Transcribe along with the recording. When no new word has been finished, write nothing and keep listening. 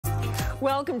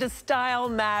Welcome to Style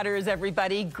Matters,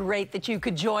 everybody. Great that you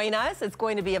could join us. It's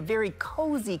going to be a very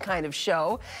cozy kind of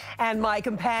show. And my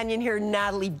companion here,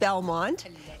 Natalie Belmont.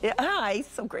 Hi,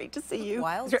 so great to see you.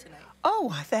 Wild tonight.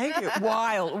 Oh, thank you.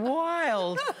 Wild,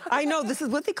 wild. I know, this is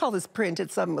what they call this print.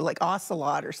 It's some like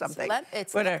ocelot or something.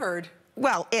 It's leopard.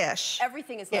 Well, ish.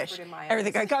 Everything is leopard in my eyes.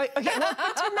 Everything. Okay, well,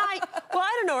 tonight, well,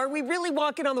 I don't know, are we really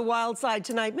walking on the wild side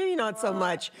tonight? Maybe not so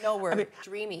much. No, we're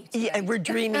dreamy tonight. Yeah, we're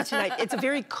dreamy tonight. It's a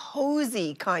very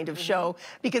cozy kind of show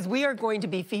because we are going to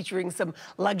be featuring some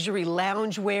luxury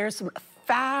loungewear, some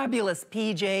fabulous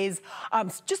PJs,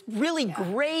 just really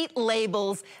great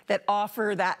labels that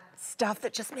offer that stuff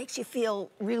that just makes you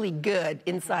feel really good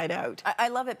inside out. I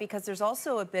love it because there's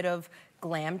also a bit of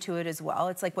glam to it as well.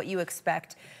 It's like what you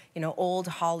expect, you know, old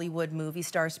Hollywood movie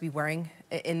stars to be wearing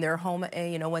in their home,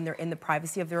 you know, when they're in the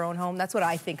privacy of their own home. That's what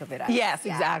I think of it as. Yes,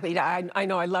 exactly. I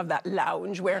know, I love that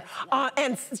loungewear.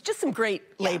 And just some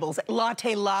great labels.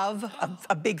 Latte Love,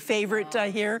 a big favorite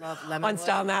here on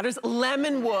Style Matters.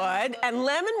 Lemonwood. And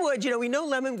Lemonwood, you know, we know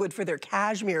Lemonwood for their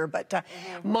cashmere, but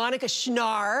Monica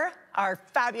Schnarr, our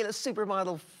fabulous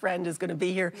supermodel friend, is going to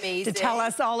be here to tell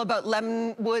us all about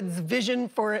Lemonwood's vision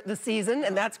for the season,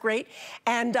 and that's great.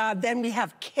 And then we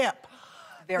have Kip.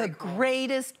 The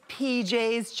greatest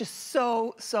PJs, just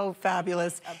so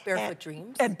fabulous. Barefoot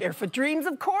Dreams. And Barefoot Dreams,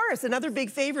 of course, another big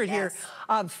favorite here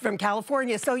from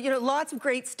California. So, you know, lots of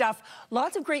great stuff,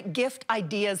 lots of great gift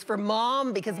ideas for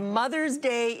mom because Mother's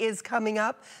Day is coming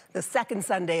up, the second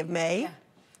Sunday of May.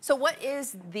 So what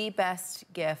is the best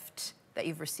gift that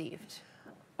you've received?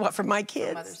 What, from my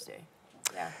kids? For Mother's Day.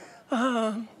 Yeah.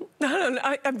 I don't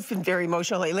know. I've been very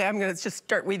emotional lately. I'm going to just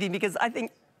start with you because I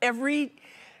think every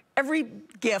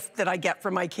gift that I get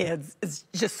from my kids is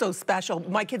just so special.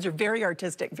 My kids are very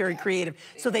artistic, very creative,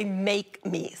 so they make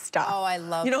me stuff. Oh, I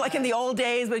love You know, like in the old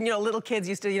days when, you know, little kids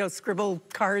used to, you know, scribble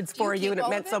cards for you and it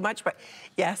meant so much, but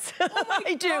yes,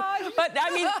 I do. But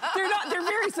I mean, they're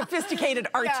very sophisticated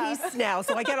artists now,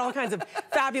 so I get all kinds of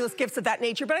fabulous gifts of that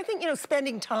nature. But I think, you know,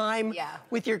 spending time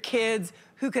with your kids,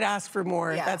 who could ask for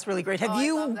more? That's really great. Have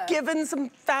you given some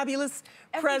fabulous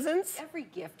presents? Every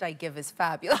gift I give is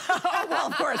fabulous. Oh, well,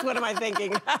 of course, what am I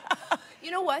thinking? You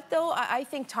know what, though? I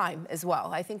think time as well.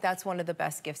 I think that's one of the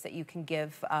best gifts that you can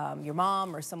give your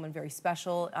mom or someone very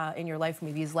special in your life,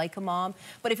 maybe is like a mom.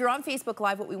 But if you're on Facebook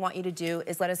Live, what we want you to do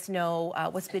is let us know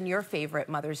what's been your favorite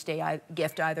Mother's Day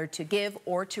gift, either to give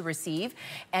or to receive.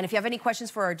 And if you have any questions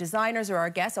for our designers or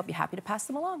our guests, I'll be happy to pass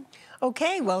them along.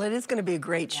 Okay, well, it is going to be a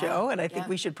great show, and I think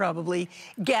we should probably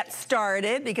get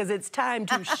started because it's time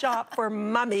to shop for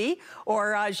mommy,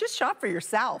 or just shop for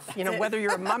yourself, you know, whether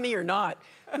you're a mommy or not.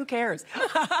 Who cares?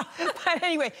 But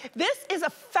anyway, this is a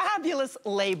fabulous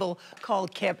label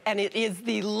called Kip, and it is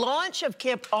the launch of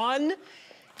Kip on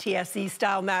tsc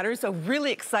Style Matters, so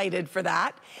really excited for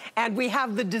that. And we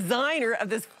have the designer of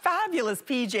this fabulous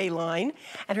PJ line,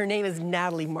 and her name is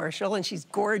Natalie Marshall, and she's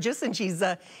gorgeous, and she's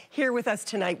here with us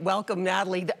tonight. Welcome,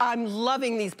 Natalie. I'm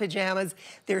loving these pajamas.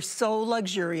 They're so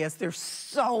luxurious. They're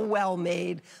so well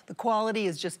made. The quality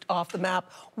is just off the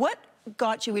map. What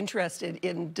got you interested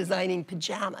in designing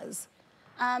pajamas?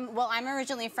 Well, I'm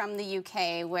originally from the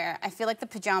UK, where I feel like the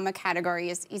pajama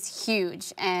category is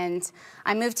huge. And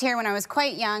I moved here when I was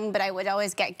quite young, but I would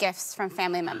always get gifts from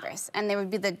family members. And they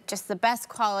would be just the best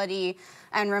quality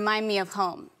and remind me of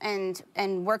home. And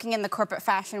working in the corporate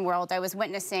fashion world, I was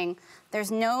witnessing there's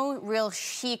no real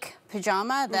chic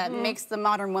pajama that makes the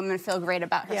modern woman feel great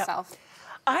about herself.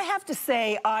 I have to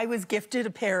say, I was gifted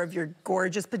a pair of your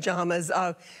gorgeous pajamas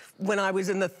when I was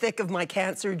in the thick of my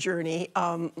cancer journey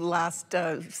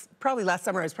probably last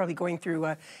summer. I was probably going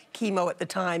through chemo at the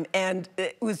time, and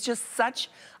it was just such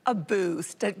a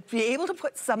boost to be able to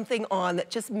put something on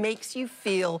that just makes you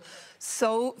feel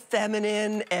so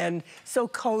feminine and so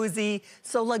cozy,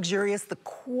 so luxurious. The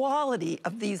quality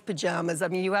of these pajamas, I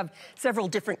mean, you have several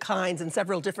different kinds and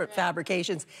several different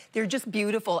fabrications. They're just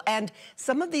beautiful. And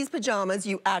some of these pajamas,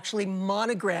 you actually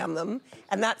monogram them,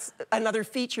 and that's another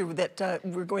feature that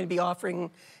we're going to be offering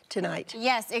tonight.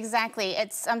 Yes, exactly.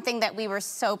 It's something that we were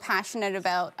so passionate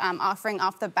about offering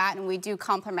off the bat, and we do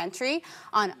complimentary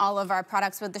on all of our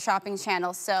products with the shopping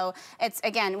channel. So it's,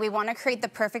 again, we want to create the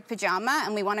perfect pajama,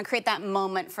 and we want to create that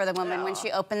moment for the woman when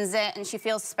she opens it, and she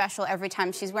feels special every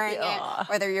time she's wearing it,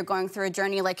 whether you're going through a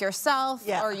journey like yourself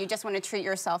or you just want to treat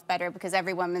yourself better, because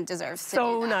every woman deserves to do that.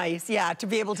 So nice, to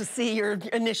be able to see your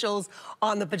initials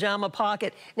on the pajama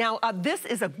pocket. Now, this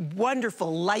is a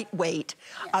wonderful, lightweight,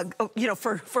 you know,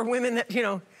 for women that, you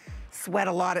know, sweat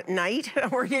a lot at night,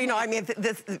 or, you know, I mean,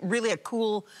 this is really a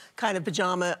cool kind of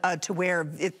pajama to wear.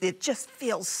 It just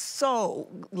feels so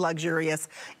luxurious.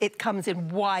 It comes in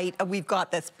white. We've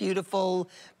got this beautiful,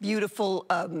 beautiful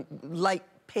light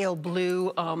pale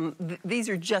blue. These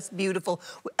are just beautiful.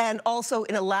 And also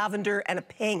in a lavender and a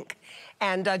pink.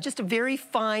 And just a very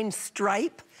fine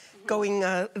stripe going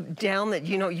down that,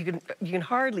 you know, you can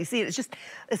hardly see it.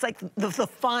 It's like the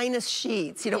finest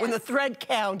sheets, you know, when the thread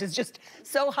count is just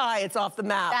so high it's off the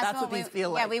map. That's what these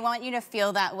feel like. Yeah, we want you to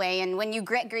feel that way. And when you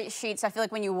get great sheets, I feel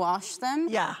like when you wash them,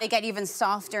 they get even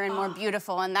softer and more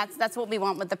beautiful. And that's what we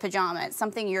want with the pajama. It's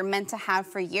something you're meant to have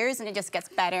for years, and it just gets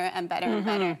better and better and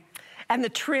better. And the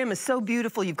trim is so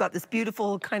beautiful. You've got this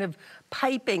beautiful kind of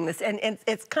piping, and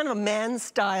it's kind of a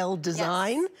man-style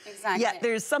design. Yes, exactly. Yet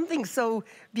there's something so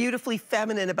beautifully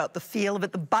feminine about the feel of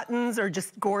it. The buttons are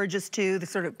just gorgeous too. The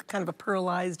sort of kind of a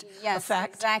pearlized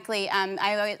effect. Exactly.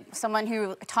 Someone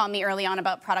who taught me early on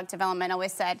about product development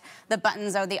always said the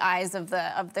buttons are the eyes of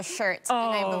the shirt, and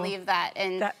I believe that.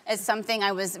 And it's something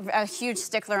I was a huge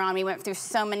stickler on. We went through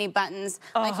so many buttons.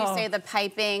 Like you say, the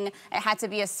piping, it had to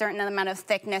be a certain amount of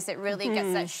thickness. It really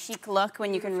gets that chic look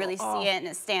when you can really see it and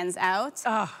it stands out.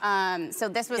 So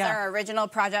this was our original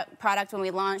product when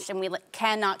we launched, and we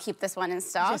cannot keep this one in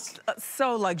stock. Just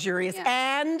so luxurious.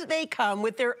 And they come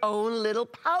with their own little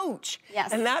pouch.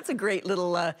 And that's a great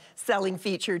little selling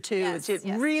feature too. It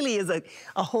really is a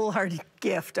wholehearted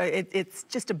gift. It's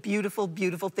just a beautiful,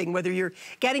 beautiful thing, whether you're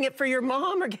getting it for your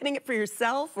mom or getting it for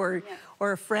yourself or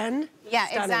a friend. Yeah,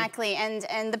 exactly.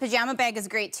 And the pajama bag is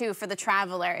great too for the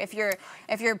traveler. If you're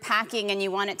packing and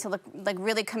you want it to look like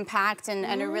really compact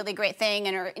and a really great thing,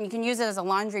 and you can use it as a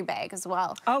laundry bag as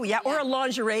well. Oh yeah, or a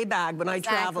lingerie bag. When I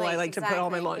travel, I like to put all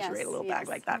my lingerie in a little bag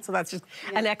like that. So that's just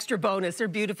an extra bonus. They're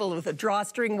beautiful with a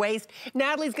drawstring waist.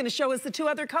 Natalie's going to show us the two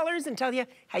other colors and tell you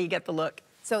how you get the look.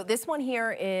 So this one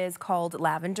here is called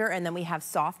lavender, and then we have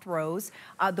soft rose.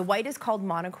 The white is called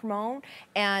monochrome,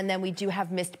 and then we do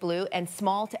have mist blue, and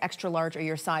small to extra large are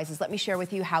your sizes. Let me share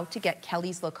with you how to get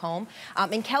Kelly's look home.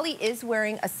 And Kelly is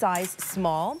wearing a size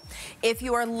small. If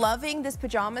you are loving this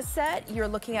pajama set, you're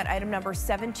looking at item number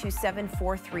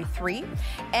 727433,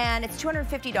 and it's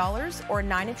 $250 or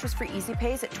 9 interest-free easy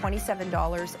pays at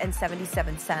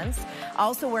 $27.77.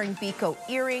 Also wearing Beko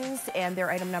earrings, and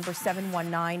they're item number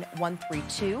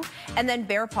 719132. And then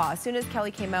Bear Paw. As soon as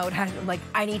Kelly came out, I'm like,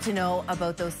 I need to know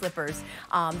about those slippers.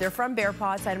 They're from Bear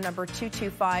Paw. It's item number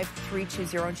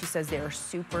 225320, and she says they are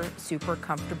super, super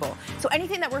comfortable. So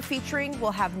anything that we're featuring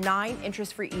will have 9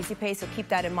 interest-free easy pay, so keep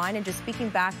that in mind. And just speaking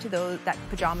back to that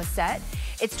pajama set,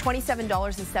 it's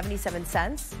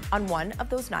 $27.77 on one of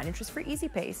those 9 interest-free easy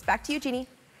pays. Back to you, Jeannie.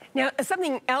 Now,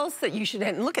 something else that you should,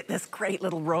 and look at this great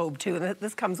little robe too, and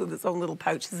this comes with its own little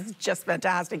pouch. This is just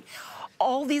fantastic.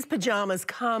 All these pajamas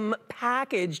come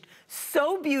packaged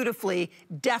so beautifully,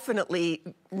 definitely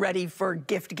ready for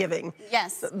gift giving.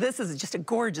 Yes. So this is just a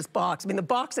gorgeous box. I mean, the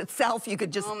box itself, you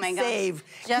could just save,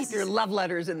 keep your love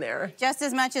letters in there. Just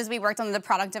as much as we worked on the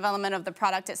product development of the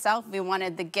product itself, we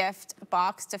wanted the gift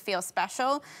box to feel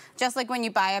special. Just like when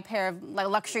you buy a pair of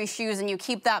luxury shoes and you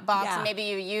keep that box and maybe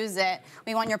you use it,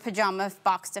 we want your pajama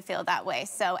box to feel that way.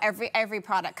 So every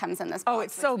product comes in this box. Oh,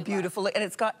 it's so beautiful. And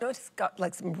it's got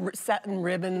like some satin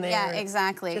ribbon there. Yeah,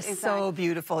 exactly. Just so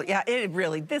beautiful. Yeah, it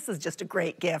really, this is just a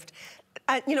great gift.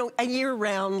 You know, a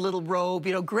year-round little robe,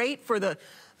 you know, great for the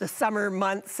summer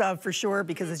months for sure,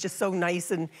 because it's just so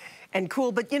nice and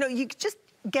cool. But, you know, you just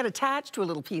get attached to a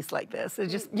little piece like this. It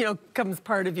just, you know, comes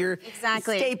part of your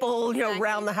staple, you know,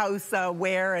 around the house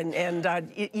wear, and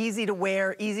easy to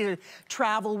wear, easy to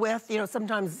travel with. You know,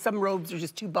 sometimes some robes are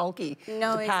just too bulky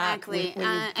to pack when you go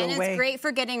and away. It's great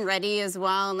for getting ready as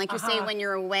well. And like you say, when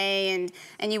you're away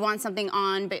and you want something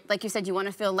on, but like you said, you want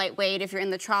to feel lightweight if you're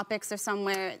in the tropics or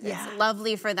somewhere. It's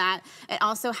lovely for that. It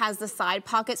also has the side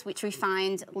pockets, which we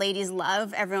find ladies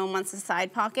love. Everyone wants a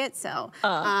side pocket, so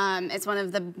it's one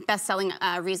of the best-selling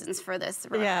reasons for this.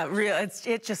 Yeah,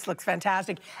 it just looks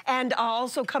fantastic. And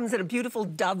also comes in a beautiful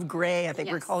dove gray. I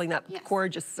think we're calling that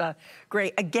gorgeous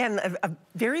gray. Again, a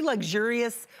very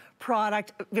luxurious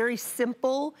product, very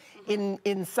simple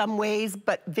in some ways,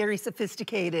 but very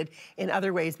sophisticated in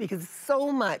other ways, because so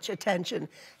much attention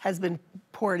has been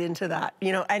poured into that,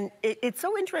 you know. And it's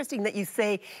so interesting that you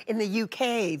say in the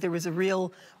UK there was a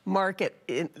real market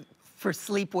for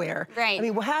sleepwear. Right. I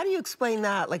mean, well, how do you explain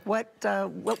that? Like, what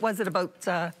was it about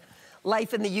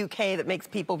life in the UK that makes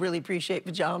people really appreciate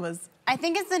pajamas? I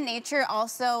think it's the nature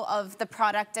also of the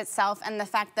product itself and the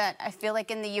fact that I feel like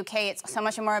in the UK it's so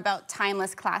much more about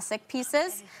timeless classic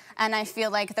pieces. And I feel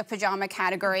like the pajama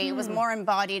category was more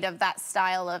embodied of that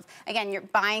style of, again, you're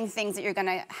buying things that you're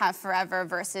gonna have forever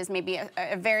versus maybe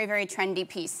a very, very trendy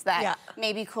piece that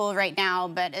may be cool right now,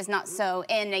 but is not so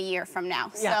in a year from now.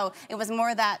 So it was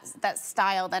more that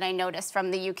style that I noticed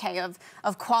from the UK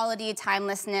of quality,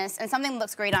 timelessness, and something that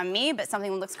looks great on me, but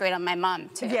something that looks great on my mom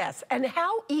too. Yes, and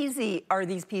how easy are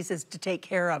these pieces to take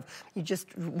care of? You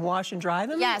just wash and dry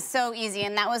them? Yeah, so easy,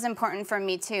 and that was important for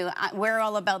me too. We're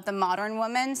all about the modern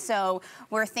woman, so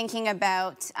we're thinking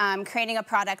about creating a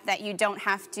product that you don't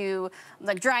have to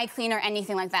like dry clean or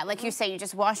anything like that. Like you say, you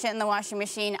just wash it in the washing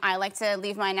machine. I like to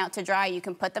leave mine out to dry. You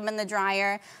can put them in the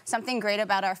dryer. Something great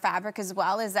about our fabric as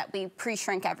well is that we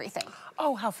pre-shrink everything.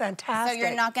 Oh, how fantastic. So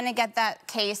you're not gonna get that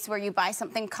case where you buy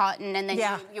something cotton and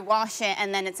then you wash it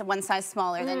and then it's one size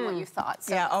smaller than what you thought.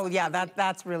 So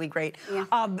that's really great.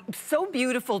 So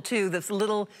beautiful too, this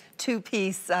little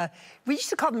two-piece, we used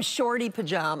to call them shorty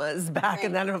pajamas back,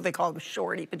 and I don't know if they call them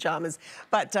shorty pajamas,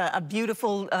 but a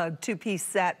beautiful two-piece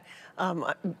set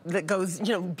that goes,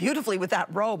 you know, beautifully with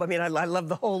that robe. I mean, I love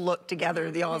the whole look together,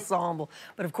 the ensemble,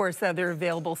 but of course they're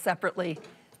available separately.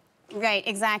 Right,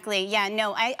 exactly. Yeah,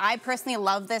 no, I personally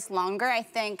love this longer. I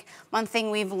think one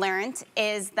thing we've learned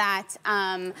is that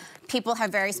people have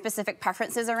very specific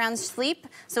preferences around sleep.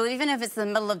 So even if it's the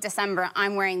middle of December,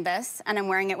 I'm wearing this, and I'm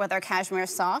wearing it with our cashmere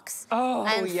socks. Oh,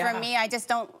 and for me, I just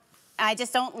don't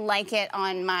like it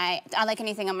on I like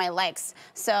anything on my legs.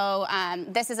 So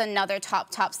this is another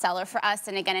top seller for us.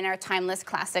 And again, in our timeless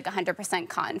classic 100%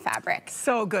 cotton fabric.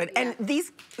 So good. And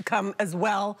these come as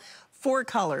well 4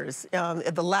 colors,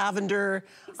 the lavender,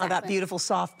 that beautiful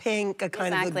soft pink, a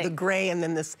kind of the gray, and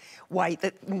then this white.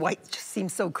 That white just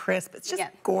seems so crisp. It's just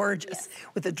gorgeous.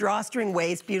 With the drawstring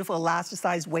waist, beautiful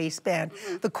elasticized waistband.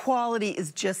 The quality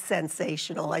is just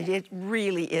sensational. It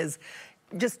really is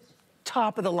just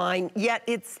top of the line, yet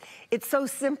it's so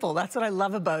simple. That's what I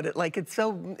love about it. Like it's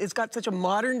got such a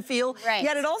modern feel,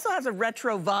 yet it also has a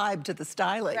retro vibe to the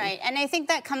styling. Right, and I think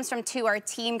that comes from our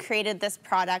team created this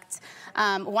product,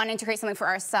 wanting to create something for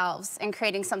ourselves and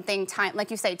creating something, like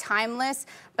you say, timeless,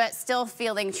 but still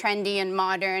feeling trendy and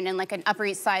modern and like an Upper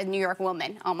East Side New York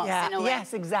woman almost in a way.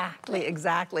 Yes,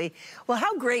 exactly. Well,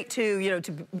 how great too, you know,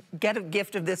 to get a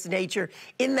gift of this nature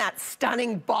in that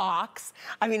stunning box.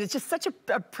 I mean, it's just such a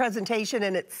presentation,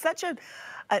 and it's such a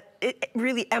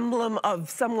really emblem of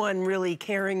someone really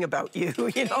caring about you.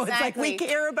 You know, it's like we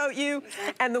care about you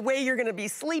and the way you're going to be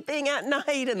sleeping at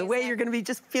night and the way you're going to be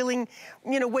just feeling,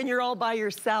 you know, when you're all by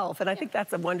yourself. And I think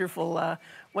that's a wonderful,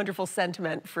 wonderful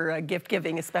sentiment for gift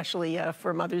giving, especially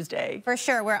for Mother's Day. For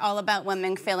sure, we're all about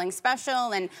women feeling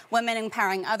special and women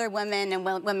empowering other women and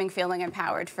women feeling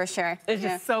empowered, for sure. It's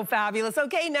just so fabulous.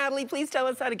 Okay, Natalie, please tell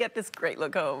us how to get this great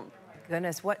look home.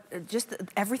 Goodness, just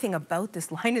everything about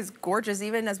this line is gorgeous,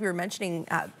 even as we were mentioning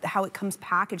how it comes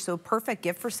packaged. So perfect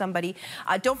gift for somebody.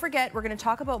 Don't forget, we're going to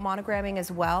talk about monogramming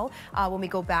as well when we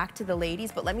go back to the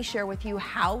ladies, but let me share with you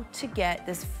how to get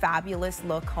this fabulous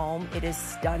look home. It is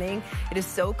stunning. It is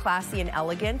so classy and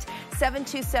elegant.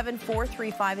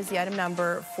 727-435 is the item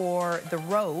number for the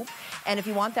robe. And if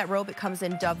you want that robe, it comes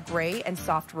in dove gray and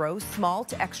soft rose, small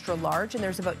to extra large, and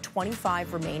there's about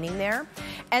 25 remaining there.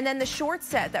 And then the short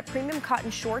set, that premium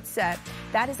cotton short set,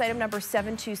 that is item number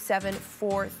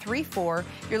 727-434.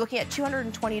 You're looking at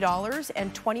 $220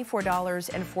 and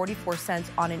 $24.44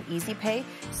 on an easy pay.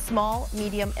 Small,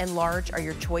 medium, and large are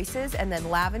your choices. And then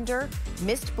lavender,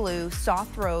 mist blue,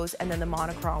 soft rose, and then the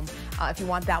monochrome. If you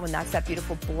want that one, that's that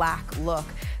beautiful black look.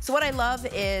 So what I love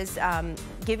is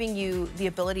giving you the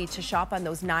ability to shop on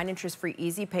those 9 interest-free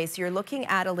easy pay. So you're looking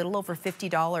at a little over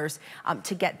 $50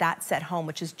 to get that set home,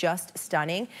 which is just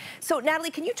stunning. So Natalie,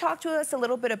 can you talk to us a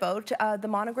little bit about the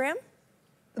monogram?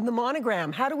 The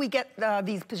monogram, how do we get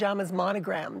these pajamas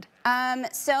monogrammed?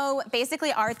 So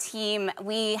basically our team,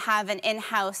 we have an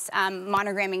in-house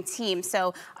monogramming team.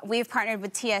 So we've partnered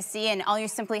with tsc, and all you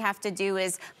simply have to do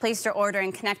is place your order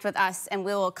and connect with us, and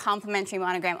we will complimentary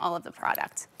monogram all of the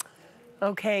product.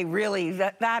 Okay, really,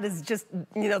 that is just,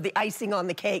 you know, the icing on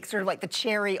the cake, sort of like the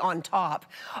cherry on top.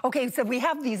 Okay, so we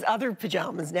have these other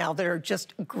pajamas now that are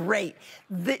just great.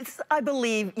 This, I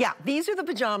believe, these are the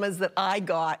pajamas that I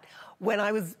got when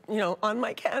I was, you know, on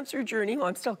my cancer journey. Well,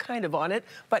 I'm still kind of on it,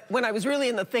 but when I was really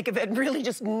in the thick of it and really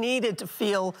just needed to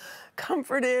feel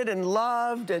comforted and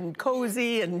loved and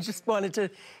cozy and just wanted to,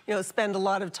 you know, spend a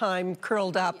lot of time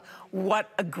curled up. What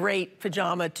a great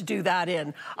pajama to do that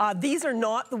in. These are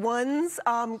not the ones.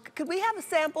 Could we have a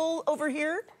sample over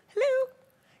here? Hello?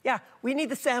 Yeah, we need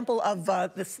the sample of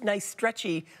this nice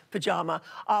stretchy pajama.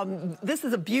 This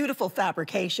is a beautiful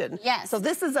fabrication. Yes. So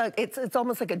this is it's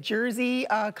almost like a jersey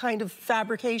kind of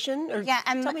fabrication. Or yeah,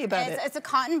 and tell me about it. It's a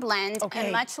cotton blend, okay.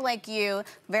 And much like you,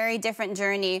 very different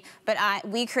journey. But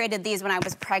we created these when I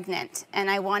was pregnant, and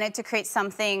I wanted to create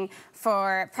something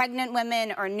for pregnant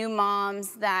women or new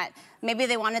moms that maybe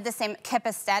they wanted the same kip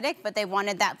aesthetic, but they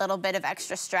wanted that little bit of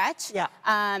extra stretch. Yeah.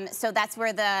 So that's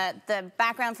where the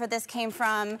background for this came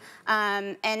from.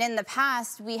 And in the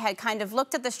past, we had kind of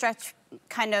looked at the stretch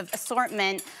kind of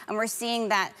assortment, and we're seeing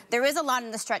that there is a lot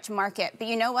in the stretch market. But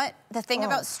you know what? The thing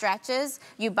about stretch is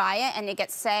you buy it and it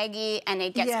gets saggy and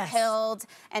it gets pilled.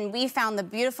 And we found the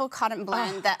beautiful cotton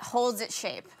blend that holds its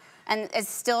shape. And it's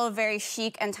still very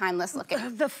chic and timeless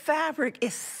looking. The fabric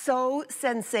is so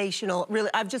sensational. Really,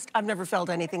 I've never felt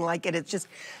anything like it. It's just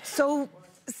so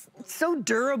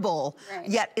durable,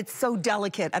 yet it's so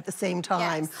delicate at the same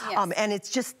time. Yes. And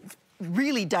it's just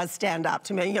really does stand up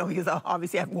to me, you know, because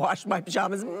obviously I've washed my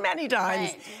pajamas many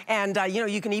times. And, you know,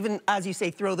 you can even, as you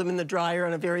say, throw them in the dryer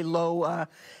on a very low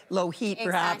heat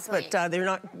perhaps, but they're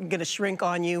not going to shrink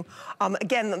on you.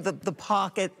 Again, the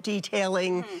pocket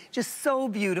detailing, just so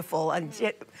beautiful and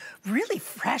really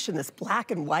fresh in this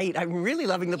black and white. I'm really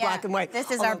loving the black and white.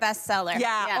 This is our best seller.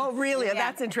 Yeah, oh really?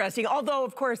 That's interesting. Although,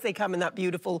 of course, they come in that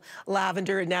beautiful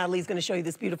lavender, and Natalie's going to show you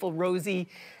this beautiful rosy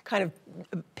kind of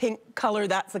pink color.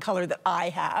 That's the color that I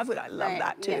have, and I love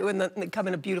that too. And they come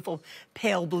in a beautiful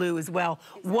pale blue as well.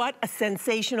 What a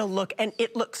sensational look, and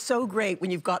it looks so great when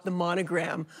you've got the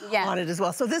monogram on it as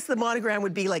well. So the monogram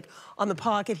would be like on the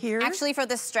pocket here? Actually, for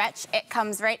the stretch, it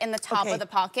comes right in the top of the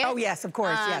pocket. Oh yes, of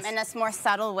course, yes. In a more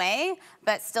subtle way,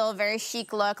 but still a very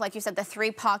chic look. Like you said, the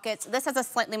 3 pockets. This has a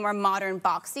slightly more modern,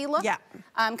 boxy look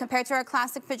compared to our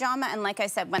classic pajama. And like I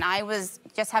said, when I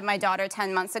just had my daughter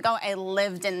 10 months ago, I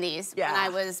lived in these when I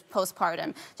was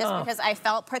postpartum. Just because I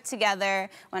felt put together.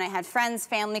 When I had friends,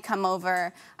 family come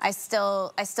over, I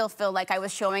still feel like I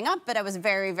was showing up, but I was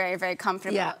very, very, very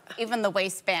comfortable. Yeah. Even the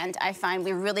waistband, I find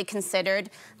we really considered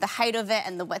the height of it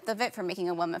and the width of it for making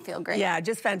a woman feel great. Yeah,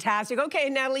 just fantastic. Okay,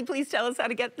 Natalie, please tell us how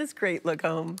to get this great look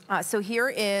home. So here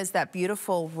is that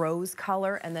beautiful rose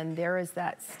color, and then there is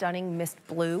that stunning mist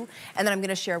blue. And then I'm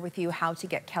gonna share with you how to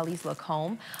get Kelly's look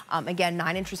home. Again,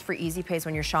 9 inches for easy pays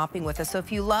when you're shopping with us. So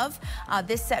if you love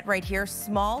this set right here,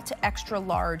 small to extra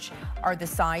large are the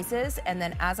sizes. And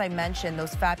then as I mentioned,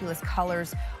 those fabulous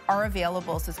colors are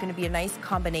available. So it's gonna be a nice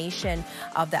combination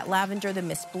of that lavender, the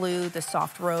mist blue, the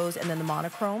soft rose, and then the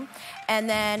monochrome. And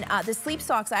then the sleep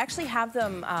socks, I actually have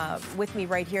them with me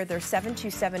right here. They're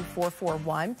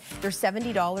 727441. They're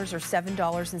 $70 or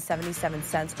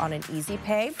 $7.77 on an easy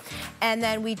pay. And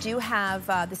then we do have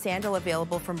the sandal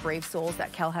available from Brave Souls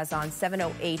that Kel has on,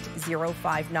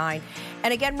 708059.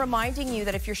 And again, reminding you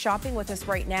that if you're shopping with us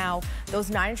right now, those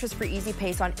 9 inches for easy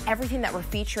pays on everything that we're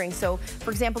featuring. So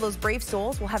for example, those Brave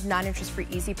Souls will have 9 inches for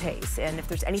easy pays. And if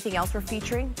there's anything else we're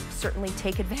featuring, certainly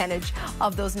take advantage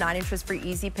of those 9 inches for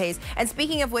easy pays. And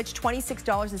speaking of which,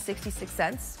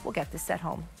 $26.66 will get this set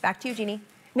home. Back to you, Jeannie.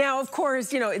 Now, of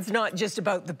course, you know, it's not just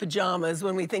about the pajamas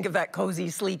when we think of that cozy,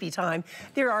 sleepy time.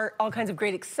 There are all kinds of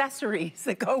great accessories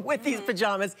that go with these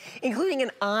pajamas, including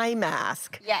an eye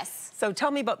mask. Yes. So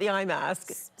tell me about the eye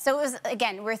mask. So it was,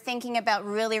 again, we're thinking about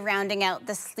really rounding out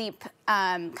the sleep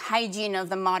hygiene of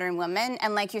the modern woman.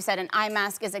 And like you said, an eye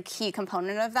mask is a key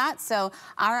component of that. So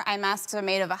our eye masks are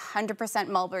made of 100%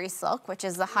 mulberry silk, which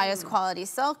is the highest quality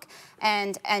silk.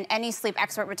 And any sleep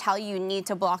expert would tell you need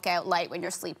to block out light when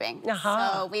you're sleeping.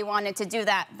 So we wanted to do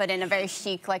that, but in a very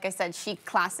chic, like I said, chic,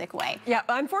 classic way. Yeah,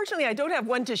 unfortunately, I don't have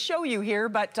one to show you here,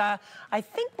 but I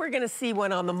think we're going to see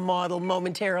one on the model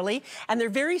momentarily. And they're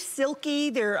very silky.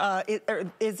 They're,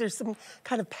 is there some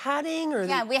kind of padding? Or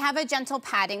yeah, we have a gentle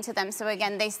padding to them. So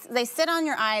again, they sit on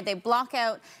your eye, they block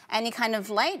out any kind of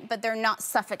light, but they're not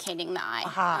suffocating the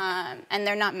eye. And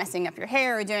they're not messing up your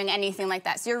hair or doing anything like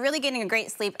that. So you're really getting a great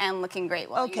sleep and looking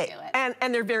great while you do it.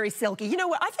 And they're very silky. You know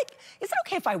what, I think, is it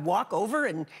okay if I walk over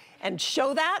and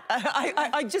show that?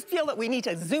 I just feel that we need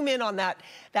to zoom in on that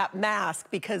mask,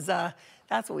 because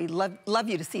that's what we love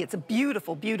you to see. It's a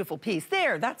beautiful, beautiful piece.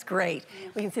 There, that's great.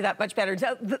 We can see that much better.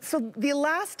 So the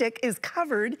elastic is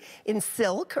covered in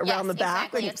silk around the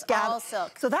back. Exactly. It's all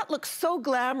silk. So that looks so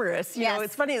glamorous. You know,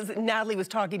 it's funny, as Natalie was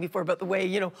talking before about the way,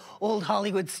 you know, old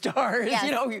Hollywood stars,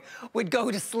 you know, would go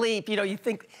to sleep. You know, you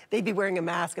think they'd be wearing a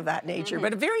mask of that nature.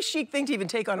 But a very chic thing to even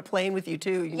take on a plane with you,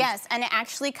 too. Yes, and it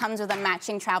actually comes with a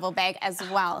matching travel bag as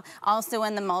well, also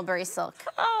in the mulberry silk.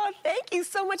 Oh, thank you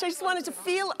so much. I just wanted to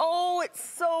feel, oh, it's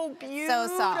so beautiful.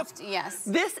 So soft, yes.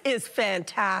 This is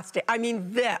fantastic. I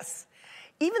mean, this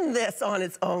even this on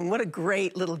its own, what a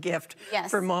great little gift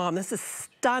for mom. This is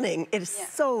stunning. It is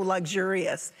so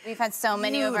luxurious. We've had so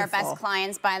many of our best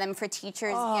clients buy them for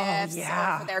teachers' gifts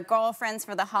or for their girlfriends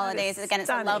for the holidays. Again, it's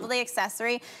a lovely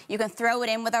accessory. You can throw it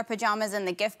in with our pajamas in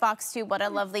the gift box too. What a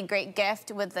lovely, great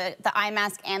gift with the eye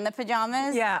mask and the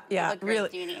pajamas.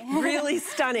 Really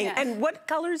stunning. And what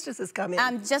colors does this come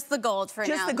in? Just the gold for now.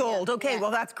 Just the gold. Okay,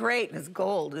 well that's great. It's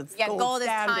gold. It's gold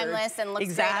standard. is timeless and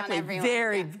looks great on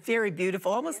everyone. Very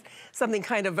beautiful. Almost something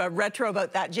kind of retro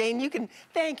about that. Jane, you can,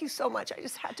 thank you so much. I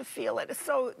just had to feel it. It's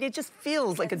so, it just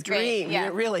feels like a dream.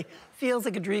 It really feels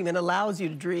like a dream and allows you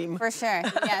to dream. For sure,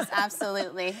 yes,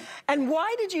 absolutely. And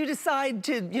why did you decide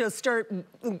to, you know, start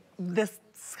this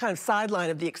kind of sideline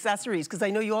of the accessories? Because I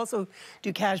know you also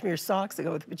do cashmere socks that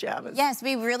go with the pajamas. Yes,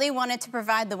 we really wanted to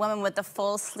provide the woman with the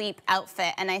full sleep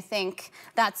outfit, and I think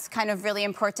that's kind of really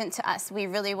important to us. We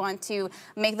really want to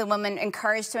make the woman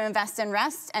encouraged to invest in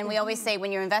rest, and we always say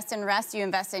when you invest in rest, you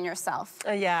invest in yourself.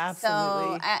 Yeah,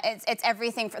 absolutely. So it's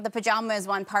everything. The pajama is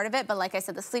one part of it, but like I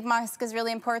said, the sleep mask is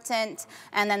really important,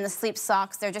 and then the sleep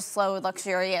socks, they're just so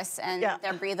luxurious, and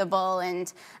they're breathable,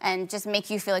 and just make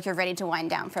you feel like you're ready to wind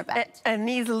down for bed. And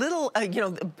these little, you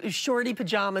know, shorty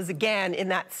pajamas, again, in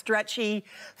that stretchy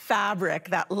fabric,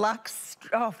 that luxe,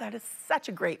 oh, that is such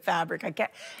a great fabric.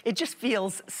 It just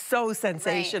feels so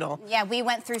sensational. Right. Yeah, we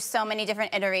went through so many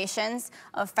different iterations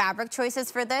of fabric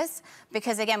choices for this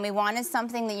because, again, we wanted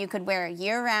something that you could wear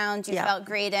year-round, you felt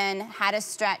great in, had a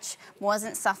stretch,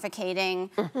 wasn't suffocating,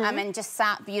 and just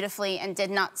sat beautifully and did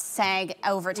not sag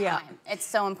over time. It's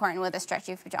so important with a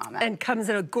stretchy pajama. And comes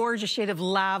in a gorgeous shade of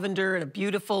lavender and a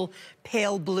beautiful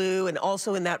pale blue, and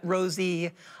also in that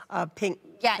rosy pink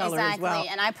color as well.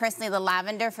 And I personally, the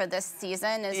lavender for this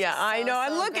season is I know.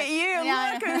 And look at you.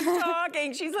 Look who's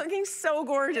talking. She's looking so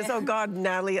gorgeous. Oh, God,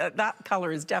 Natalie, that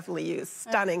color is definitely you.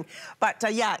 Stunning. But,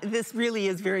 yeah, this really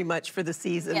is very much for the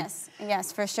season.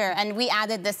 Yes, for sure. And we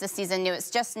added this season new.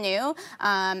 It's just new,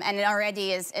 and it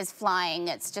already is flying.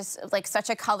 It's just, like,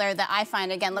 such a color that I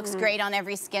find, again, looks great on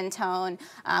every skin tone,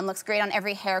 looks great on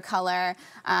every hair color.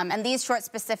 And these shorts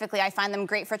specifically, I find them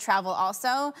great for travel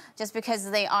also, just because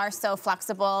they are so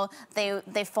flexible.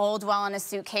 They fold well in a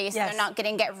suitcase. They're not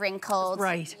going to get wrinkled.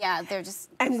 Yeah, they're just...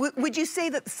 And would you say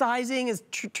that sizing is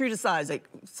true to size, like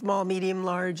small, medium,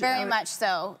 large? Very much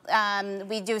so.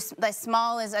 We do, the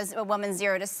small is as a woman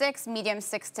 0 to 6, medium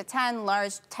 6 to 10,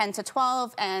 large 10 to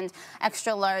 12, and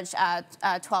extra large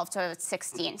 12 to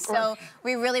 16. So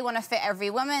we really want to fit every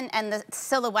woman, and the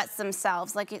silhouettes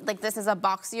themselves. Like this is a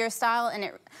boxier style,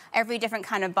 and every different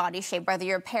kind of body shape, whether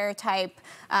you're pear type,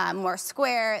 more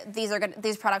square,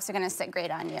 these products are going to sit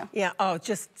great on you. Yeah, oh,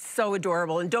 just so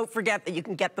adorable. And don't forget that you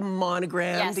can get them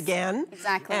monogrammed again.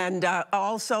 Exactly. And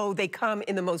also, they come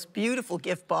in the most beautiful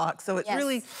gift box. So it's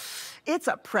really, it's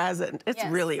a present. It's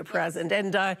really a present.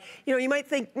 And, you know, you might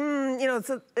think, you know,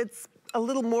 it's a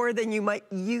little more than you might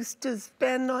used to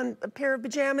spend on a pair of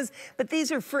pajamas, but these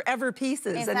are forever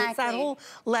pieces. And it's that whole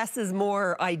less is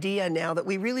more idea now, that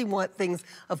we really want things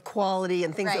of quality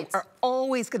and things that are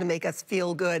always going to make us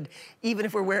feel good, even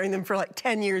if we're wearing them for like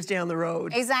 10 years down the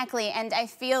road. Exactly. And I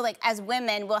feel like as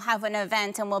women, we'll have an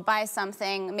event and we'll buy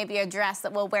something, maybe a dress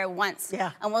that we'll wear once.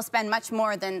 And we'll spend much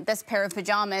more than this pair of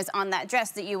pajamas on that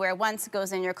dress that you wear once,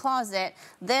 goes in your closet.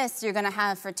 This you're going to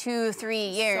have for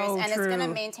 2-3 years, and it's going to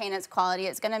maintain its quality.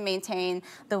 It's going to maintain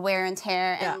the wear and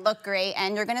tear and look great,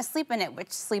 and you're going to sleep in it,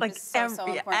 which sleep is so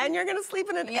important. And you're going to sleep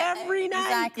in it every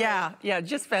night. Yeah,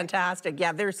 just fantastic.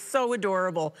 Yeah, they're so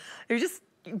adorable. They're just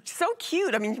so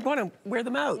cute. I mean, you want to wear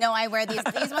them out. No, I wear these.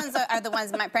 These ones are the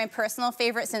ones, my personal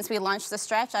favorite since we launched the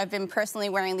stretch. I've been personally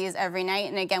wearing these every night,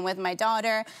 and again with my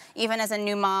daughter, even as a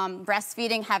new mom,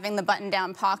 breastfeeding, having the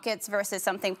button-down pockets versus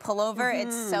something pullover,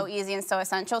 it's so easy and so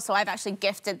essential. So I've actually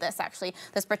gifted this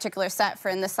particular set for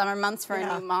in the summer months for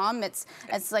a new mom. It's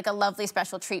like a lovely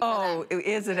special treat for them. Oh,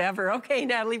 is it ever? Okay,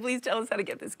 Natalie, please tell us how to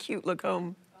get this cute look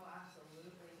home.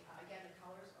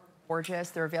 Gorgeous.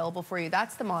 They're available for you.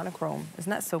 That's the monochrome. Isn't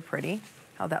that so pretty?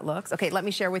 How that looks. Okay, let me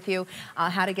share with you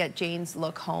how to get Jane's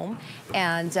look home.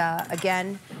 And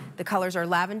again, the colors are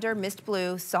lavender, mist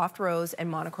blue, soft rose, and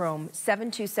monochrome.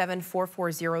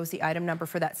 727440 is the item number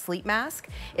for that sleep mask.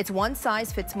 It's one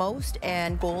size fits most,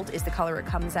 and gold is the color it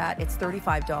comes at. It's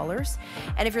 $35.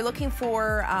 And if you're looking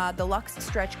for the Luxe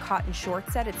Stretch Cotton Short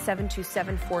Set, it's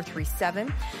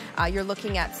 727437. You're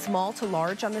looking at small to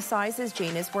large on the sizes.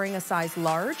 Jane is wearing a size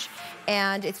large,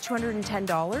 and it's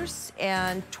 $210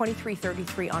 and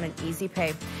 $23.33 on an easy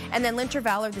pay. And then Linter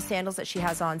Valor, the sandals that she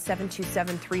has on,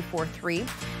 727343.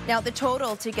 Now the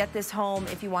total to get this home,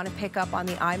 if you want to pick up on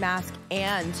the eye mask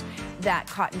and that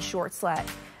cotton short set,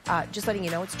 just letting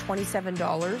you know, it's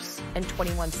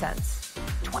 $27.21.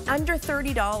 Under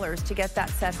 $30 to get that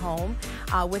set home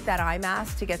with that eye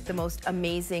mask to get the most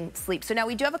amazing sleep. So now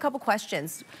we do have a couple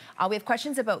questions. We have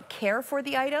questions about care for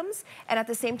the items, and at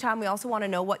the same time, we also want to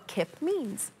know what KIP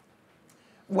means.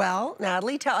 Well,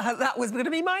 Natalie, that was going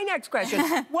to be my next question.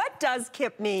 What does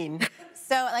KIP mean?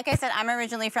 So, like I said, I'm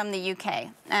originally from the UK,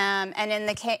 and in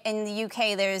the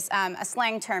UK, there's a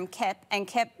slang term, kip, and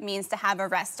kip means to have a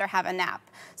rest or have a nap.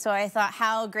 So I thought,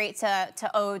 how great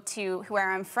to ode to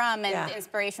where I'm from and the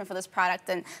inspiration for this product,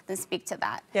 and then speak to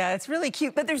that. Yeah, it's really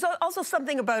cute, but there's also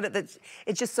something about it that's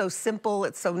it's just so simple.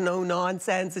 It's so no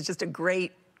nonsense. It's just a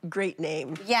great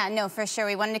name. Yeah, no, for sure.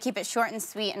 We wanted to keep it short and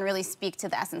sweet and really speak to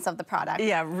the essence of the product.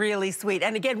 Yeah, really sweet.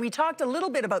 And again, we talked a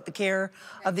little bit about the care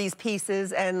of these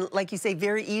pieces, and like you say,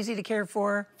 very easy to care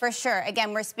for. For sure.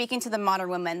 Again, we're speaking to the modern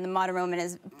woman. The modern woman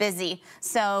is busy,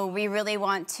 so we really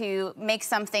want to make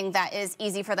something that is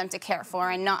easy for them to care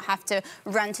for and not have to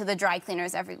run to the dry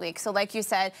cleaners every week. So like you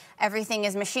said, everything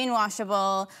is machine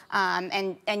washable,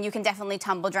 and you can definitely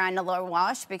tumble dry in a lower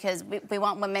wash, because we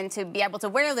want women to be able to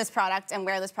wear this product and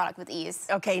wear this product with ease.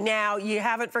 Okay, now you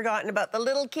haven't forgotten about the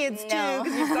little kids too,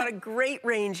 because you've got a great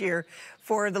range here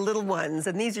for the little ones,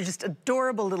 and these are just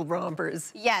adorable little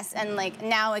rompers. Yes, and like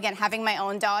now again, having my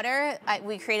own daughter,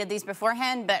 we created these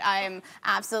beforehand, but I am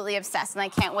absolutely obsessed, and I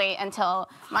can't wait until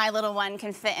my little one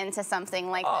can fit into something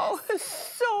like this. Oh,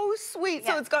 so sweet.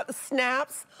 Yeah. So it's got the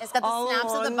snaps. It's got the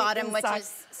snaps at the bottom, inside, which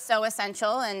is so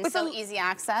essential and so easy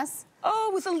access.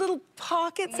 Oh, with the little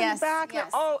pockets in the back.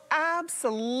 Yes. Oh,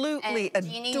 absolutely and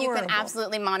Jeannie, you can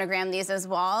absolutely monogram these as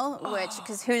well,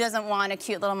 because who doesn't want a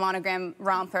cute little monogram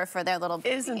romper for their little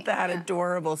baby? Isn't that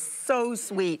adorable? So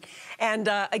sweet. And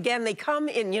again, they come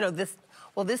in, you know, this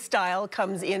style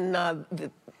comes in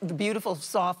the beautiful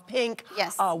soft pink,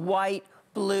 white,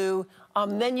 blue.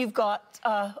 Then you've got,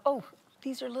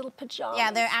 these are little pajamas.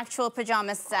 Yeah, they're actual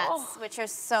pajama sets, which are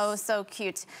so, so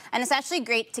cute. And it's actually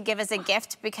great to give as a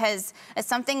gift, because it's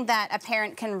something that a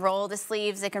parent can roll the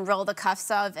sleeves, they can roll the cuffs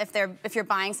of if you're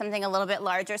buying something a little bit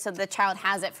larger, so the child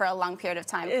has it for a long period of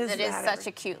time. Because it is such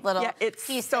a cute little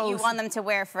piece that you want them to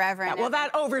wear forever. Yeah, well,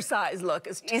 that oversized look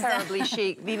is terribly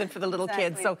chic, even for the little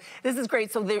kids. So this is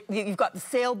great. So you've got the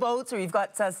sailboats, or you've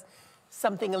got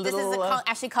something a little... This is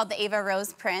actually called the Ava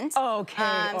Rose print.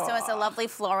 Okay. So it's a lovely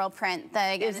floral print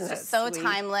that, again, is just so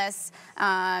timeless,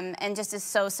 and just is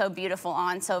so, so beautiful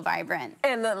on, so vibrant.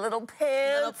 And the little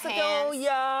pants.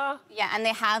 Yeah, and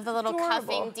they have the little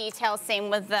cuffing detail, same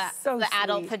with the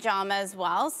adult pajama as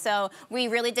well. So we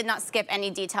really did not skip any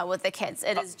detail with the kids.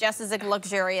 It is just as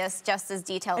luxurious, just as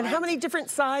detailed. And how many different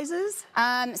sizes?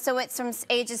 So it's from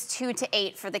ages 2 to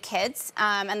 8 for the kids,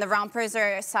 and the rompers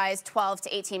are size 12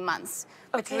 to 18 months.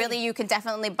 Which really you can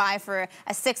definitely buy for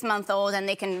a 6-month-old, and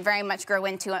they can very much grow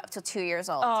into up to 2 years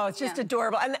old. Oh, it's just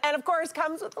adorable. And of course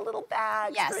comes with a little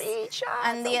bag for each.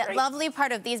 And the lovely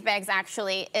part of these bags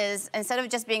actually is, instead of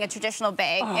just being a traditional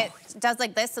bag, it does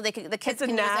like this, so the kids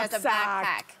can use it as a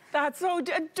backpack. That's so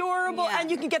adorable.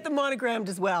 And you can get them monogrammed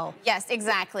as well. Yes,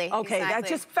 exactly. Okay, that's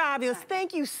just fabulous.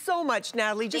 Thank you so much,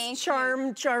 Natalie. Just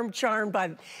charmed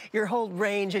by your whole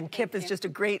range, and KIP is just a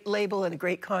great label and a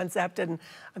great concept and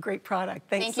a great product.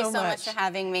 Thanks so much. Thank you so much for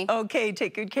having me. Okay,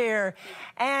 take good care.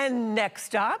 And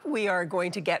next up, we are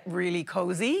going to get really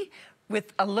cozy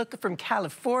with a look from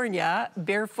California,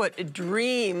 Barefoot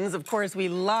Dreams. Of course, we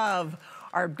love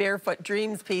our Barefoot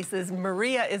Dreams pieces.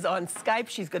 Maria is on Skype.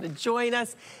 She's going to join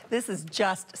us. This is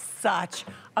just such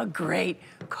a great,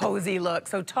 cozy look.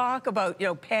 So talk about, you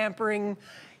know, pampering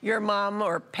your mom,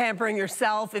 or pampering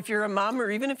yourself if you're a mom,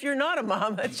 or even if you're not a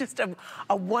mom. It's just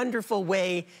a wonderful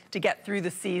way to get through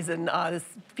the season. This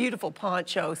beautiful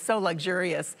poncho, so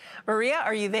luxurious. Maria,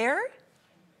 are you there?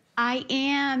 I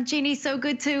am. Jeannie, so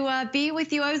good to be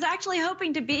with you. I was actually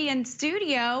hoping to be in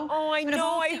studio. Oh, I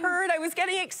know. I heard. I was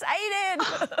getting excited.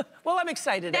 Well, I'm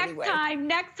excited anyway.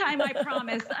 Next time, I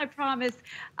promise. I promise.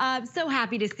 So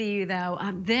happy to see you, though.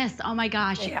 Oh my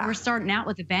gosh, we're starting out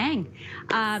with a bang.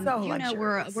 You know,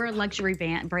 we're a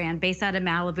luxury brand based out of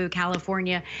Malibu,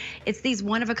 California. It's these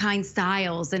one-of-a-kind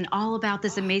styles and all about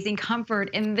this amazing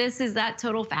comfort. And this is that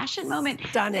total fashion moment.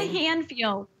 Stunning. The hand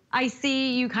feel. I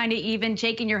see you kind of even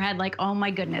shaking your head like, oh my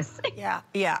goodness.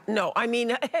 Yeah. No, I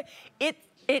mean, it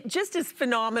just is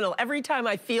phenomenal. Every time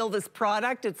I feel this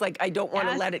product, it's like I don't want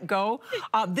to let it go.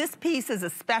 This piece is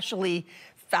especially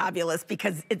fabulous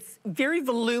because it's very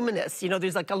voluminous. You know,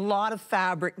 there's like a lot of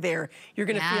fabric there. You're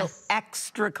going to feel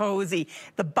extra cozy.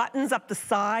 The buttons up the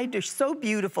side, they're so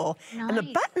beautiful. And the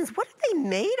buttons, what are they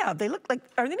made of? They look like,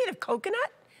 are they made of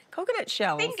coconut? Coconut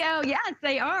shells. Bingo, yes,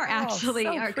 they are actually.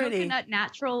 So our pretty. coconut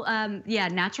natural,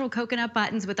 natural coconut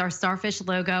buttons with our starfish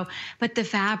logo. But the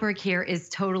fabric here is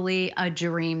totally a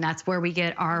dream. That's where we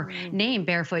get our name,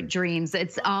 Barefoot Dreams.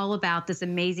 It's all about this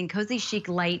amazing cozy chic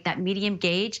light, that medium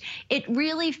gauge. It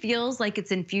really feels like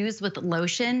it's infused with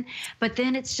lotion, but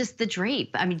then it's just the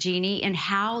drape. I mean, Jeannie, and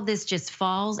how this just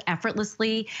falls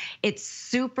effortlessly. It's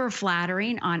super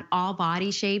flattering on all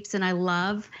body shapes, and I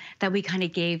love that we kind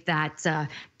of gave that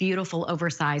beautiful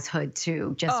oversized hood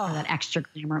too, just for that extra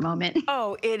glamour moment.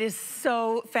 Oh, it is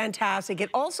so fantastic. It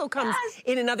also comes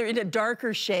in a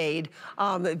darker shade,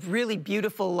 a really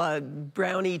beautiful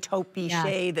brownie taupey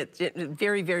shade that's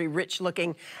very, very rich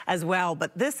looking as well.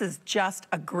 But this is just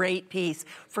a great piece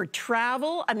for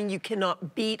travel. I mean, you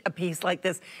cannot beat a piece like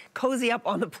this. Cozy up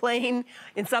on the plane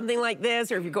in something like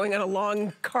this, or if you're going on a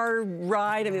long car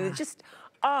ride. I mean, it's just,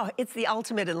 it's the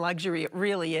ultimate in luxury. It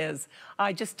really is.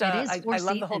 I just, I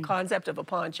love the whole concept of a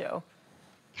poncho.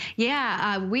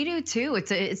 Yeah, we do too.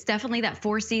 It's definitely that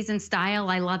four-season style.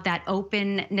 I love that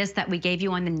openness that we gave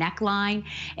you on the neckline,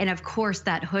 and of course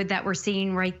that hood that we're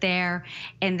seeing right there,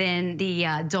 and then the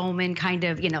dolman kind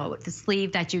of, the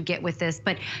sleeve that you get with this.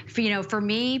 But for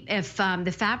me, if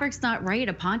the fabric's not right,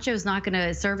 a poncho is not going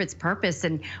to serve its purpose,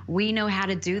 and we know how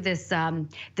to do this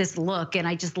this look. And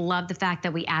I just love the fact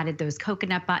that we added those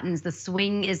coconut buttons. The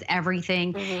swing is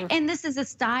everything, and this is a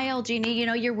style, Jeannie.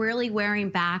 You're really wearing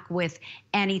back with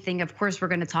anything. Of course, we're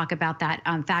going to talk about that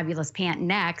fabulous pant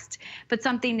next, but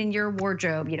something in your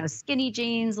wardrobe, skinny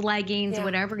jeans, leggings,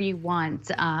 whatever you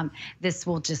want, this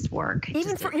will just work.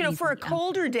 Even for a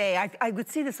colder day, I would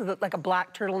see this with like a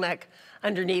black turtleneck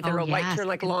underneath, or a white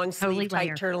turtleneck, long sleeve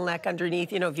tight turtleneck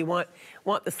underneath, if you want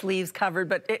the sleeves covered.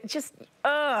 But it just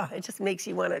makes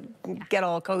you want to get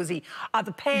all cozy.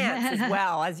 The pants as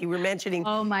well, as you were mentioning.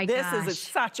 Oh my gosh. This is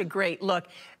such a great look.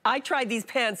 I tried these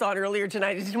pants on earlier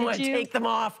tonight. I didn't want to take them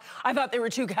off. I thought they were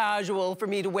too casual for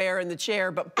me to wear in the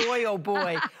chair, but boy, oh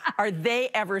boy, are they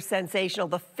ever sensational.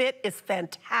 The fit is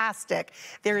fantastic.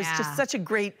 There is just such a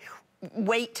great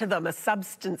weight to them, a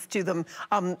substance to them.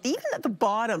 Even at the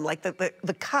bottom, like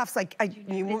the cuffs,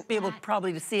 you won't be able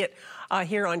probably to see it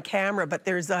here on camera, but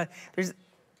they're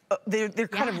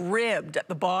kind of ribbed at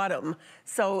the bottom.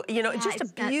 So, just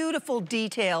a beautiful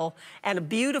detail and a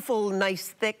beautiful, nice,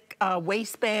 thick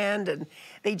waistband, and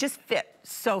they just fit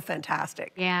so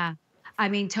fantastic. Yeah. I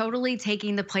mean, totally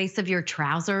taking the place of your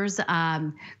trousers.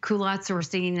 Culottes, we're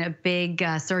seeing a big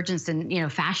surge in,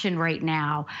 fashion right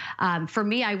now. For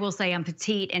me, I will say I'm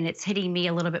petite, and it's hitting me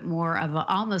a little bit more of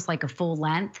almost like a full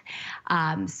length.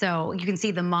 So you can see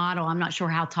the model. I'm not sure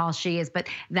how tall she is, but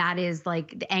that is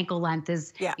like the ankle length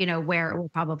is, where it will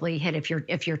probably hit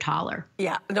if you're taller.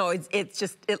 Yeah, no,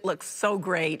 it looks so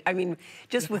great. I mean,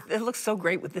 it looks so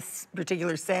great with this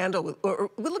particular sandal, or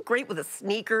it would look great with a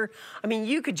sneaker. I mean,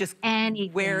 you could just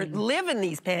live in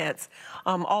these pants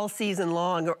all season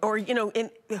long, or in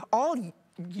all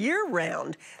year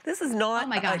round. This is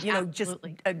not just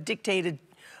dictated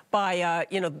by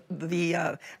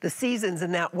the seasons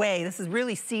in that way. This is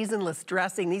really seasonless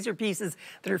dressing. These are pieces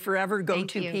that are forever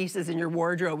go-to pieces in your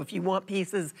wardrobe. If you want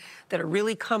pieces that are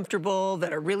really comfortable,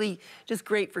 that are really just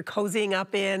great for cozying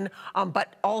up in,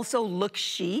 but also look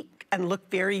chic and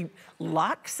look very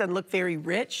luxe and look very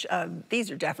rich, these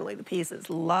are definitely the pieces.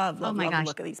 Love the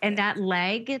look of these pants. And that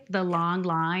leg, the long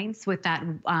lines with that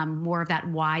more of that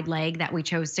wide leg that we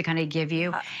chose to kind of give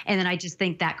you. And then I just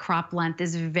think that crop length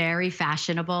is very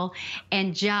fashionable.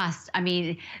 And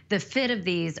the fit of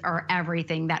these are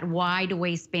everything. That wide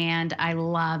waistband, I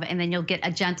love. And then you'll get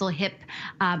a gentle hip,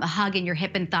 a hug in your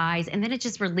hip and thighs, and then it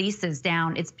just releases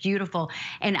down. It's beautiful.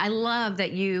 And I love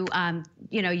that you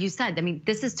said,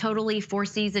 this is totally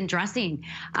four-season dressing.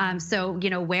 So,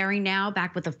 wearing now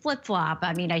back with a flip-flop,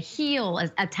 a heel,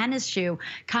 a tennis shoe,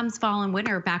 comes fall and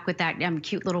winter back with that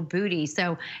cute little booty.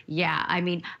 So, yeah,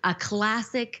 a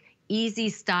classic, easy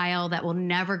style that will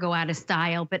never go out of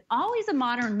style, but always a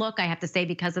modern look, I have to say,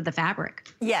 because of the fabric.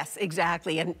 Yes,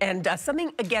 exactly. And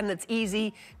something, again, that's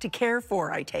easy to care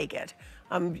for, I take it.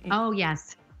 Oh,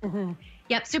 yes.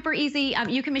 Yep, super easy.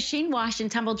 You can machine wash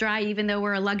and tumble dry, even though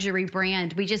we're a luxury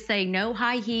brand. We just say no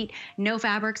high heat, no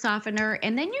fabric softener,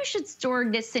 and then you should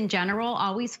store this in general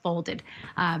always folded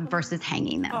versus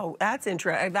hanging them. Oh, that's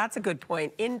interesting. That's a good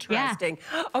point. Interesting.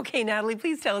 Yeah. Okay, Natalie,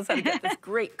 please tell us how to get this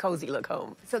great cozy look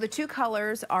home. So the two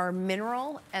colors are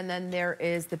mineral, and then there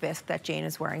is the bisque that Jane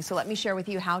is wearing. So let me share with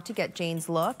you how to get Jane's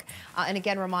look. And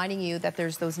again, reminding you that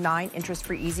there's those 9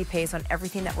 interest-free easy pays on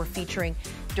everything that we're featuring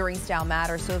during Style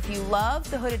Matters. So if you love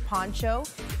the hooded poncho,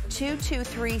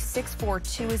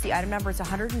 223642 is the item number. It's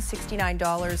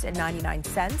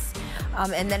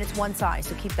 $169.99. And then it's one size,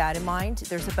 so keep that in mind.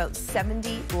 There's about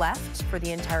 70 left for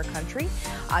the entire country.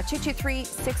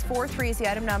 223643 is the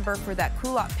item number for that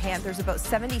culotte pant. There's about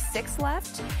 76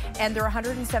 left, and they're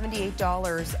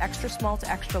 $178, extra small to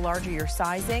extra large are your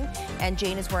sizing, and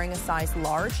Jane is wearing a size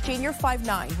large. Jane, you're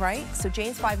 5'9", right? So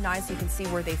Jane's 5'9", so you can see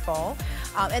where they fall.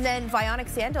 And then Vionic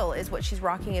Sandal is what she's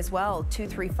rocking as well,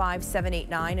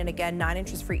 235789, and again, 9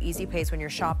 inches free easy pace when you're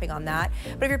shopping on that.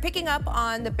 But if you're picking up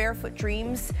on the Barefoot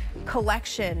Dreams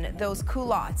collection, those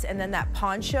culottes, and then that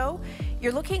poncho,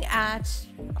 you're looking at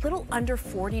a little under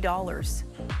 $40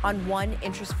 on 1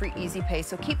 interest-free easy pay.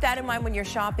 So keep that in mind when you're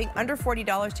shopping. Under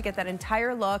 $40 to get that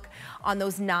entire look on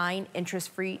those 9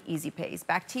 interest-free easy pays.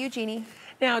 Back to you, Jeannie.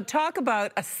 Now, talk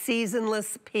about a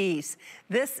seasonless piece.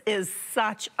 This is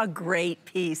such a great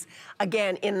piece.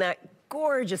 Again, in that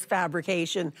gorgeous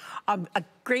fabrication, a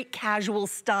great casual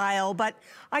style, but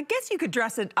I guess you could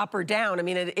dress it up or down. I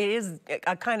mean, it is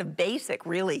a kind of basic,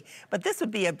 really, but this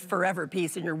would be a forever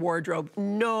piece in your wardrobe,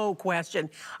 no question.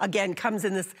 Again, comes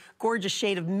in this gorgeous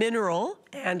shade of mineral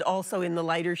and also in the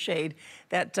lighter shade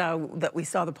that, that we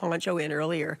saw the poncho in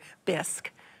earlier, bisque.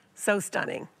 So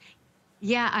stunning.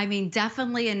 Yeah, I mean,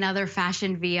 definitely another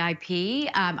fashion VIP.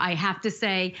 I have to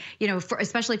say, you know,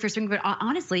 especially for spring, but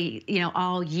honestly, you know,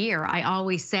 all year, I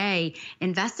always say,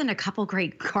 invest in a couple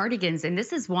great cardigans. And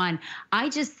this is one. I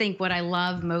just think what I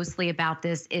love mostly about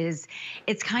this is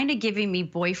it's kind of giving me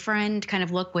boyfriend kind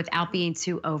of look without being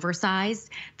too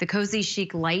oversized. The cozy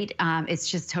chic light,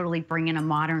 it's just totally bringing a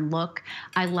modern look.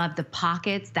 I love the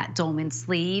pockets, that dolman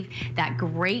sleeve, that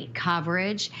great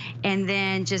coverage, and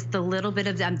then just the little bit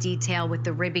of detail with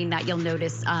the ribbing that you'll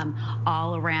notice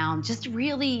all around. Just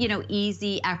really, you know,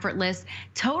 easy, effortless.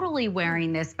 Totally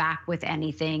wearing this back with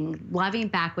anything. Loving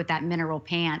back with that mineral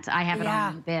pant. I have it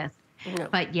on this. No.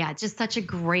 But yeah, just such a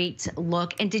great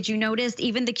look. And did you notice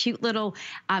even the cute little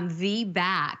V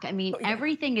back? I mean,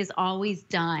 everything is always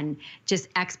done just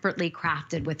expertly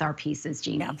crafted with our pieces,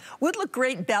 Jeannie. Yeah. Would look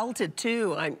great belted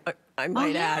too, I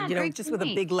might add, you know, just with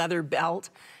a big leather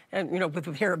belt and, you know, with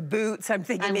a pair of boots. I'm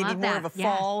thinking maybe more of a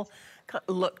fall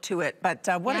look to it, but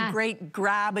what a great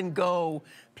grab and go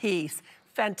piece.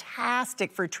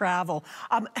 Fantastic for travel.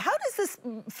 How does this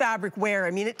fabric wear?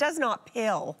 I mean, it does not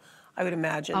pill, I would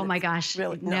imagine. Oh my gosh,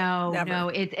 really,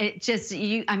 no, it just,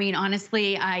 I mean,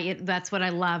 honestly, that's what I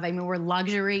love. I mean, we're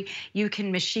luxury. You can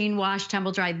machine wash,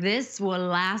 tumble dry. This will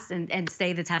last and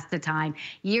stay the test of time.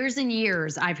 Years and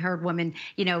years, I've heard women,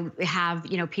 you know, have,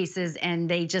 you know, pieces and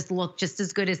they just look just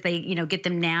as good as they, you know, get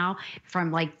them now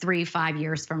from like 3-5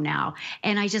 years from now.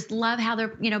 And I just love how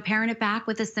they're, you know, pairing it back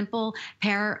with a simple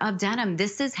pair of denim.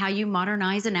 This is how you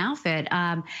modernize an outfit.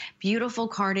 Beautiful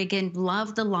cardigan,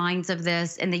 love the lines of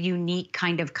this and the unique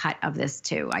kind of cut of this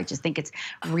too. I just think it's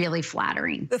really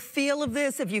flattering. The feel of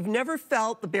this, if you've never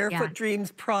felt the Barefoot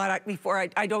Dreams product before,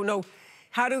 I don't know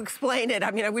how to explain it.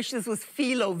 I mean, I wish this was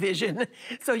philo-vision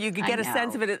so you could get a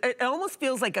sense of it. It almost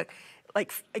feels like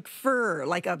fur,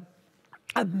 like a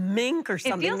mink or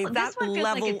something. Feels, I mean, that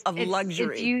level of luxury.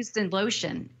 It's infused in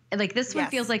lotion. Like this one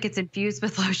feels like it's infused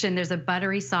with lotion. There's a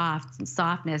buttery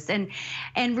softness.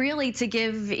 And really to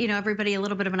give, you know, everybody a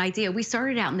little bit of an idea, we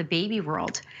started out in the baby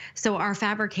world. So our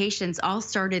fabrications all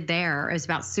started there. It was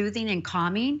about soothing and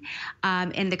calming.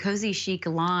 And the Cozy Chic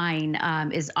line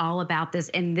is all about this.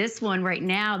 And this one right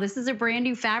now, this is a brand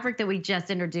new fabric that we just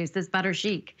introduced, this Butter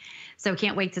Chic. So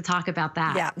can't wait to talk about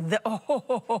that. Yeah.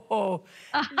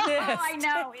 I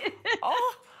know.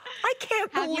 I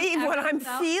can't believe what I'm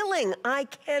feeling. I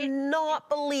cannot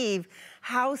believe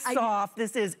how soft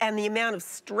this is and the amount of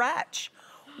stretch.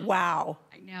 Wow.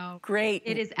 I know. Great.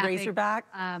 It is Racerback.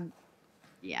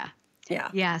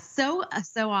 Yeah, so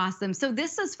awesome. So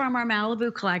this is from our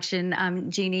Malibu collection,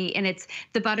 Jeannie, and it's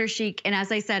the Butter Chic. And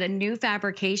as I said, a new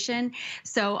fabrication.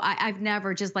 So I've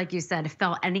never, just like you said,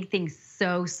 felt anything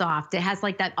so soft. It has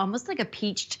like that, almost like a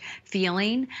peached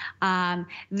feeling.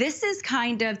 This is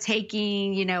kind of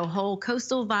taking, you know, whole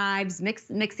coastal vibes,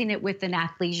 mixing it with an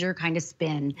athleisure kind of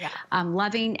spin.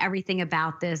 Loving everything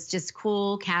about this, just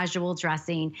cool, casual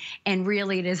dressing. And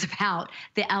really it is about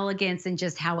the elegance and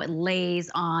just how it lays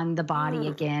on the body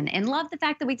again. And love the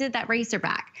fact that we did that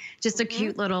racerback. Just a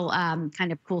cute little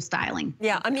kind of cool styling.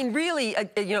 Yeah, I mean, really,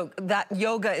 you know, that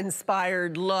yoga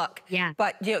inspired look. Yeah.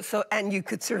 But, you know, so, and you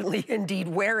could certainly indeed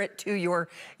wear it to your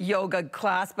yoga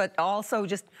class, but also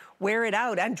just wear it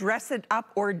out and dress it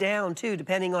up or down too,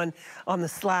 depending on the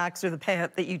slacks or the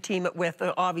pant that you team it with.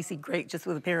 Obviously great just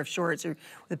with a pair of shorts or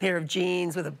with a pair of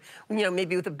jeans, with a, you know,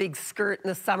 maybe with a big skirt in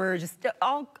the summer, just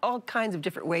all kinds of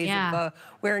different ways of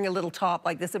wearing a little top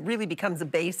like this. It really becomes a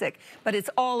basic, but it's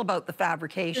all about the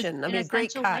fabrication. I mean,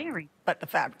 great cut, layering. But the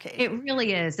fabrication. It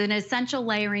really is an essential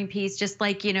layering piece, just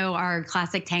like, you know, our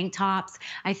classic tank tops.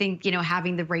 I think, you know,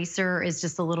 having the racer is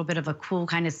just a little bit of a cool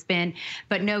kind of spin,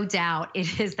 but no doubt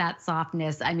it is that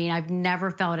softness. I mean, I've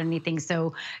never felt anything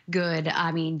so good.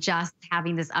 I mean, just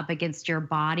having this up against your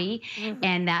body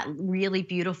and that really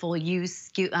beautiful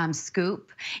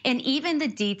scoop. And even the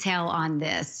detail on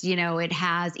this, you know, it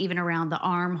has even around the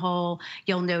armhole,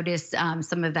 you'll notice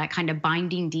some of that kind of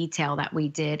binding detail that we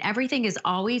did. Everything is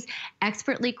always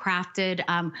expertly crafted.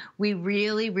 We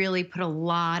really put a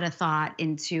lot of thought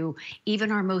into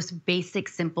even our most basic,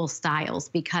 simple styles,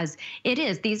 because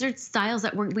these are styles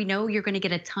that we know you're going to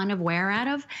get a ton of wear out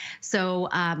of. So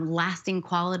lasting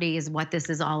quality is what this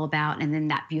is all about. And then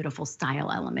that beautiful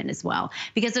style element as well,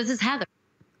 because this is heather,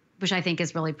 which I think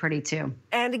is really pretty too.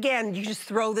 And again, you just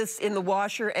throw this in the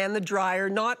washer and the dryer,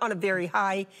 not on a very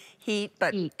high heat,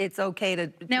 but it's okay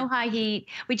to... No high heat.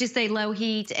 We just say low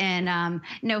heat and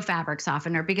no fabric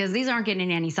softener, because these aren't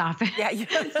getting any softener.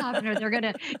 Softener. They're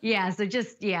gonna, so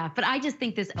just, But I just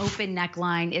think this open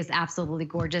neckline is absolutely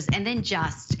gorgeous. And then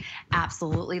just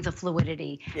absolutely the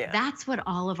fluidity. That's what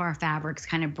all of our fabrics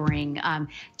kind of bring.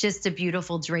 Just a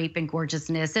beautiful drape and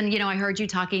gorgeousness. And, you know, I heard you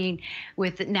talking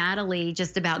with Natalie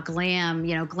just about glam,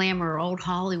 you know, glamour, old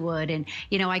Hollywood. And,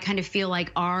 you know, I kind of feel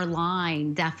like our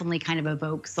line definitely kind of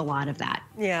evokes a lot of that.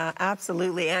 Yeah,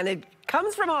 absolutely. And it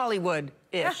comes from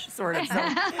Hollywood-ish, sort of. So,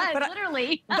 but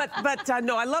literally.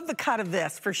 No, I love the cut of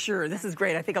this for sure. This is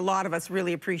great. I think a lot of us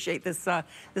really appreciate this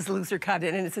this looser cut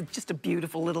in, and it's just a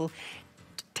beautiful little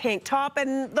tank top,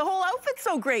 and the whole outfit's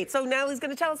so great. So Natalie's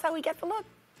going to tell us how we get the look.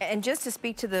 And just to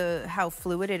speak to how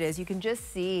fluid it is, you can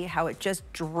just see how it just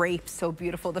drapes so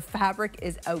beautiful. The fabric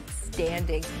is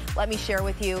outstanding. Let me share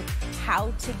with you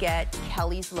how to get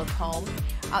Kelly's look home.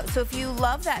 So if you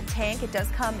love that tank, it does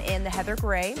come in the heather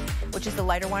gray, which is the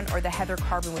lighter one, or the heather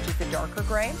carbon, which is the darker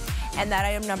gray. And that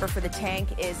item number for the tank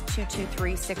is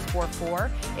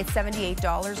 223644. It's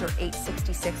 $78 or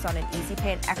 $866 on an easy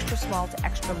pay, and extra small to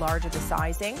extra large of the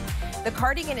sizing. The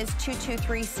cardigan is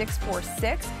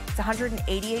 223646. It's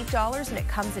 $188, and it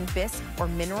comes in bisque or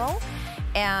mineral.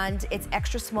 And it's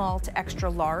extra small to extra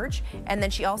large. And then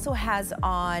she also has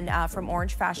on, from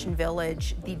Orange Fashion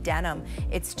Village, the denim.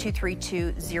 It's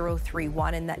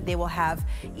 232031, and that they will have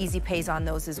easy pays on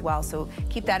those as well. So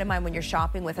keep that in mind when you're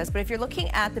shopping with us. But if you're looking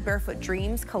at the Barefoot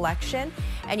Dreams collection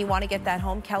and you want to get that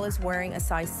home, Kel is wearing a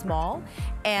size small.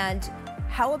 And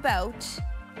how about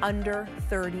under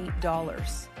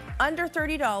 $30? Under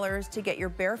 $30 to get your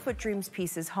Barefoot Dreams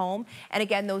pieces home. And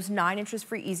again, those 9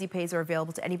 interest-free easy pays are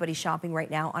available to anybody shopping right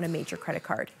now on a major credit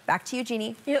card. Back to you,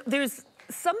 Jeannie. You know, there's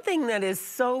something that is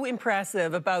so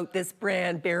impressive about this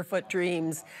brand, Barefoot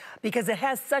Dreams, because it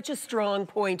has such a strong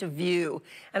point of view.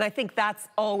 And I think that's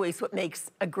always what makes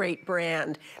a great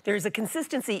brand. There's a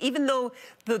consistency, even though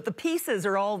the pieces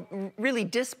are all really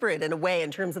disparate in a way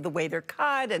in terms of the way they're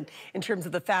cut and in terms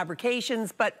of the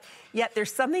fabrications, but yet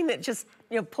there's something that just,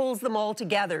 you know, pulls them all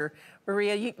together.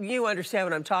 Maria, you understand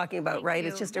what I'm talking about, right?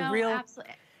 It's just a real...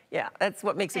 Absolutely. Yeah, that's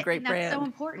what makes a great brand. That's so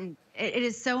important. It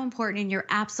is so important, and you're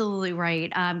absolutely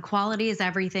right. Quality is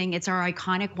everything. It's our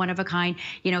iconic, one-of-a-kind,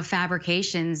 you know,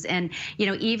 fabrications. And, you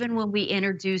know, even when we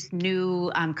introduce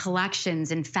new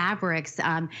collections and fabrics,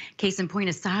 case in point,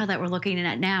 a style that we're looking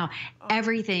at now,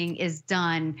 everything is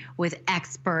done with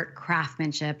expert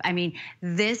craftsmanship. I mean,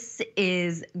 this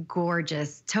is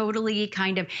gorgeous, totally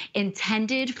kind of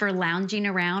intended for lounging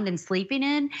around and sleeping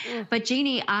in. But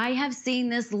Jeannie, I have seen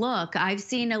this look. I've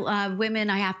seen women,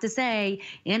 I have to say,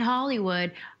 in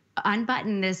Hollywood,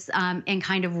 unbutton this and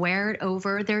kind of wear it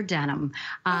over their denim.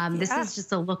 This is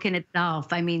just a look in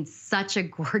itself. I mean, such a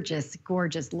gorgeous,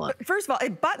 gorgeous look. But first of all,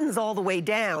 it buttons all the way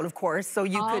down, of course, so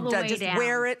you could just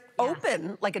wear it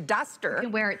open like a duster. You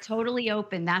can wear it totally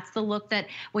open. That's the look that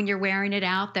when you're wearing it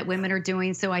out that women are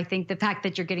doing. So I think the fact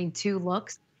that you're getting 2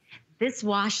 looks, this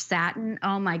wash satin,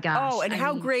 oh my gosh. Oh, and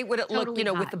how great would it look, you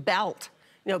know, with the belt?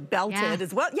 You know, belted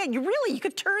as well. Yeah, you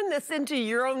could turn this into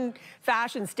your own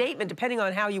fashion statement depending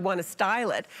on how you want to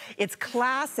style it. It's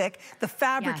classic. The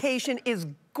fabrication is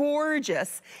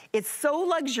gorgeous. It's so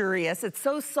luxurious. It's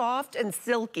so soft and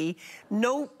silky.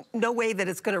 No way that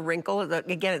it's going to wrinkle.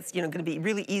 Again, it's going to be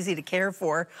really easy to care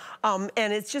for. And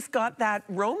it's just got that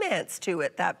romance to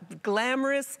it, that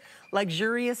glamorous,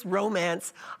 luxurious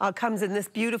romance. Comes in this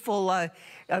beautiful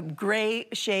gray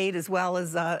shade, as well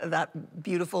as that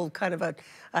beautiful kind of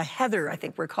a heather, I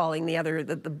think we're calling the other,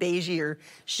 the beigeier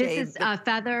shade. This is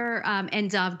feather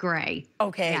and dove gray.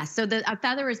 Okay. Yeah, so the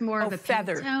feather is more of a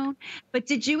feather pink tone. But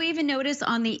did you even notice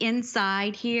on the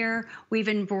inside here, we've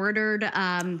embroidered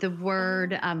the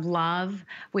word love,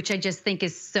 which I just think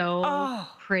is so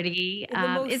pretty.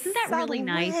 Isn't that really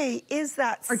nice? Way. Is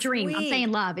that Or dream. sweet. I'm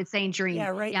saying love. It's saying dream. Yeah,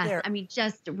 right there. I mean,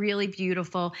 just really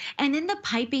beautiful. And then the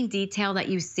piping detail that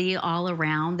you see all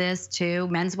around this too,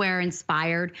 menswear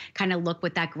inspired kind of look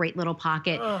with that great little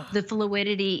pocket. The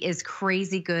fluidity is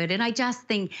crazy good. And I just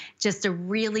think just a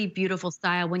really beautiful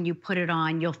style. When you put it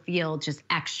on, you'll feel just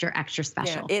extra, extra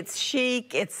special. Yeah, it's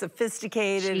chic, it's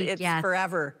sophisticated, Chic, it's yes.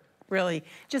 forever. Really,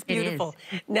 just beautiful.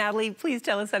 Natalie, please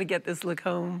tell us how to get this look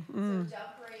home. So dove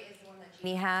gray is the one that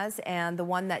Jeanne has, and the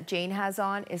one that Jane has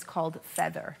on is called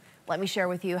feather. Let me share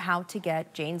with you how to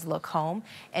get Jane's look home.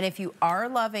 And if you are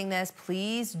loving this,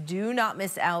 please do not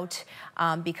miss out,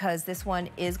 because this one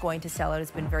is going to sell out.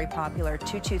 It's been very popular.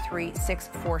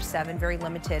 223647, very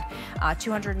limited.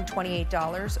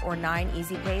 $228 or 9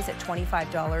 easy pays at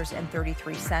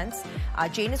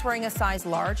 $25.33. Jane is wearing a size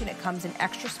large, and it comes in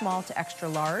extra small to extra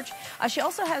large. She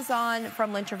also has on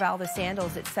from L'Intervalle the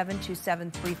sandals at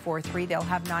 727343. They'll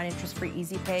have 9 interest-free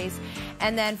easy pays.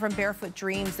 And then from Barefoot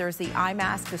Dreams, there's the eye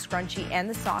mask, the scrunchie, and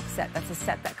the sock set. That's a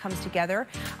set that comes together,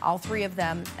 all 3 of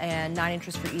them, and 9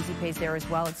 interest-free easy pays there as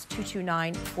well. It's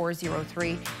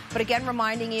 229403. But again,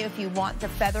 reminding you, if you want the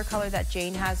feather color that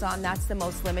Jane has on, that's the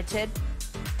most limited.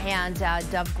 And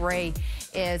dove gray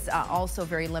is also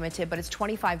very limited, but it's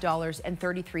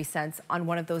 $25.33 on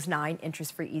one of those 9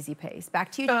 interest-free easy pays.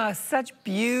 Back to you. Such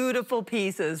beautiful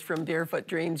pieces from Barefoot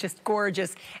Dreams, just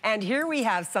gorgeous. And here we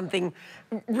have something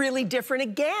really different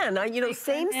again.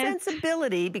 Same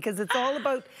sensibility, because it's all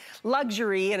about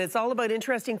luxury and it's all about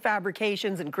interesting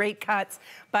fabrications and great cuts.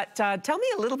 But tell me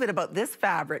a little bit about this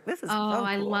fabric. This is so cool.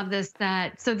 I love this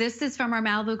set. So this is from our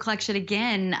Malibu collection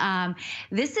again.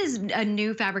 This is a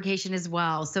new fabrication as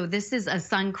well. So this is a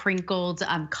sun crinkled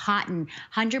cotton,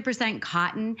 100%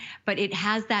 cotton, but it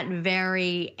has that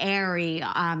very airy,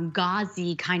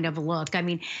 gauzy kind of look. I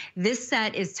mean, this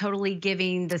set is totally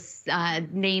giving this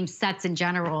name sets in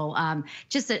general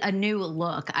just a new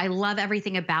look. I love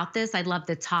everything about this. I love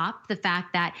the top, the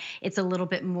fact that it's a little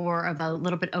bit more of a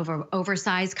little bit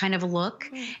oversized kind of a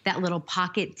look, that little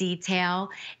pocket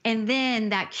detail, and then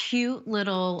that cute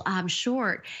little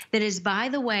short that is, by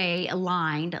the way,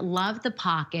 lined. Love the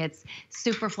pockets,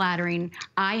 super flattering.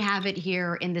 I have it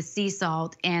here in the sea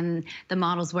salt, and the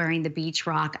model's wearing the beach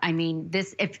rock. I mean,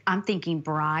 this, if I'm thinking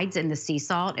brides in the sea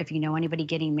salt, if you know anybody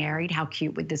getting married, how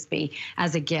cute would this be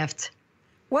as a gift?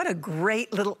 What a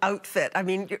great little outfit. I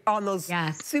mean, you're on those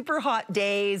super hot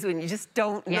days when you just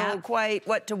don't know quite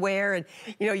what to wear, and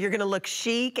you're gonna look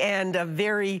chic and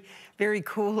very, very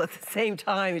cool at the same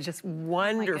time. It's just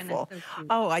wonderful.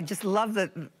 Oh, I just love the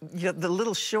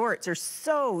little shorts are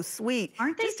so sweet.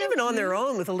 Aren't they just so even cute? On their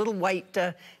own with a little white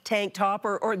tank top,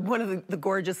 or one of the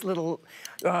gorgeous little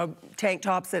tank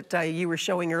tops that you were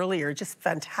showing earlier. Just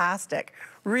fantastic.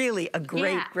 Really a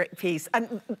great piece.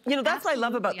 And that's what I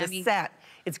love about this set.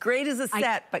 It's great as a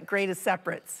set, but great as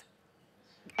separates.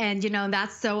 And,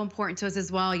 that's so important to us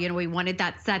as well. We wanted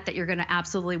that set that you're going to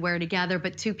absolutely wear together,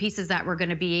 but 2 pieces that we're going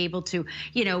to be able to,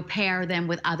 pair them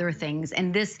with other things.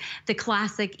 And the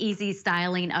classic easy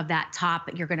styling of that top,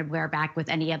 you're going to wear back with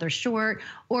any other short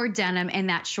or denim, and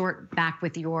that short back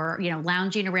with your,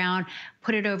 lounging around,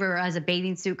 put it over as a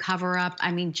bathing suit cover up.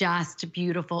 I mean, just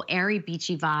beautiful, airy,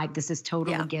 beachy vibe. This is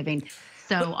totally giving.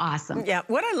 So awesome. Yeah,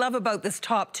 what I love about this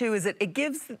top too is it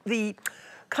gives the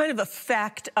kind of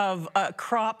effect of a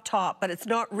crop top, but it's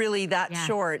not really that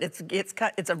short. It's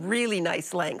a really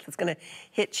nice length. It's going to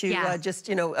hit you just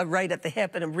right at the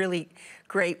hip in a really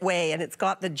great way, and it's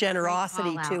got the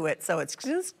generosity to it. So it's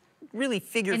just really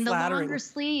figure flattering. And the longer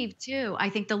sleeve too. I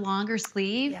think the longer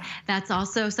sleeve, that's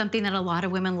also something that a lot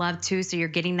of women love too. So you're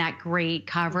getting that great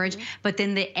coverage, but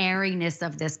then the airiness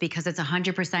of this, because it's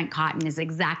 100% cotton, is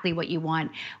exactly what you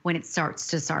want when it starts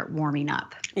to warming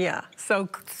up. Yeah, so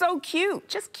cute,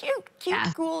 just cute,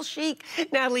 cool, chic.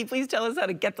 Natalie, please tell us how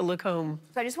to get the look home.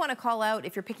 So I just want to call out,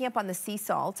 if you're picking up on the sea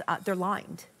salt, they're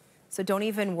lined. So don't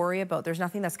even worry about, there's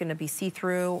nothing that's gonna be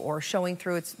see-through or showing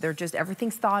through. They're just,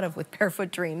 everything's thought of with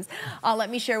Barefoot Dreams. Let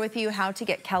me share with you how to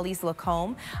get Kelly's look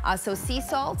home. So sea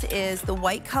salt is the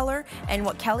white color, and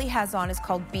what Kelly has on is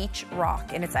called Beach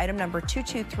Rock, and it's item number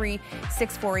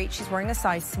 223648. She's wearing a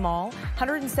size small.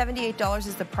 $178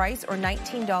 is the price, or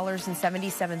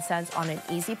 $19.77 on an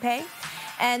Easy Pay.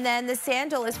 And then the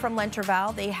sandal is from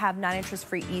Lenterval. They have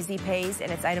non-interest-free Easy Pays,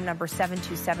 and it's item number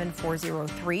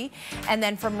 727403. And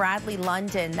then from Radley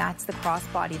London, that's the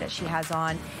crossbody that she has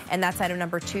on, and that's item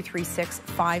number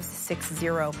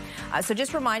 236560. So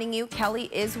just reminding you, Kelly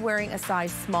is wearing a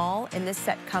size small, and this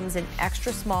set comes in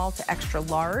extra small to extra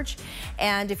large.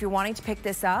 And if you're wanting to pick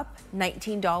this up,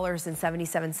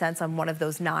 $19.77 on one of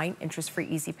those 9 interest-free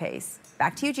Easy Pays.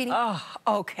 Back to you, Jeannie. Oh,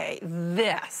 okay.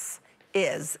 This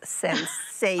is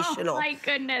sensational. Oh my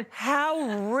goodness. How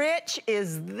rich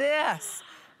is this?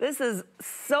 This is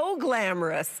so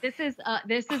glamorous. This is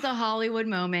a Hollywood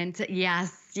moment.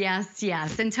 Yes, yes,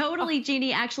 yes. And totally,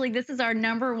 Jeannie, actually, this is our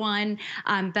 #1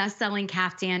 best-selling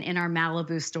caftan in our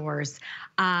Malibu stores.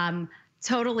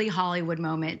 Totally Hollywood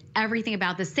moment. Everything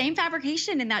about the same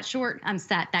fabrication in that short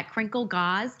set, that crinkle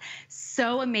gauze,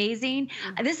 so amazing.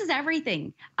 This is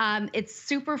everything. It's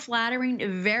super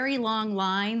flattering, very long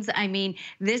lines. I mean,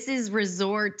 this is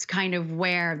resort kind of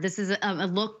wear. This is a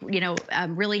look, you know,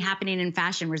 really happening in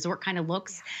fashion, resort kind of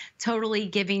looks. Totally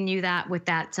giving you that with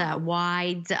that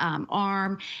wide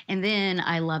arm. And then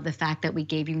I love the fact that we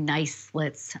gave you nice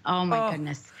slits. Oh my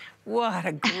goodness. What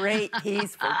a great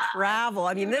piece for travel.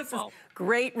 I mean, this is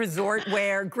great resort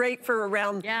wear, great for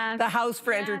around the house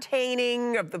for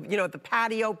entertaining, of the, you know, the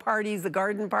patio parties, the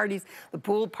garden parties, the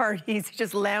pool parties,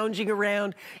 just lounging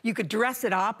around. You could dress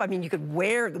it up. I mean, you could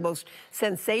wear the most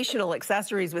sensational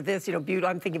accessories with this. You know,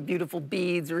 I'm thinking beautiful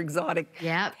beads or exotic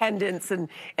pendants, and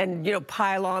you know,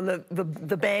 pile on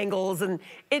the bangles, and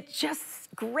it's just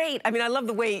great. I mean, I love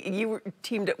the way you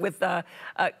teamed it with a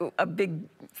big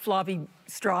floppy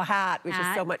straw hat, which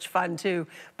is so much fun too.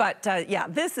 But yeah,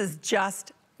 this is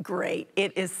just great.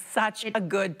 It is such a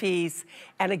good piece.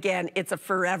 And again, it's a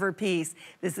forever piece.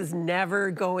 This is never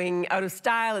going out of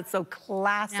style. It's so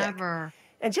classic. Never.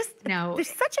 And just, there's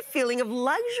such a feeling of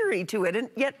luxury to it. And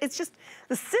yet it's just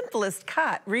the simplest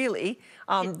cut, really.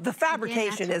 The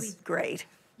fabrication is great.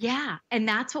 Yeah, and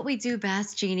that's what we do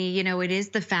best, Jeannie. You know, it is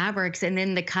the fabrics and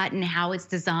then the cut and how it's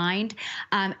designed.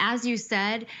 As you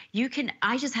said, you can,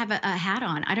 I just have a hat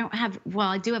on. I don't have, well,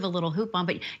 I do have a little hoop on,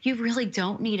 but you really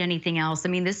don't need anything else. I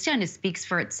mean, this kind of speaks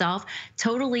for itself.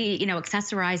 Totally, you know,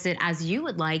 accessorize it as you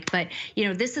would like. But, you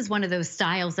know, this is one of those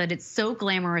styles that it's so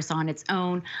glamorous on its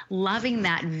own. Loving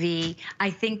that V.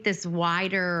 I think this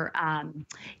wider,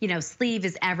 you know, sleeve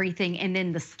is everything. And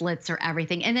then the slits are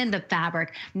everything. And then the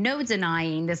fabric, no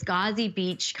denying this gauzy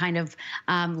beach kind of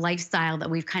lifestyle that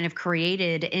we've kind of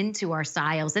created into our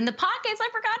styles. And the pockets, I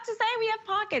forgot to say we have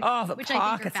pockets, which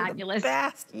I think are fabulous. Are the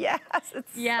best. Yes,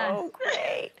 it's so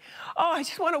great. Oh, I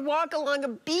just want to walk along a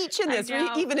beach in this,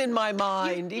 even in my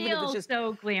mind. You even if it's just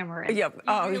so glamorous. Yeah,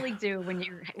 you really do when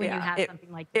you have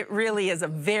something like this. It really is a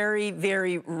very,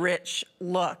 very rich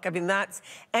look. I mean, that's,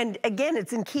 and again,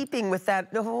 it's in keeping with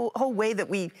that the whole way that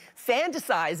we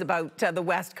fantasize about the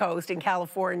West Coast in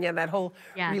California, that whole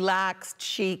relaxed,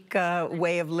 chic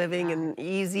way of living and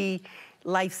easy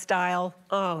lifestyle.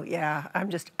 Oh yeah, I'm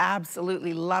just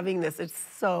absolutely loving this. It's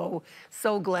so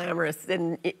glamorous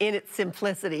and in its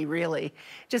simplicity, really.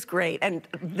 Just great. And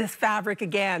this fabric,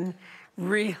 again,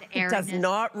 really does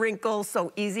not wrinkle,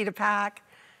 so easy to pack.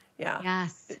 Yeah.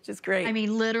 Yes. It's just great. I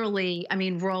mean, literally, I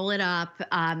mean, roll it up,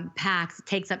 packs,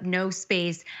 takes up no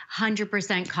space,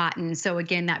 100% cotton. So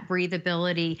again, that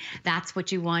breathability, that's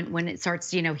what you want when it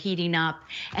starts, you know, heating up.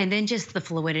 And then just the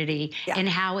fluidity and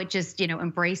how it just, you know,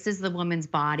 embraces the woman's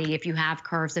body. If you have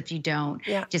curves, if you don't,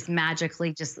 just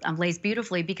magically just lays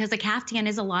beautifully, because a caftan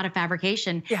is a lot of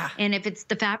fabrication. And if it's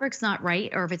the fabric's not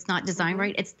right, or if it's not designed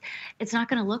right, it's not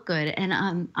going to look good. And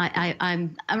I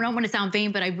don't want to sound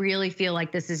vain, but I really feel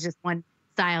like this is just one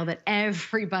style that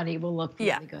everybody will look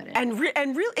really good at. And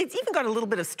really, it's even got a little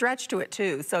bit of stretch to it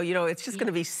too. So, you know, it's just going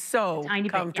to be so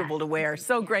comfortable to wear.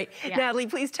 So great. Natalie,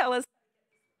 please tell us.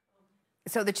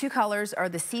 So the two colors are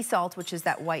the sea salt, which is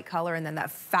that white color, and then that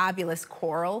fabulous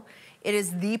coral. It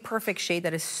is the perfect shade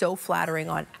that is so flattering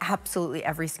on absolutely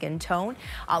every skin tone.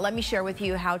 Let me share with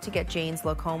you how to get Jane's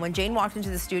look home. When Jane walked into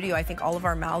the studio, I think all of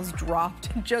our mouths dropped.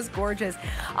 Just gorgeous.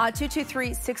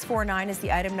 223649 is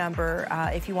the item number.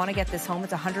 If you want to get this home,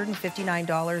 it's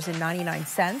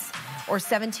 $159.99 or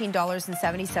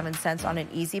 $17.77 on an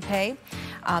Easy Pay.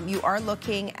 You are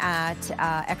looking at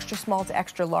extra small to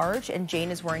extra large, and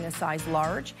Jane is wearing a size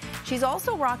large. She's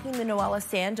also rocking the Noella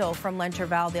sandal from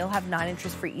Lenterval. They'll have 9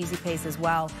 interest-free easy pays as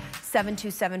well.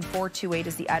 727-428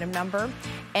 is the item number.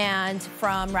 And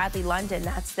from Radley London,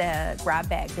 that's the grab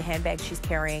bag, the handbag she's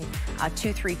carrying.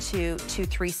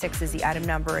 232-236 is the item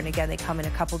number. And again, they come in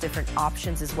a couple different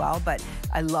options as well, but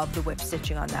I love the whip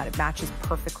stitching on that. It matches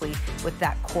perfectly with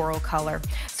that coral color.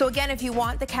 So again, if you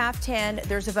want the caftan,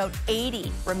 there's about 80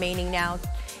 remaining now.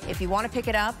 If you want to pick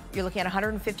it up, you're looking at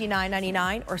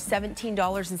 $159.99 or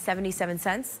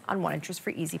 $17.77 on 1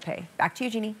 interest-free easy pay. Back to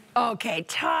you, Jeannie. Okay,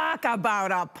 talk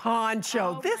about a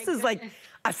poncho. This is like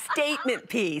a statement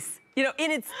piece. You know,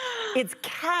 and it's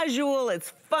casual,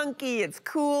 it's funky, it's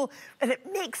cool, and it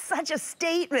makes such a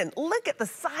statement. Look at the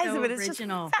size of it. It's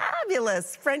original. Just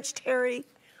fabulous. French terry.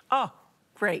 Oh,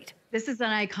 great. This is an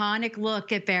iconic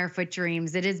look at Barefoot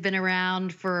Dreams. It has been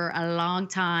around for a long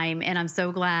time, and I'm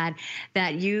so glad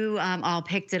that you all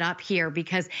picked it up here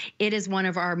because it is one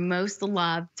of our most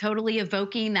loved, totally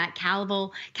evoking that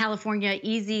California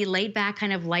easy, laid-back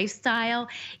kind of lifestyle.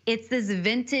 It's this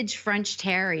vintage French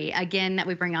terry, again, that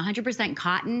we bring 100%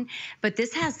 cotton, but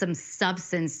this has some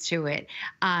substance to it.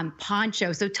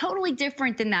 Poncho, so totally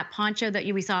different than that poncho that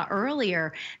we saw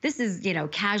earlier. This is, you know,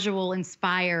 casual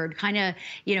inspired, kind of,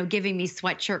 you know, giving me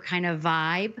sweatshirt kind of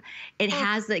vibe.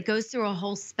 It goes through a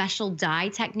whole special dye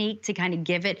technique to kind of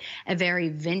give it a very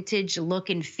vintage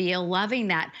look and feel. Loving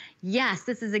that. Yes,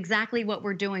 this is exactly what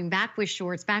we're doing. Back with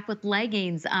shorts, back with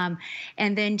leggings,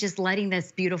 and then just letting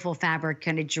this beautiful fabric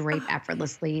kind of drape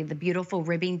effortlessly. The beautiful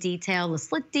ribbing detail, the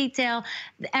slit detail,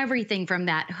 everything from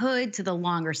that hood to the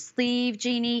longer sleeve,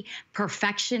 Jeannie.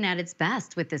 Perfection at its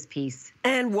best with this piece.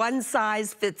 And one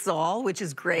size fits all, which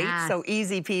is great. Yes. So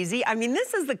easy peasy. I mean,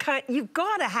 this is the kind, you've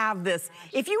got to have this.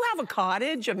 If you have a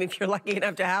cottage, I mean, if you're lucky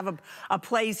enough to have a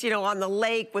place, you know, on the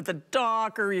lake with a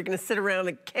dock, or you're going to sit around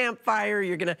a campfire,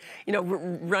 you're going to, you know,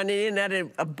 run in at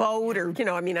a boat, or, you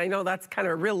know, I mean, I know that's kind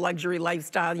of a real luxury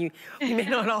lifestyle. You may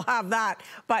not all have that,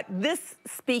 but this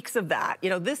speaks of that. You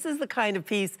know, this is the kind of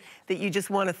piece that you just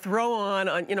want to throw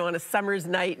on, you know, on a summer's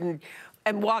night and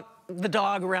walk the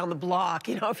dog around the block,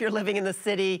 you know, if you're living in the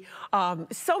city.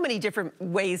 So many different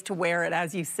ways to wear it,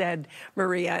 as you said,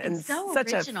 Maria, and so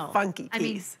such original. A funky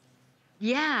piece.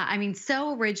 Yeah, I mean,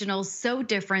 so original, so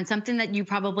different, something that you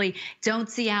probably don't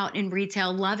see out in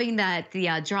retail. Loving that the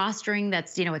drawstring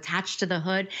that's, you know, attached to the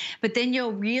hood, but then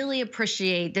you'll really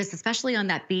appreciate this, especially on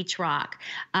that beach rock,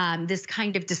 this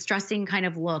kind of distressing kind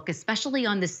of look, especially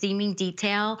on the seaming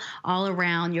detail all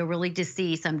around. You'll really just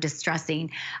see some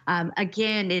distressing.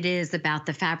 Again, it is about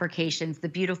the fabrications, the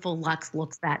beautiful luxe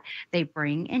looks that they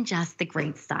bring, and just the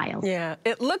great style. Yeah,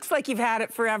 it looks like you've had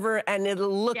it forever, and it'll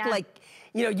look like,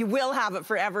 you know, you will have it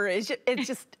forever. It's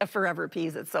just a forever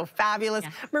piece. It's so fabulous.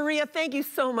 Yes. Maria, thank you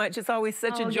so much. It's always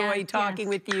such a joy talking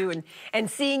with you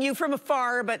and seeing you from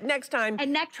afar. But next time,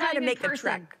 try to make the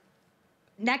trek.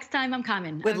 Next time I'm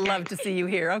coming. Would love to see you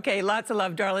here. Okay, lots of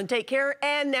love, darling. Take care.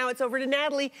 And now it's over to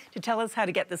Natalie to tell us how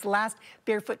to get this last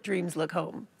Barefoot Dreams look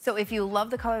home. So if you love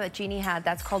the color that Jeannie had,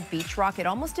 that's called Beach Rock. It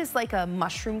almost is like a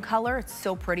mushroom color. It's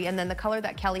so pretty. And then the color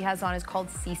that Kelly has on is called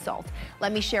Sea Salt.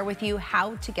 Let me share with you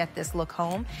how to get this look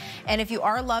home. And if you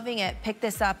are loving it, pick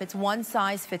this up. It's one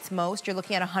size fits most. You're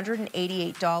looking at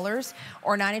 $188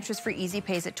 or 9 interest-free easy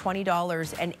pays at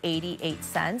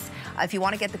 $20.88. If you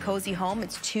want to get the cozy home,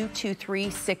 it's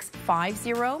 $223,650.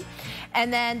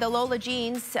 And then the Lola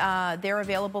jeans, they're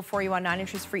available for you on 9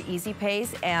 interest-free easy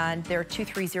pays, and they're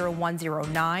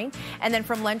 $230,109. And then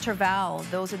from Lenterval,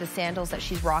 those are the sandals that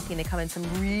she's rocking. They come in some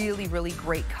really, really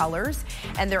great colors,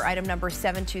 and their item number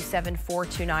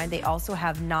 727-429. They also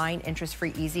have 9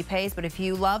 interest-free easy pays, but if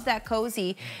you love that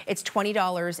cozy, it's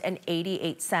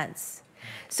 $20.88.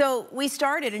 So we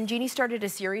started, and Jeannie started a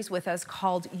series with us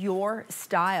called Your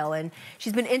Style, and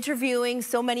she's been interviewing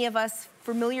so many of us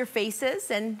familiar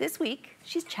faces, and this week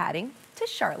she's chatting to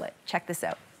Charlotte. Check this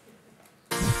out.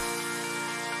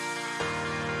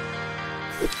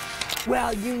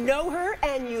 Well, you know her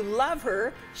and you love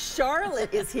her.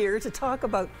 Charlotte is here to talk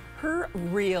about her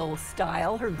real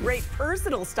style, her great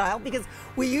personal style, because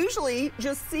we usually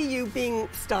just see you being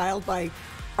styled by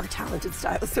our talented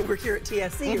stylists. So we're here at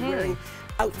TSC, you're wearing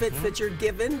outfits that you're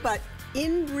given, but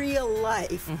in real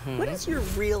life, what is your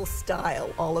real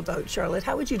style all about, Charlotte?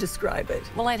 How would you describe it?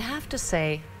 Well, I'd have to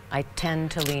say I tend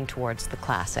to lean towards the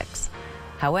classics.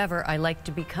 However, I like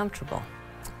to be comfortable.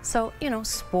 So, you know,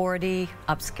 sporty,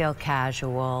 upscale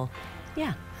casual,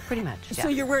 Yeah, pretty much. So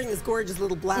you're wearing this gorgeous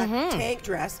little black tank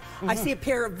dress. I see a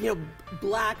pair of,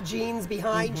 black jeans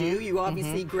behind you. You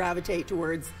obviously gravitate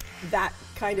towards that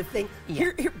kind of thing.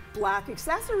 Here, black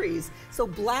accessories. So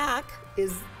black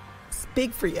is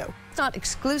big for you. It's not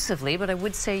exclusively, but I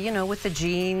would say, with the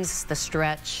jeans, the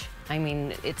stretch, I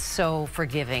mean, it's so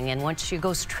forgiving, and once you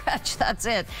go stretch, that's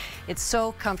it. It's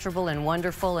so comfortable and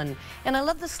wonderful, and I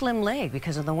love the slim leg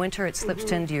because in the winter it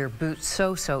slips into your boots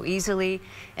so easily,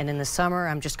 and in the summer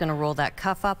I'm just going to roll that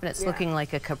cuff up and it's looking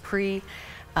like a capri.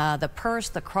 The purse,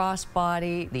 the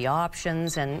crossbody, the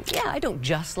options, and yeah, I don't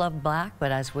just love black,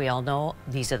 but as we all know,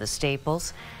 these are the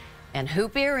staples. And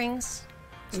hoop earrings.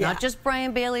 It's not just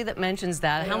Brian Bailey that mentions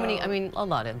that. How many? I mean, a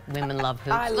lot of women love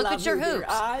hoops. Look at your hoops.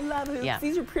 I love hoops. Yeah.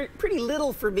 These are pretty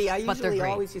little for me. I usually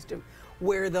always used to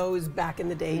wear those back in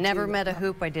the day. Never met a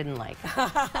hoop I didn't like.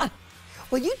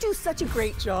 Well, you do such a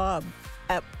great job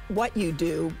at what you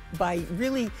do by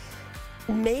really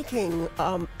making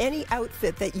any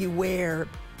outfit that you wear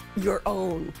your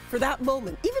own for that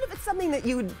moment, even if it's something that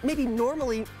you would maybe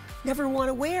normally never want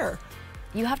to wear.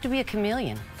 You have to be a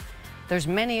chameleon. There's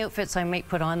many outfits I might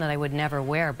put on that I would never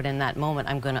wear, but in that moment,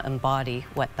 I'm going to embody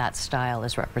what that style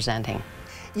is representing.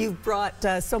 You've brought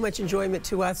so much enjoyment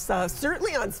to us,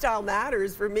 certainly on Style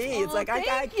Matters for me. It's like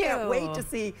I can't wait to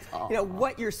see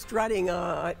what you're strutting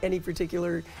on any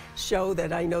particular show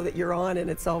that I know that you're on, and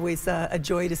it's always a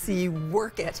joy to see you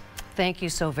work it. Thank you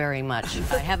so very much.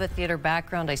 I have a theater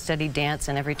background. I study dance,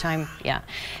 and every time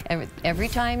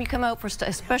you come out for,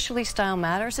 especially Style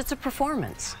Matters, it's a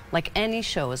performance. Like any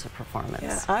show is a performance.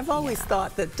 Yeah, I've always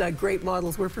thought that great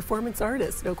models were performance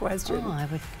artists, no question. Oh, I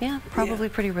would, probably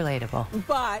pretty relatable.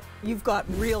 But you've got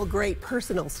real great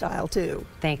personal style, too.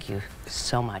 Thank you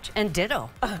so much. And ditto.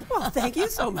 Well, thank you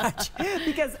so much.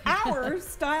 Because our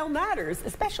style matters,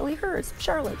 especially hers,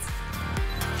 Charlotte's.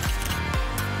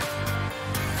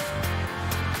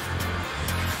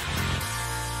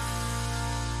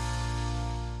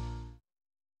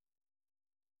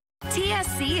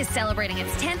 TSC is celebrating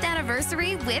its 10th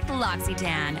anniversary with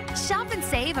L'Occitane. Shop and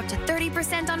save up to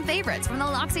 30% on favorites from the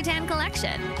L'Occitane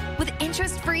collection with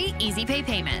interest-free, easy pay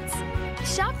payments.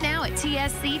 Shop now at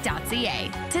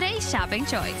tsc.ca. Today's shopping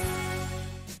choice.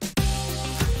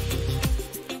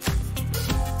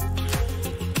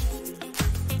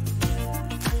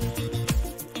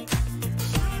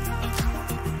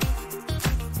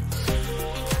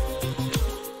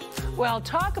 Well,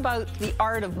 talk about the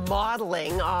art of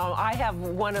modeling. I have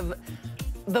one of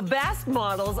the best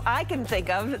models I can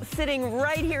think of sitting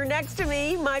right here next to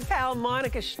me, my pal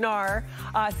Monica Schnarr.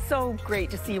 So great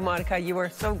to see you, Monica. You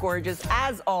are so gorgeous,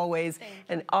 as always,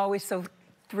 and always so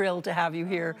thrilled to have you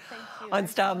here on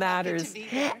Style Matters.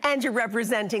 And you're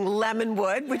representing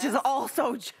Lemonwood, which is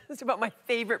also just about my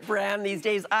favorite brand these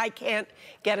days. I can't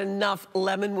get enough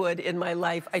Lemonwood in my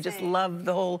life. I just love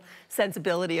the whole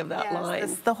sensibility of that line.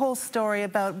 It's the whole story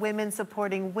about women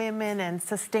supporting women and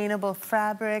sustainable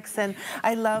fabrics, and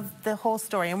I love the whole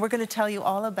story, and we're going to tell you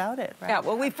all about it. Right? Yeah,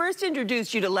 well, we first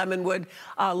introduced you to Lemonwood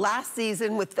last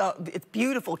season with its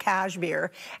beautiful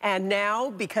cashmere, and now,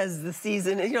 because the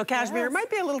season, cashmere might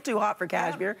be a little too hot for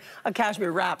cashmere. A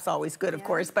cashmere wrap's always good, of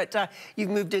course, but you've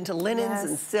moved into linens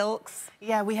and silks.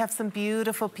 Yeah, we have some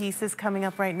beautiful pieces coming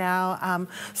up right now,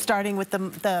 starting with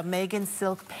the Megan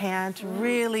silk pant,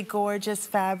 really gorgeous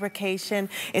fabrication.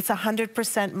 It's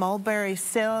 100% mulberry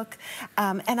silk,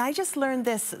 and I just learned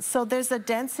this. So there's a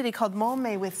density called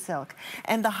momme with silk,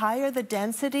 and the higher the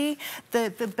density,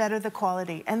 the better the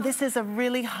quality. And this is a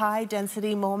really high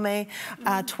density momme.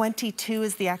 22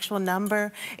 is the actual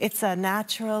number. It's a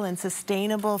natural and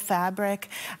sustainable fabric.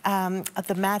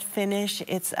 The matte finish,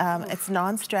 it's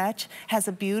non-stretch, has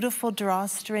a beautiful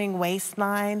drawstring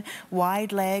waistline,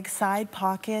 wide legs, side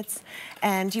pockets,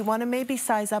 and you want to maybe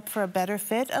size up for a better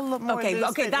fit, a little more loose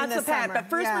okay, fit that's in the pant. But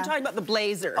first we're talking about the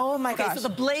blazer. Oh my gosh. So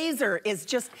the blazer is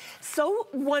just so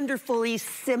wonderfully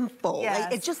simple. Yes.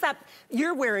 Like, it's just that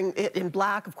you're wearing it in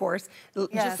black, of course.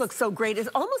 It just looks so great. It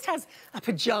almost has a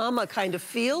pajama kind of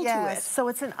feel to it. So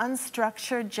it's an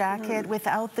unstructured jacket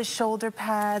without the shoulder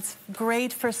pads,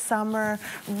 great for summer,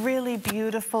 really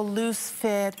beautiful, loose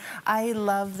fit. I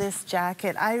love this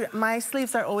jacket. My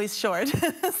sleeves are always short,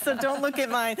 so don't look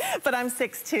at mine, but I'm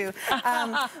 6'2".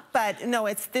 But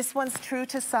no, this one's true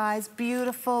to size,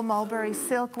 beautiful mulberry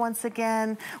silk once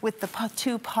again, with the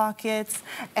 2 pockets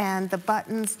and the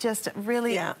buttons, just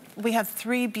really we have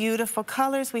 3 beautiful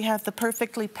colors. We have the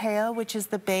perfectly pale, which is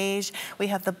the beige. We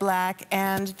have the black,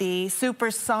 and the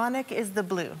supersonic is the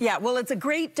blue. Yeah, well, it's a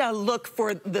great look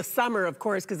for the summer, of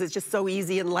course, because it's just so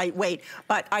easy and lightweight.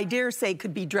 But I dare say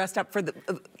could be dressed up for the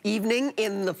evening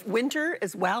in the winter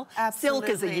as well. Absolutely.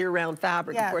 Silk is a year-round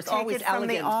fabric, of course, always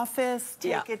elegant.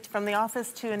 Take it from the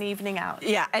office to an evening out.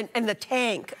 Yeah, and the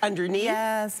tank underneath.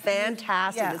 Yes.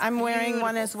 Fantastic. Yeah, I'm wearing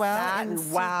one as well.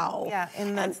 And wow. Yeah,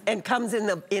 and comes in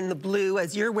the blue,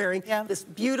 as you're wearing, this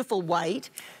beautiful white.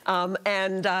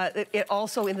 It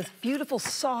also in this beautiful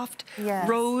soft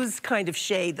rose kind of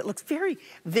shade that looks very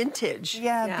vintage.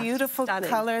 Yeah, beautiful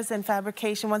colors and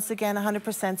fabrication. Once again,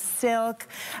 100% silk.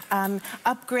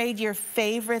 Upgrade your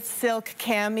favorite silk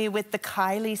cami with the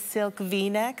Kylie silk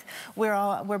V-neck.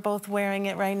 We're both wearing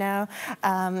it right now.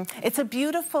 It's a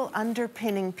beautiful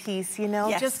underpinning piece, you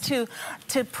know, just to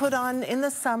put on in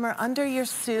the summer under your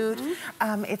suit.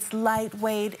 It's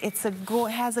lightweight.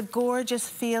 Has a gorgeous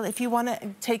feel. If you want to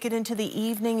take it into the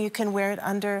evening, you can wear it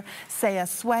under, say, a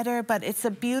sweater, but it's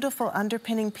a beautiful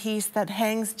underpinning piece that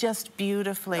hangs just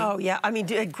beautifully. Oh yeah, I mean,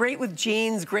 great with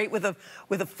jeans, great with a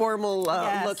formal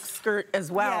look skirt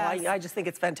as well. I just think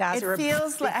it's fantastic. It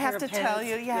feels like, I have to tell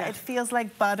you, it feels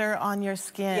like butter on your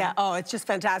skin. Yeah, oh, it's just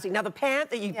fantastic. Now the pant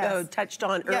that you touched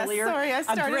on earlier. Sorry, I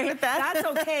started with that.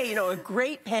 That's okay, you know, a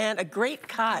great pant, a great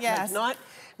cut. Like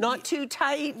not too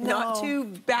tight, not too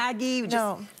baggy,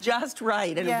 just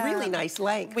right, and a really nice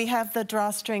length. We have the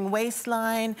drawstring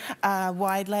waistline,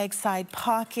 wide leg side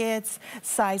pockets,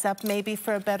 size up maybe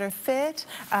for a better fit.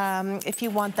 If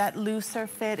you want that looser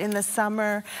fit in the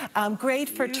summer, great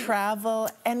for travel.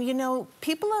 And you know,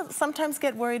 people sometimes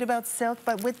get worried about silk,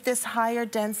 but with this higher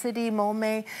density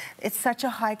momme, it's such a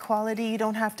high quality, you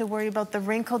don't have to worry about the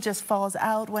wrinkle just falls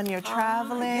out when you're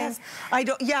traveling.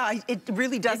 It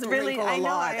really doesn't wrinkle a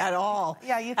lot. At all.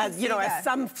 Yeah, you can see that. As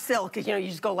some silk, you know, you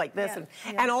just go like this,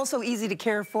 and also easy to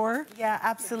care for. Yeah,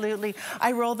 absolutely.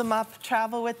 I roll them up,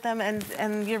 travel with them,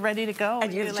 and you're ready to go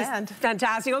when you land.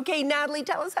 Fantastic. Okay, Natalie,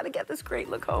 tell us how to get this great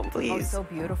look home, please. Oh, so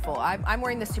beautiful. I'm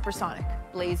wearing the Supersonic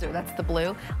blazer. That's the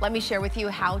blue. Let me share with you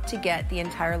how to get the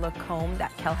entire look home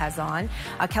that Kel has on.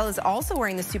 Kel is also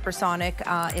wearing the Supersonic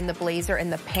in the blazer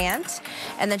and the pant,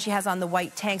 and then she has on the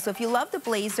white tank. So if you love the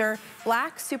blazer,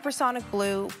 black, Supersonic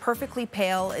blue, perfectly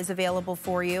pale is available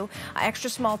for you. Extra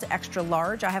small to extra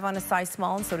large. I have on a size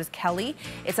small, and so does Kelly.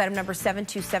 It's item number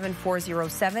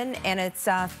 727407, and it's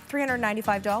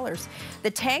 $395.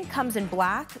 The tank comes in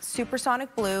black,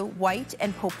 Supersonic blue, white,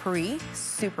 and potpourri.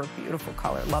 Super beautiful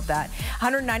color. Love that.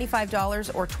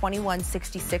 $195 or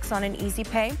 $21.66 on an easy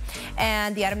pay.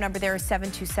 And the item number there is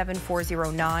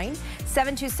 727409.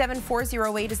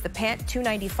 727408 is the pant,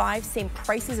 $295. Same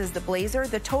prices as the blazer.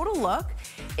 The total look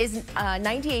is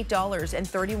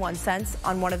 $98.31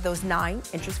 on one of those 9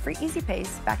 interest-free easy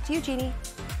pays. Back to you, Jeannie.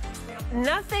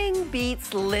 Nothing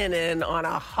beats linen on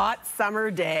a hot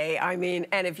summer day. I mean,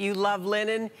 and if you love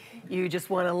linen, you just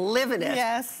want to live in it.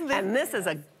 Yes. And this is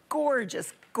a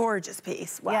gorgeous, gorgeous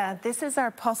piece. Wow. Yeah, this is our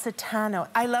Positano.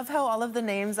 I love how all of the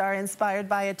names are inspired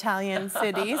by Italian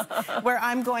cities, where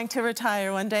I'm going to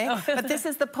retire one day. But this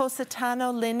is the Positano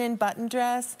linen button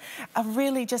dress.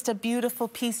 Really just a beautiful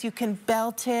piece. You can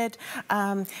belt it.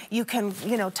 You can,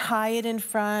 you know, tie it in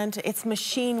front. It's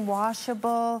machine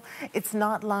washable. It's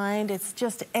not lined. It's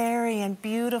just airy and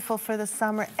beautiful for the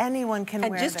summer. Anyone can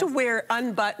wear this. And just to wear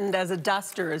unbuttoned as a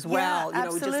duster as well. Yeah, you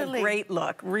know, just a great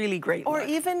look. Really great look. Or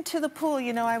even to the pool.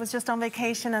 You know, I was just on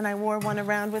vacation and I wore one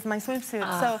around with my swimsuit.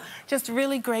 So just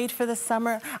really great for the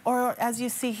summer. Or as you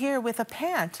see here with a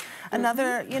pant.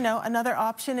 Another, you know, another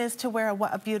option is to wear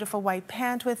a beautiful white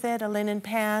pant with it, a linen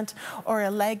pant, or a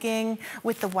legging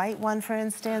with the white one, for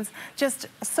instance. Just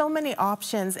so many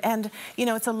options. And, you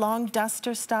know, it's a long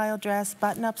duster style dress,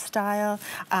 button-up style,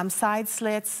 side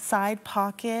slits, side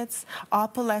pockets,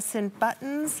 opalescent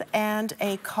buttons, and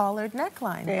a collared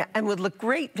neckline. Yeah, and would look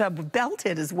great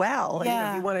belted as well. Yeah. You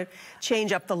know, if you want to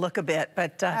change up the look a bit.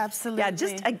 But absolutely. Yeah,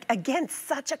 just again,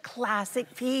 such a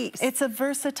classic piece. It's a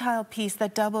versatile piece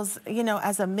that doubles, you know,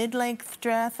 as a mid-length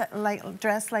dress,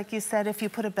 like you said. If you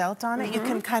put a belt on it, you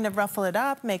can kind of ruffle it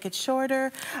up, make it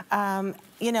shorter.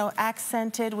 You know,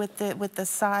 accented with the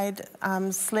side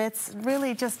slits.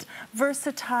 Really just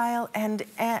versatile, and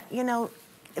you know,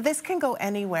 this can go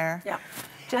anywhere. Yeah.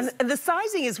 And the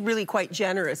sizing is really quite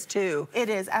generous too. It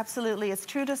is, absolutely. It's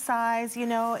true to size. You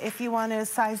know, if you want to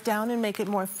size down and make it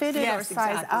more fitted, or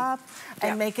size up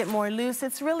and make it more loose,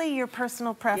 it's really your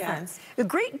personal preference. A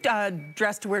great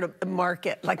dress to wear to the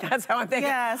market. Like, that's how I'm thinking.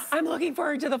 Yes. I'm looking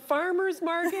forward to the farmer's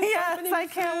market. Yes, I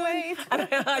can't wait.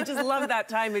 I just love that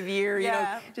time of year, you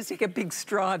know, just take a big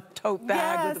straw tote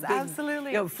bag with a big,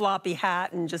 you know, floppy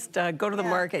hat and just go to the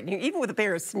market. And even with a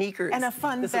pair of sneakers. And a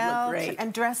fun belt,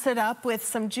 and dress it up with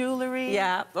some jewelry.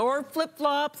 Yeah, or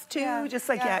flip-flops too, just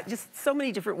like just so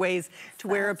many different ways to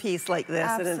wear a piece like this.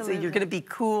 Absolutely. And you're gonna be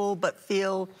cool, but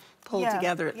feel pulled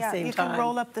together at the same time. You can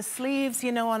roll up the sleeves,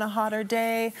 you know, on a hotter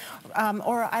day,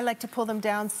 or I like to pull them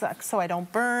down so I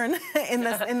don't burn in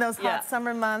those hot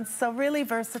summer months. So really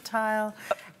versatile.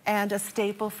 And a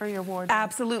staple for your wardrobe.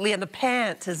 Absolutely, and the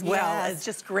pant as well is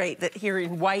just great. That here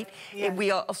in white, and we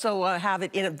also have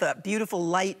it in the beautiful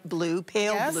light blue,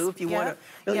 pale blue, if you want a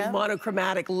really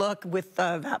monochromatic look with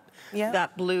that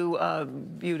blue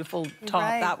beautiful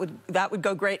top. That would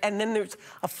go great. And then there's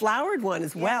a flowered one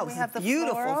as well. We have the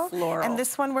beautiful floral. And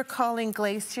this one we're calling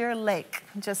Glacier Lake,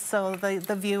 just so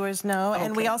the viewers know.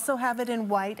 And we also have it in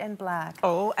white and black.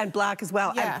 Oh, and black as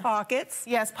well. And pockets.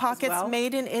 Yes, pockets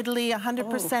made in Italy,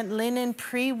 100% linen,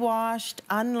 pre-washed,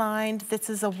 unlined. This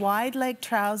is a wide leg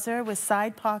trouser with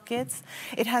side pockets.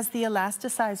 It has the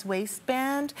elasticized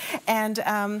waistband,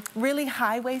 and really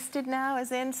high-waisted now,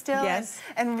 as in still,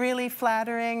 and really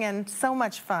flattering and so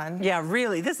much fun. Yeah,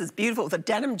 really, this is beautiful with a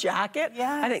denim jacket.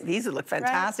 I think these would look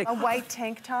fantastic. A white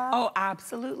tank top. Oh,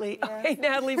 absolutely. Okay,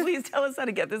 Natalie, please tell us how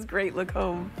to get this great look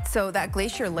home. So that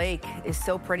Glacier Lake is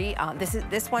so pretty.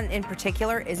 This one in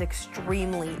particular is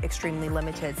extremely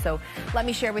limited. So let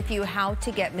me share with you how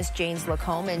to get Miss Jane's look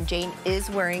home, and Jane is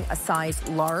wearing a size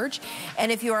large.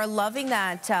 And if you are loving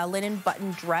that linen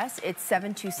button dress, it's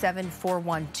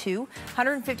 $727,412,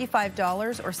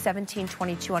 $155 or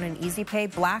 $1722 on an easy pay.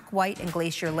 Black, white, and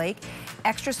Glacier Lake.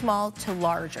 Extra small to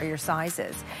large are your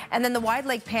sizes. And then the wide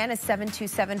leg pant is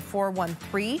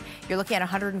 $727,413. You're looking at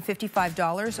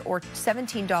 $155 or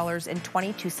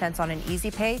 $17.22 on an easy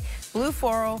pay. Blue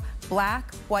floral,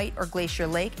 black, white, or Glacier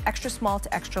Lake. Extra small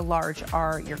to extra large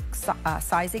are your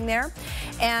sizing there.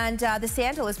 And the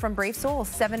sandal is from Brave Soul,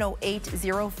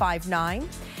 708059.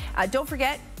 Don't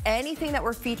forget, anything that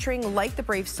we're featuring, like the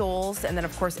Brave Soles, and then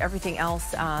of course everything else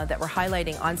that we're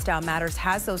highlighting on Style Matters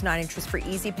has those 9 inches for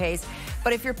easy pays.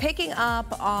 But if you're picking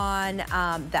up on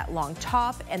that long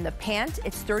top and the pant,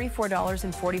 it's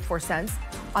 $34.44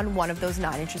 on one of those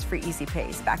 9 inches for easy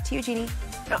pays. Back to you, Jeannie.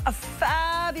 A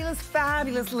fabulous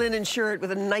linen shirt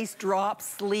with a nice drop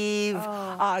sleeve,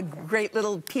 great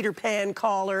little Peter Pan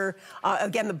collar.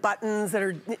 Again, the buttons that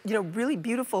are, you know, really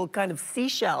beautiful kind of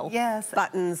seashell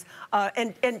buttons.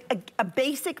 And a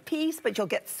basic piece, but you'll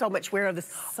get so much wear of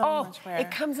this. So much wear.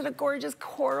 It comes in a gorgeous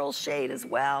coral shade as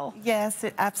well. Yes,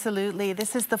 absolutely.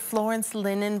 This is the Florence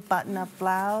linen button-up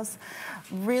blouse.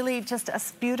 Really just a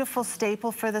beautiful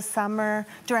staple for the summer.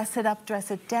 Dress it up,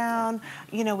 dress it down,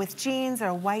 you know, with jeans or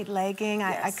a white legging.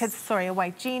 A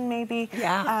white jean maybe.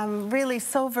 Really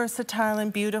so versatile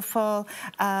and beautiful.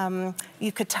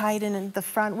 You could tie it in the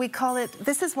front. We call it,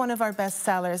 this is one of our best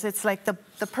sellers. It's like the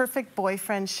perfect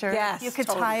boyfriend shirt. You could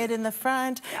tie it in the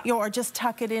front, or just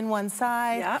tuck it in one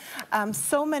side.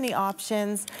 So many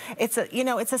options. It's a, you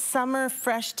know, it's a summer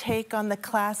fresh take on the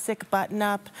classic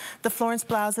button-up. The Florence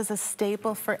blouse is a staple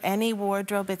for any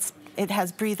wardrobe. It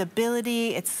has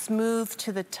breathability, it's smooth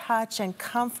to the touch and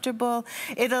comfortable.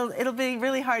 It'll be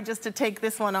really hard just to take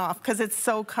this one off because it's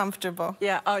so comfortable.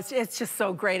 It's just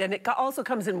so great. And it also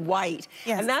comes in white.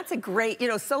 And that's a great, you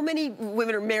know, so many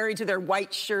women are married to their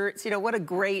white shirts. You know, what a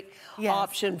great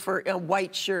option for a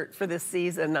white shirt for this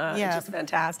season. It's just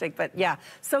fantastic. But yeah,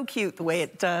 so cute the way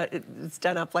it's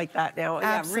done up like that now.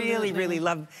 Absolutely. Really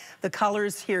love the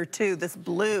colors here too. This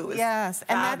blue is and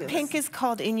that pink is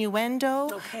called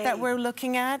Innuendo that we're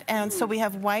looking at. And so we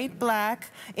have white, black,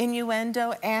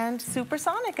 Innuendo, and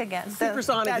Supersonic again.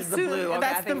 Supersonic is the blue.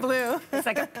 That's the blue. It's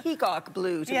like a peacock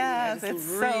blue to me. It's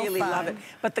really so fun. love it.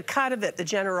 But the cut of it, the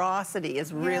generosity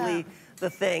is really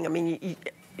the thing. I mean,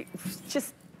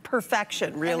 just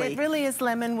perfection, really. And it really is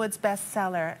Lemonwood's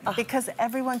bestseller because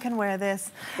everyone can wear this.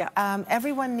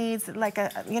 Everyone needs like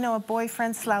a, you know, a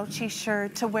boyfriend slouchy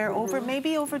shirt to wear over,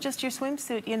 maybe over just your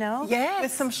swimsuit, you know?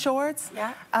 With some shorts.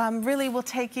 Really will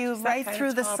take you right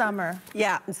through the summer.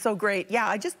 It's so great.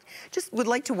 I just would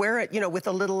like to wear it, you know, with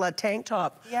a little tank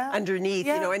top underneath,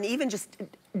 you know, and even just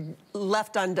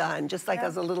left undone, just like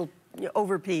as a little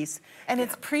overpiece. And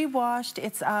it's pre-washed.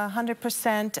 It's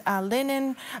 100%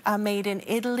 linen, made in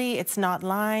Italy. It's not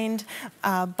lined.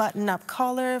 Button-up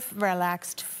collar,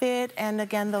 relaxed fit, and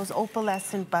again, those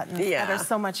opalescent buttons that are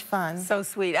so much fun. So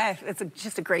sweet. It's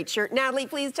just a great shirt. Natalie,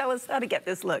 please tell us how to get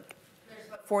this look.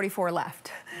 44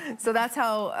 left. So that's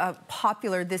how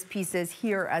popular this piece is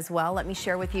here as well. Let me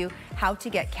share with you how to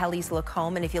get Kelly's look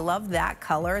home. And if you love that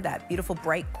color, that beautiful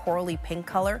bright corally pink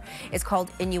color, it's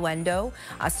called Innuendo.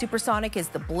 Supersonic is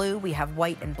the blue. We have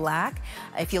white and black.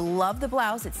 If you love the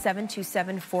blouse, it's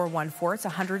 727-414. It's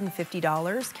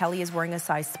 $150. Kelly is wearing a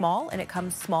size small, and it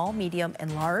comes small, medium,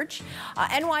 and large.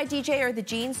 NYDJ are the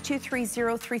jeans.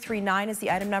 230339 is the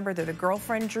item number. They're the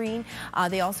girlfriend jean.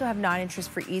 They also have 9 inches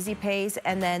for easy pays.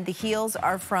 And then the heels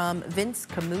are from Vince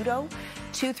Camuto.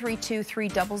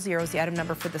 232300 is the item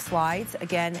number for the slides.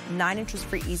 Again, 9 inches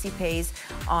for easy pays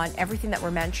on everything that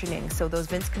we're mentioning. So those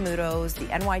Vince Camutos, the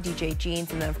NYDJ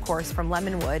jeans, and then of course from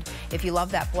Lemonwood. If you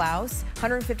love that blouse,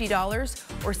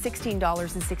 $150 or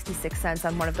 $16.66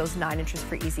 on one of those 9 inches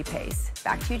for easy pays.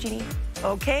 Back to you, Jeannie.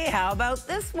 Okay, how about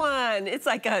this one? It's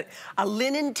like a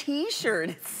linen t-shirt.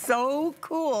 It's so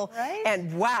cool. Right?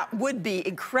 And wow, would be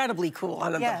incredibly cool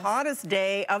on the hottest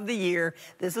day of the year.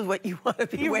 This is what you want to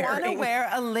be wearing. You want to wear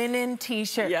a linen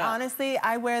t-shirt. Honestly,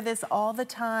 I wear this all the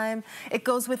time. It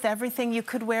goes with everything. You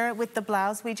could wear it with the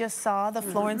blouse we just saw, the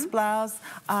Florence blouse,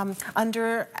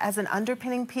 as an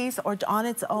underpinning piece or on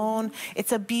its own.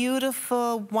 It's a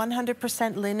beautiful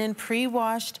 100% linen,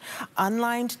 pre-washed,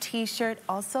 unlined t-shirt,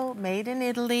 also made in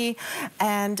Italy.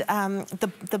 And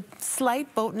the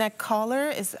slight boat neck collar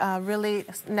is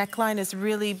neckline is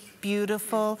really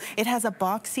beautiful. It has a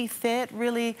boxy fit.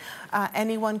 Really,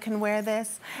 anyone can wear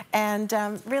this. And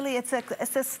really, it's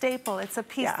a staple. It's a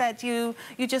piece that you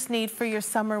just need for your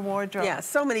summer wardrobe. Yeah,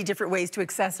 so many different ways to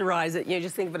accessorize it. You know,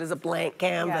 just think of it as a blank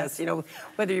canvas. You know,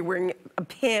 whether you're wearing a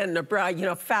pin, a bra, you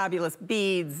know, fabulous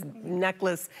beads,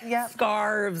 necklace,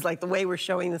 scarves, like the way we're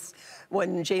showing this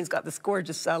when Jane's got this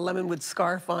gorgeous Lemonwood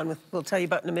scarf on. We'll tell you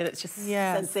about in a minute. It's just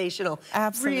sensational.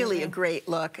 Absolutely. Really a great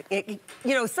look. You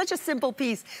know, such a simple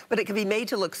piece, but it can be made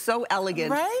to look so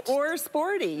elegant or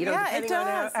sporty, you know, depending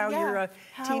on how you're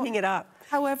teaming it up.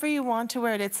 However you want to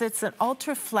wear it. It's an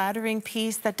ultra flattering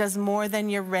piece that does more than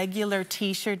your regular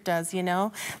t-shirt does, you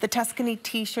know. The Tuscany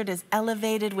t-shirt is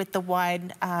elevated with the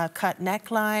wide cut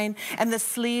neckline, and the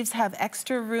sleeves have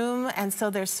extra room, and so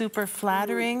they're super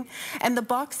flattering. And the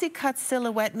boxy cut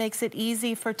silhouette makes it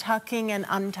easy for tucking and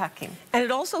untucking. And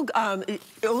it also, it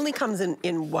only comes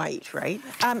in white, right?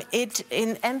 And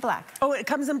black. Oh, it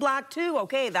comes in black too?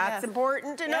 Okay, that's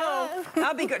important to know.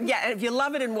 That'll be good. Yeah, and if you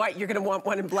love it in white, you're gonna want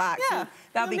one in black. Yeah. So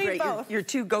that'll be great. Your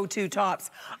two go-to tops.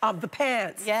 The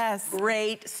pants. Yes.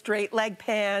 Great straight leg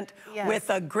pant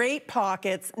with great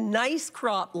pockets, nice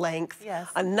crop length,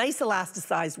 a nice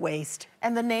elasticized waist.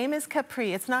 And the name is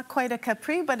Capri. It's not quite a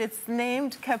Capri, but it's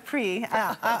named Capri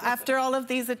after all of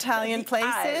these Italian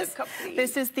places.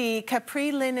 This is the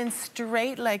Capri linen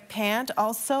straight leg pant,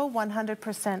 also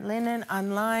 100% linen,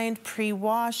 unlined,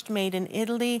 pre-washed, made in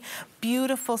Italy.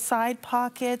 Beautiful side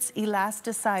pockets,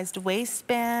 elasticized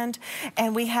waistband,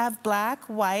 and we have black,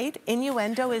 white.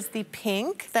 Innuendo is the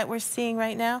pink that we're seeing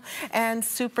right now, and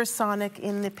Supersonic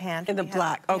in the pant. In the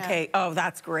black, okay. Oh,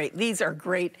 that's great. These are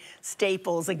great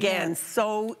staples. Again,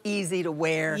 so easy to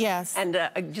wear. Yes. And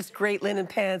just great linen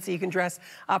pants so you can dress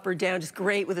up or down. Just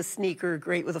great with a sneaker,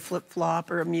 great with a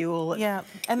flip-flop or a mule. Yeah,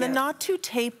 and the not too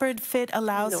tapered fit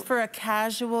allows for a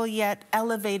casual yet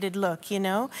elevated look, you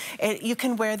know. You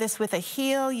can wear this with a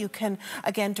heel. You can,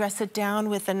 again, dress it down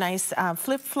with a nice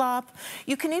flip-flop.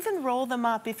 You can even roll them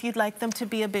up if you'd like them to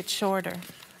be a bit shorter.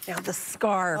 Now the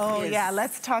scarf is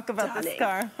let's talk about the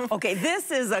scarf. Okay, this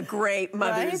is a great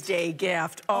Mother's Day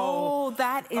gift. Oh,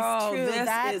 that is true.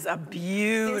 This is a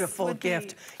beautiful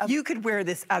gift. You could wear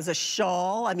this as a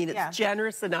shawl. I mean, it's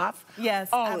generous enough. Yes,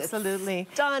 absolutely.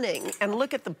 It's stunning. And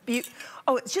look at the beauty.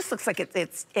 Oh, it just looks like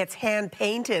it's hand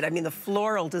painted. I mean, the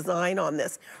floral design on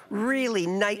this, really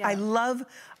nice. I love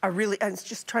I was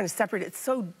just trying to separate it. It's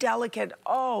so delicate.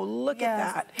 Oh, look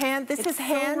at that. This is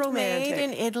handmade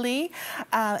in Italy.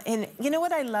 And you know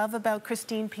what I love about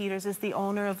Christine Peters is the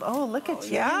owner of, look at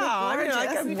you. Yeah, I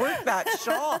can work that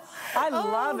shawl. I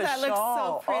love a shawl. That looks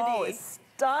so pretty. Oh, it's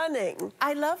stunning.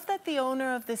 I love that the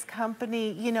owner of this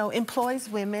company, you know, employs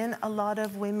women, a lot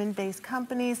of women-based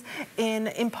companies in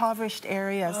impoverished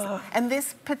areas. And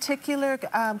this particular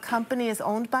company is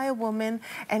owned by a woman,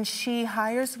 and she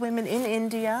hires women in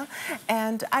India.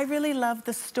 And I really love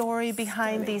the story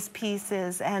behind these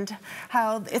pieces and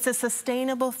how it's a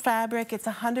sustainable fabric. It's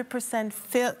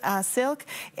 100% silk.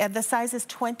 The size is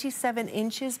 27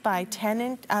 inches by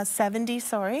 70,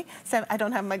 sorry. I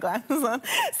don't have my glasses on.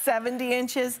 70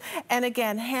 inches. And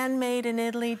again, handmade in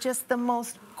Italy, just the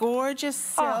most gorgeous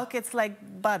silk. It's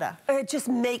like butter. It just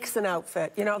makes an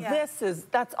outfit. You know,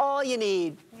 that's all you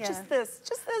need. Just this.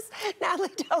 Natalie,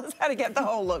 tell us how to get the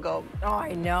whole look home. Oh,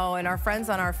 I know, and our friends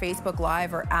on our Facebook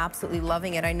Live are absolutely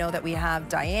loving it. I know that we have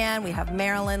Diane, we have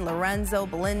Marilyn, Lorenzo,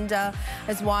 Belinda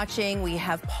is watching. We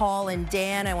have Paul and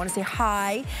Dan. I want to say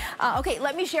hi. Okay,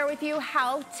 let me share with you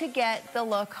how to get the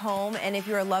look home, and if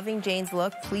you're loving Jane's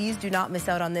look, please do not miss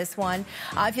out on this one.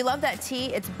 If you love that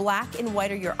tee, it's black and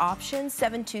white are your options.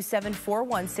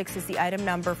 727-416 is the item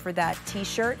number for that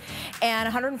t-shirt,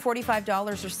 and $145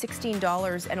 or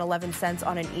 $16.11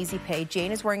 on an easy pay. Jane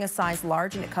is wearing a size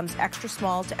large, and it comes extra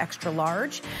small to extra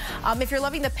large. If you're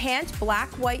loving the pant, black,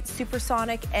 white,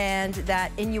 supersonic, and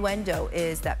that innuendo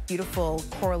is that beautiful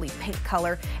corally pink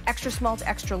color. Extra small to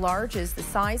extra large is the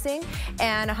sizing,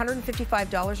 and $155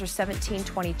 or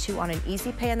 $17.22 on an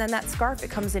easy pay. And then that scarf, it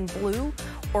comes in blue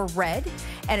or red,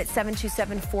 and it's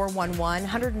 727-411,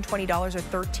 $120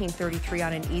 or $13.33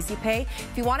 on an easy pay.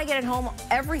 If you want to get it home,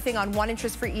 everything on 1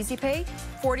 interest-free easy pay,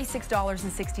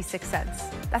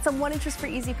 $46.66. That's a 1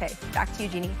 interest-free easy pay. Back to you,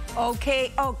 Jeannie.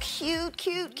 Okay. Oh, cute,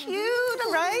 cute, cute. A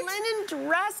little linen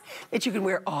dress that you can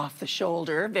wear off the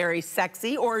shoulder. Very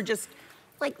sexy. Or just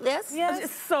like this. Yes.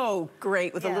 It's so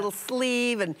great with a little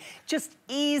sleeve and just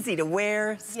easy to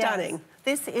wear. Stunning. Yes.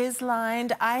 This is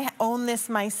lined. I own this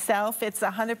myself. It's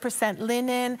 100%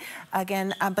 linen.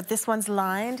 Again, but this one's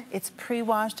lined. It's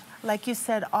pre-washed. Like you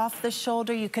said, off the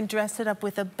shoulder. You can dress it up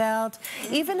with a belt.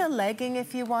 Even a legging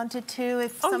if you wanted to.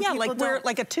 If some people like wear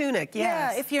like a tunic,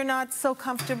 Yeah, if you're not so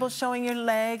comfortable showing your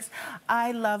legs.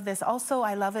 I love this. Also,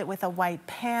 I love it with a white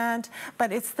pant.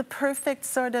 But it's the perfect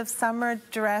sort of summer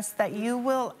dress that you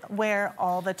will wear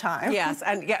all the time. Yes,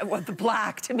 and the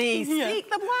black to me. See,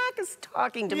 the black is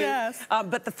talking to me. Yes.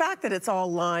 But the fact that it's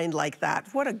all lined like that,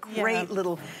 what a great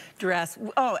little dress.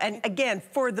 Oh, and again,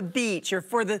 for the beach or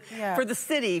for the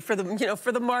city, for the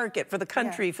for the market, for the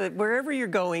country, for wherever you're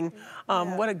going,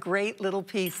 what a great little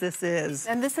piece this is.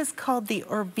 And this is called the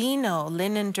Urbino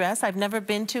linen dress. I've never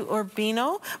been to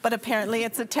Urbino, but apparently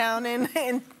it's a town in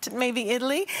maybe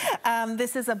Italy.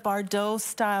 This is a Bordeaux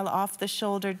style off the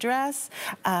shoulder dress.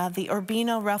 The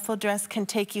Urbino ruffle dress can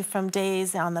take you from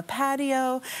days on the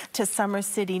patio to summer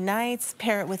city nights.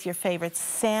 Pair it with your favorite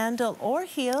sandal or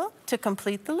heel to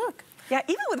complete the look. Yeah,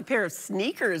 even with a pair of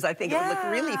sneakers, I think it would look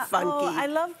really funky. Oh, I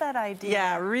love that idea.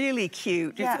 Yeah, really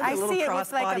cute. Just I a little see it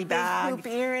with like a bag. big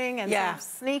hoop earring and some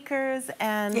sneakers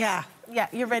and yeah,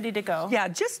 you're ready to go. Yeah,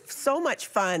 just so much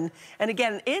fun. And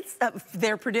again, it's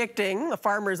they're predicting, the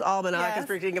Farmer's Almanac is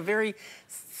predicting a very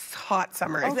hot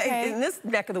summer. In this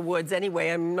neck of the woods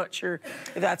anyway. I'm not sure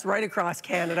if that's right across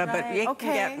Canada, but it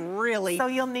can get really hot.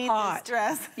 So you'll need this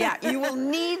dress. Yeah, you will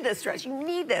need this dress. You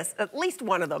need this, at least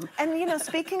one of them. And you know,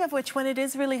 speaking of which, when it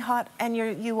is really hot and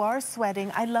you are sweating,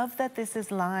 I love that this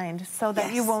is lined so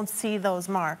that you won't see those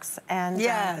marks. And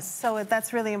so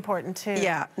that's really important too.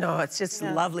 Yeah, no, it's just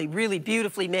lovely, really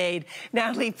beautifully made.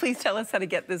 Natalie, please tell us how to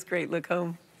get this great look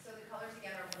home.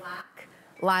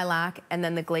 Lilac, and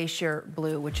then the glacier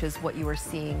blue, which is what you were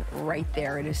seeing right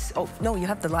there. It is, oh, no, you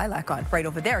have the lilac on right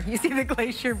over there. You see the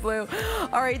glacier blue.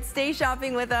 All right, stay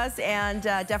shopping with us, and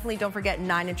definitely don't forget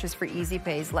 9 interest-free easy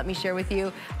pays. Let me share with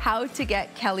you how to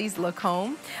get Kelly's look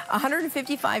home.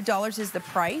 $155 is the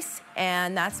price,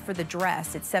 and that's for the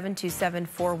dress. It's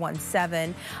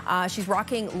 727-417. She's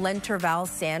rocking Lenterval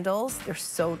sandals. They're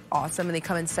so awesome, and they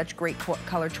come in such great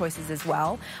color choices as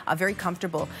well. Very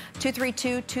comfortable.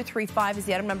 232-235 is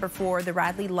the item number for the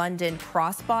Radley London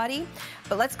crossbody.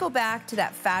 But let's go back to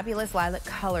that fabulous lilac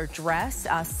color dress.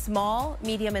 Small,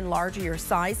 medium, and large are your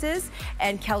sizes,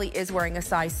 and Kelly is wearing a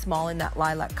size small in that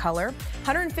lilac color.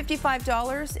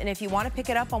 $155, and if you want to pick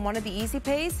it up on one of the easy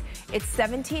pays, it's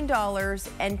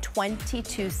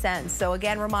 $17.22. So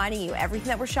again, reminding you, everything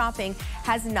that we're shopping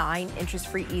has 9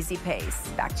 interest-free easy pays.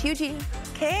 Back to you, Jeannie.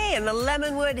 Okay, and the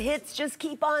Lemonwood hits just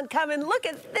keep on coming. Look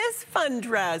at this fun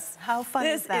dress. How fun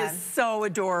is that? This is so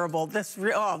adorable. This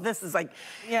is like,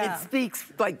 it speaks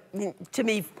like to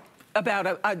me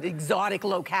about an exotic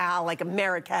locale, like a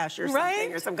Marrakesh or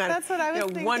something, or some kind That's what I was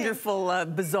thinking. Wonderful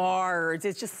bazaar.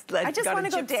 It's just like, I just want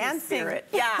to go dancing. Spirit.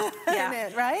 Yeah, yeah.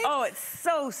 In it, right? Oh, it's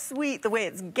so sweet the way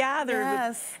it's gathered.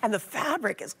 Yes. And the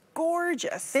fabric is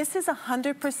gorgeous. This is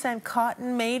 100%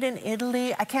 cotton, made in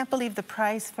Italy. I can't believe the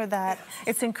price for that.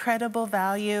 It's incredible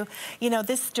value. You know,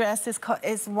 this dress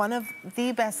is one of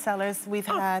the best sellers we've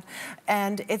had,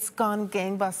 and it's gone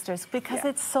gangbusters because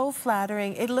it's so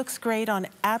flattering. It looks great on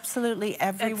absolutely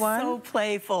everyone. It's so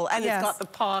playful, and it's got the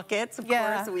pockets, of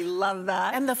course, so we love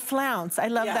that. And the flounce, I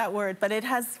love that word, but it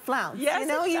has flounce. Yes, you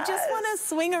know, you does. just want to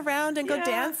swing around and go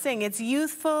dancing. It's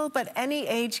youthful, but any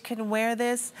age can wear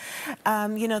this.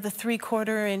 You know, the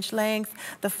 3/4 inch length,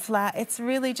 the flat, it's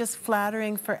really just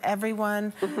flattering for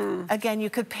everyone. Again, you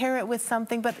could pair it with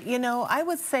something, but you know, I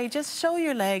would say just show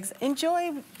your legs,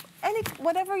 enjoy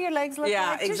whatever your legs look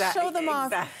like, just show them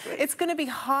off. It's going to be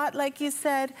hot, like you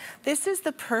said. This is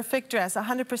the perfect dress,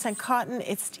 100% cotton.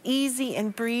 It's easy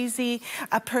and breezy,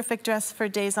 a perfect dress for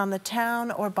days on the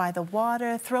town or by the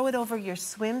water. Throw it over your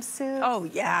swimsuit. Oh,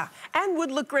 yeah. And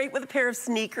would look great with a pair of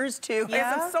sneakers, too.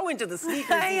 Yeah. I'm so into the sneakers these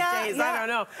days. I don't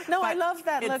know. No, I love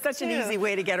that look, It's such an easy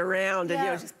way to get around. And, you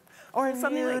know, just or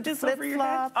something like this over your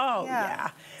head. Oh, yeah.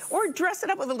 Or dress it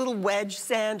up with a little wedge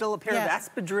sandal, a pair of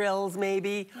espadrilles,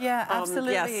 maybe. Yeah,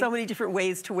 absolutely. Yeah, so many different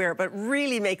ways to wear it, but it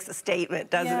really makes a statement,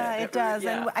 doesn't it? Yeah, it does.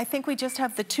 And I think we just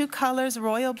have the two colors,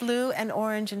 royal blue and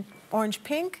orange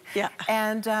pink. Yeah.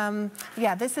 And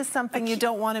yeah, this is something you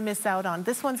don't want to miss out on.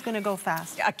 This one's going to go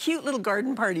fast. A cute little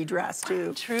garden party dress,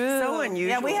 too. True. So unusual.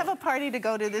 Yeah, we have a party to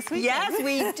go to this weekend. Yes,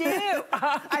 we do.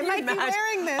 I might be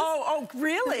wearing this. Oh,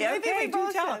 really? Maybe okay, we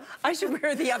both tell. should. I should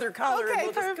wear the other color Okay,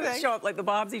 and we'll just show up like the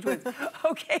Bobbsey twins.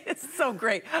 Okay, it's so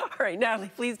great. All right,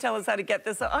 Natalie, please tell us how to get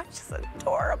this. Oh, it's just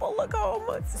adorable. Look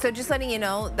home. So just letting you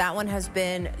know, that one has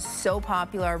been so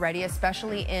popular already,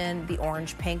 especially in the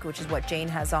orange pink, which is what Jane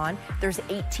has on. There's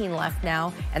 18 left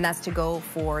now, and that's to go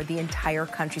for the entire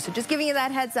country. So just giving you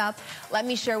that heads up, let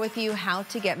me share with you how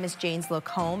to get Miss Jane's look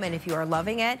home. And if you are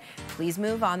loving it, please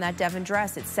move on that Devon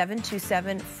dress. It's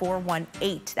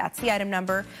 727-418. That's the item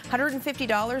number.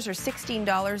 $150 or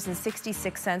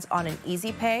 $16.66 on an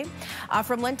easy pay.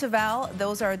 From Lynn Val,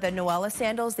 those are the Noella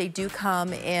sandals. They do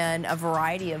come in a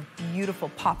variety of beautiful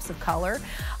pops of color.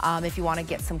 If you want to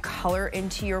get some color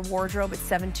into your wardrobe, it's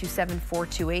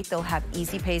 727-428. They'll have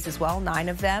easy pays as well, 9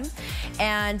 of them.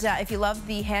 And if you love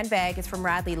the handbag, it's from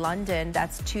Radley London.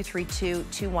 That's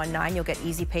 232-219. You'll get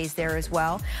easy pays there as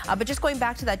well. But just going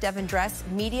back to that Devon dress,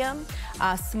 medium,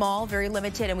 small, very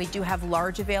limited, and we do have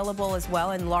large available as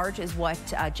well. And large is what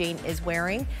Jane is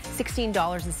wearing.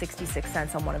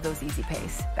 $16.66 on one of those easy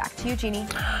pays. Back to you, Jeannie.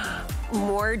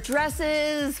 More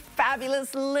dresses,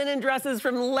 fabulous linen dresses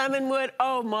from Lemonwood.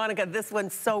 Oh, Monica, this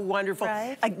one's so wonderful.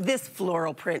 Right? This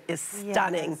floral print is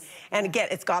stunning. And again,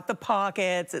 it's got the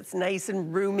pockets. It's nice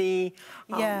and roomy.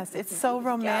 Yes, it's so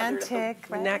romantic,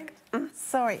 right? Neck.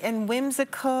 Sorry, and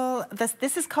whimsical.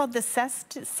 This is called the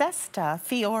Cesta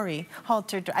Fiori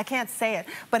halter dress. I can't say it,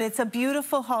 but it's a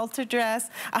beautiful halter dress,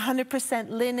 100%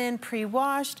 linen,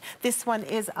 pre-washed. This one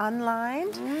is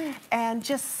unlined, and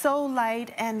just so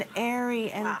light and airy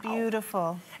and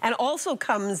beautiful. And also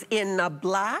comes in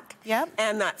black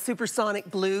and that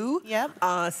supersonic blue.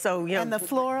 So, you know. And the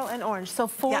floral and orange. So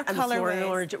 4 colorways. And the floral and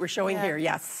orange that we're showing here.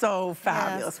 Yes, so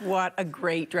fabulous. Yes. What a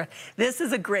great dress. This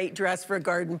is a great dress for a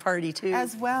garden party, too.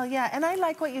 As well, yeah. And I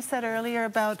like what you said earlier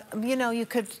about, you know, you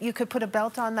could put a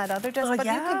belt on that other dress, but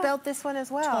you could belt this one as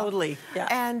well. Totally, yeah.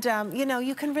 And, you know,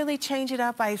 you can really change it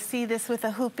up. I see this with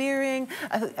a hoop earring,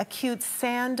 a cute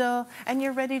sandal, and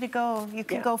you're ready to go. You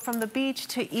can go from the beach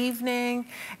to evening,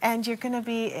 and you're going to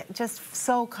be just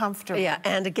so comfortable. Yeah,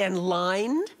 and again,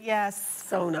 lined. Yes.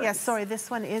 So nice. Yes, sorry, this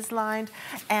one is lined.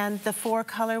 And the 4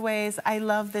 colorways, I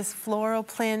love this floral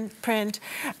print.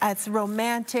 It's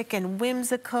romantic and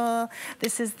whimsical.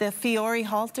 This is the Fiori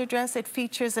halter dress. It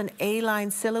features an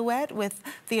A-line silhouette with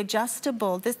the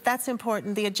adjustable, that's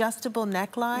important, the adjustable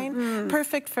neckline.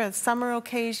 Perfect for a summer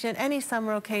occasion, any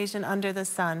summer occasion under the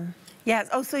sun. Yes,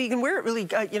 oh, so you can wear it really,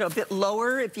 you know, a bit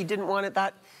lower if you didn't want it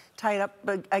that tied up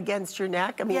against your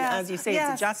neck. I mean, as you say,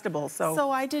 it's adjustable.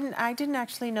 So I didn't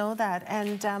actually know that,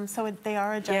 and so they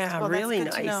are adjustable. Yeah, really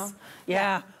That's good to nice. know.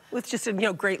 Yeah. with just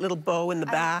a great little bow in the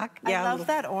back. I love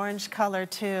that orange color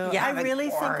too. Yeah, I really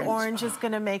think orange is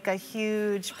going to make a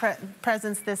huge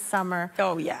presence this summer.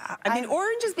 Oh yeah, I mean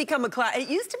orange has become a class. It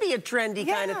used to be a trendy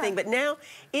kind of thing, but now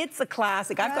it's a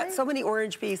classic. I've got so many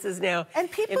orange pieces now.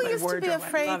 And people used to be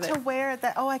afraid to wear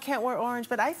that. Oh, I can't wear orange,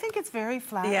 but I think it's very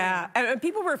flattering. Yeah, and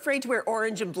people were afraid to wear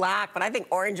orange and black, but I think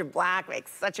orange and black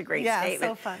makes such a great statement. Yeah,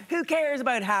 so fun. Who cares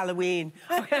about Halloween?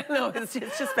 No, it's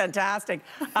just fantastic.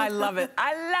 I love it.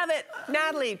 I love it.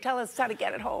 Natalie, tell us how to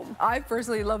get it home. I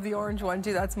personally love the orange one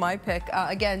too. That's my pick.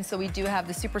 Again, so we do have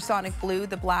the supersonic blue,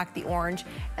 the black, the orange,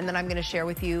 and then I'm going to share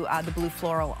with you the blue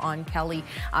floral on Kelly.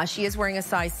 She is wearing a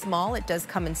size small. It does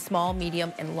come in small,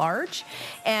 medium, and large.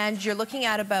 And you're looking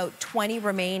at about 20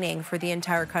 remaining for the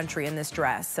entire country in this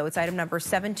dress. So it's item number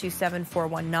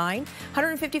 727419,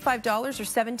 $155 or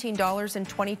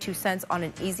 $17.22 on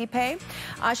an easy pay.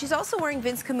 She's also wearing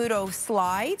Vince Camuto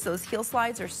slides. Those heel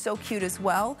slides are so cute as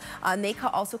well. And they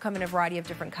also come in a variety of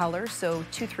different colors. So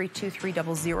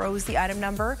 232300 is the item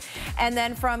number. And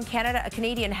then from Canada, a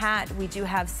Canadian hat, we do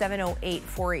have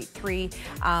 708483,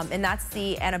 and that's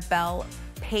the Annabelle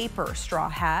paper straw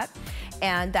hat.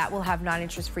 And that will have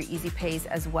non-interest-free easy pays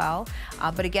as well.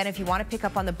 But again, if you want to pick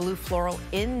up on the blue floral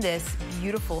in this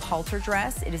beautiful halter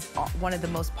dress, it is one of the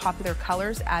most popular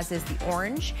colors, as is the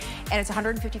orange. And it's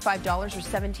 $155 or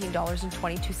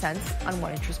 $17.22 on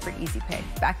one interest-free easy pay.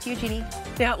 Back to you, Jeannie.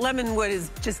 Now, Lemonwood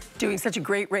is just doing such a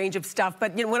great range of stuff.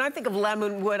 But when I think of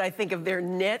Lemonwood, I think of their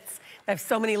knits. I have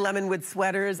so many Lemonwood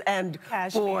sweaters, and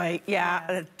cashmere. Boy,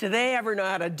 do they ever know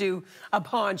how to do a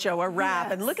poncho, a wrap?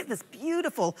 Yes. And look at this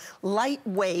beautiful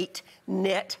lightweight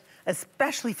knit,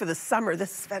 especially for the summer.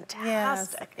 This is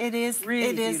fantastic. Yes, it is. Really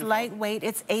it is beautiful. Lightweight.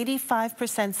 It's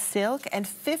 85% silk and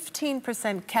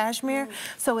 15% cashmere.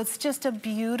 So it's just a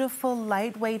beautiful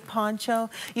lightweight poncho.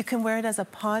 You can wear it as a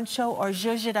poncho or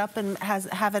zhuzh it up and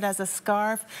have it as a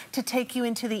scarf to take you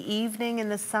into the evening in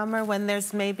the summer when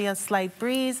there's maybe a slight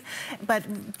breeze. But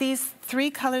these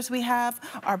three colors we have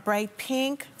are bright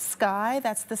pink, sky,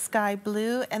 that's the sky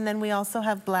blue, and then we also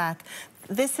have black.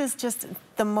 This is just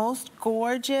the most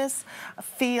gorgeous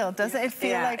feel. Doesn't it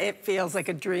feel like? It feels like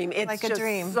a dream. It's like a just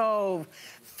dream. So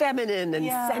feminine and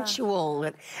sensual.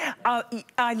 And,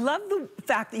 I love the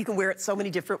fact that you can wear it so many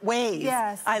different ways.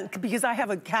 Yes. Because I have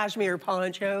a cashmere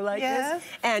poncho like this,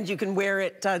 and you can wear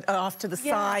it off to the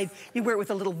side. You wear it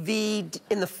with a little V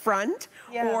in the front,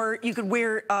 or you could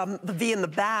wear the V in the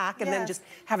back and then just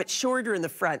have it shorter in the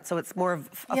front, so it's more of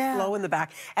a flow in the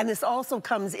back. And this also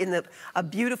comes in a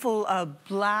beautiful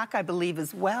black, I believe,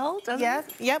 as well, doesn't it?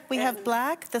 Yep, we have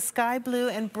black, the sky blue,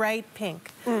 and bright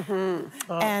pink.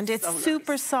 And it's so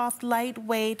super soft,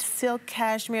 lightweight, silk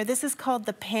cashmere. This is called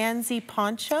the Pansy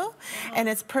Poncho, and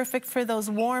it's perfect for those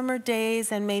warmer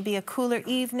days and maybe a cooler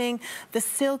evening. The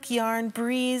silk yarn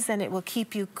breeze, and it will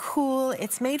keep you cool.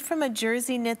 It's made from a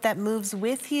jersey knit that moves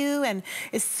with you and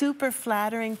is super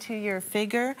flattering to your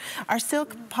figure. Our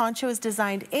silk poncho is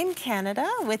designed in Canada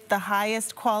with the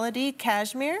highest quality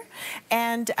cashmere,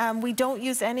 and we don't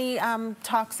use any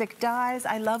toxic dyes.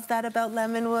 I love that about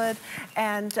Lemonwood,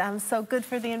 and so good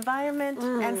for the environment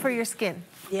and for your skin.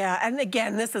 Yeah, and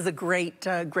again, this is a great,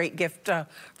 great gift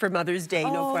for Mother's Day,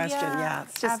 no question. Yeah,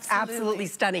 it's just absolutely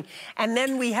stunning. And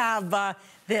then we have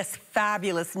this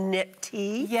fabulous knit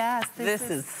tee. Yes. This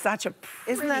is such a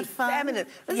pretty, isn't that fun? Feminine.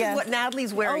 This is what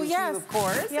Natalie's wearing too, of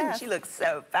course. Yes. And she looks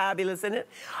so fabulous in it.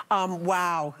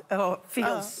 Wow. Oh, it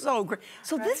feels so great.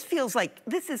 So this feels like,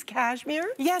 this is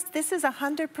cashmere? Yes, this is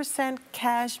 100%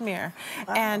 cashmere.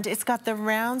 Wow. And it's got the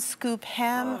round scoop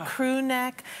hem, crew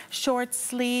neck, short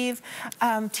sleeve,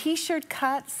 t-shirt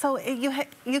cut. So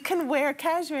you can wear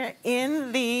cashmere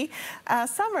in the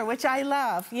summer, which I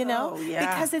love, you know,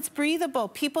 because it's breathable.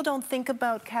 People don't think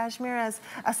about cashmere as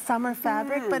a summer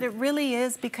fabric, but it really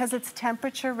is, because it's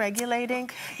temperature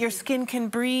regulating. Your skin can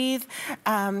breathe.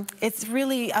 It's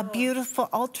really a beautiful,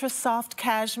 ultra soft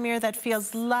cashmere that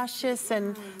feels luscious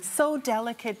and so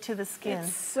delicate to the skin.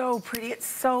 It's so pretty. It's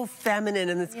so feminine,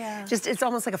 and it's just, it's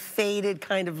almost like a faded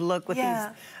kind of look with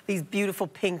these beautiful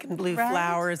pink and blue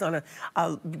flowers on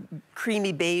a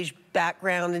creamy beige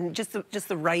background, and just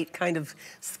the right kind of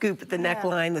scoop at the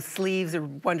neckline. The sleeves are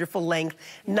wonderful length,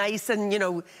 nice and, you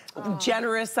know,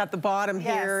 generous at the bottom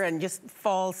here, and just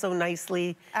fall so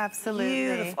nicely.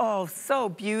 Absolutely. Beautiful. Oh, so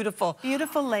beautiful.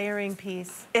 Beautiful layering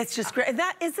piece. It's just great.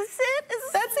 That is this it?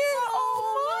 That's it.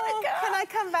 Oh, Monica. Can I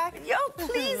come back? Yo,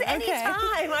 please,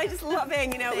 anytime. I just love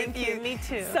hanging out with you. Me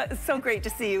too. So great to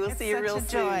see you. We'll see you real soon.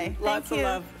 Joy. Lots of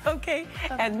love. Okay.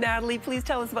 And Natalie, please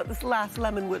tell us about this last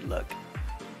Lemonwood look.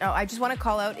 Oh, I just want to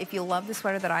call out, if you love the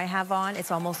sweater that I have on,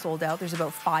 it's almost sold out. There's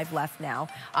about 5 left now.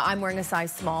 I'm wearing a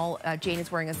size small. Jane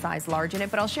is wearing a size large in it,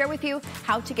 but I'll share with you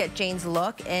how to get Jane's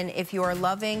look. And if you are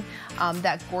loving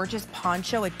that gorgeous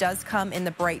poncho, it does come in the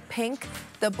bright pink,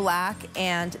 the black,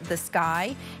 and the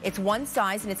sky. It's one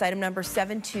size, and it's item number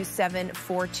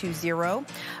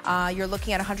 727420. You're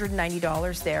looking at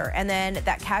 $190 there. And then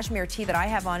that cashmere tee that I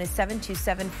have on is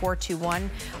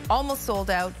 727421. Almost sold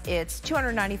out. It's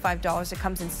 $295. It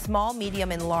comes in small,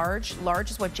 medium, and large. Large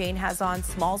is what Jane has on.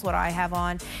 Small is what I have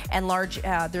on. And large,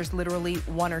 there's literally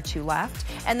 1 or 2 left.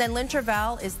 And then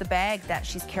L'Intervalle is the bag that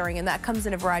she's carrying, and that comes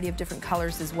in a variety of different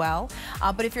colors as well.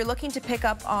 But if you're looking to pick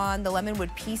up on the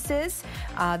Lemonwood pieces,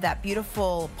 that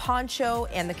beautiful poncho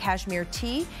and the cashmere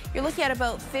tee, you're looking at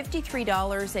about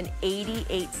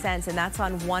 $53.88, and that's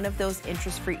on one of those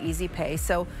interest-free Easy Pay.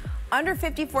 So under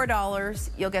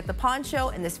 $54, you'll get the poncho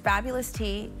and this fabulous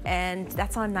tee, and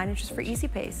that's on 9 interest-free Easy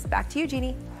Pays. Back to you,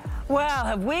 Jeannie. Well,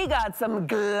 have we got some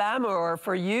glamour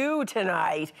for you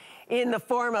tonight in the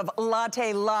form of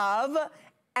Latte Love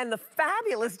and the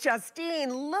fabulous Justine.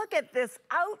 Look at this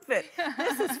outfit.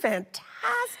 This is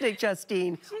fantastic,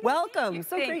 Justine. Welcome.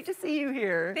 So great to see you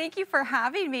here. Thank you for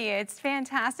having me. It's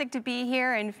fantastic to be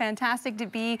here and fantastic to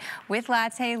be with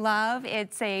Latte Love.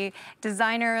 It's a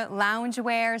designer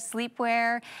loungewear,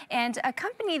 sleepwear, and a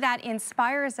company that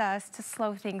inspires us to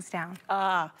slow things down.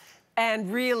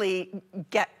 And really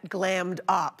get glammed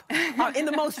up in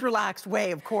the most relaxed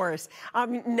way, of course.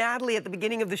 Natalie, at the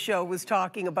beginning of the show, was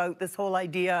talking about this whole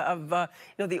idea of you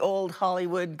know, the old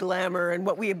Hollywood glamour and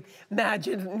what we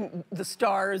imagined the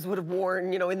stars would have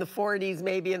worn, you know, in the 40s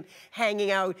maybe, and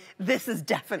hanging out. This is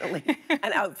definitely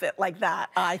an outfit like that,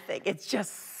 I think. It's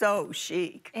just so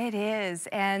chic. It is,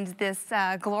 and this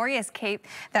glorious cape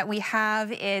that we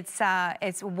have, it's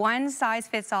one size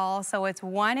fits all, so it's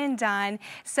one and done.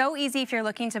 So easy if you're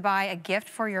looking to buy a gift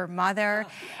for your mother.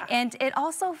 And it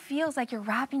also feels like you're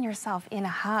wrapping yourself in a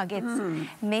hug. It's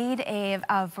made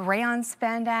of rayon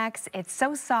spandex. It's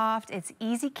so soft, it's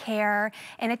easy care,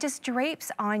 and it just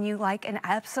drapes on you like an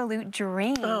absolute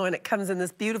dream. Oh, and it comes in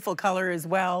this beautiful color as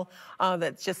well.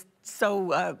 That's just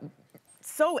so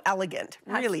so elegant,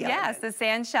 really elegant. Yes, the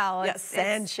sand shell. Yes,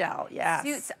 sand shell, yes.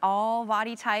 Suits all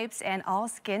body types and all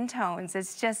skin tones.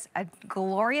 It's just a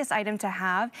glorious item to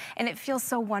have, and it feels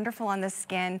so wonderful on the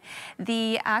skin.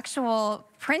 The actual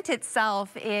print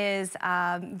itself is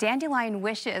dandelion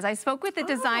wishes. I spoke with the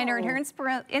designer, and her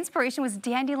inspiration was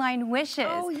dandelion wishes.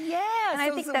 Oh, yes. And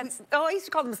I think that's... Oh, I used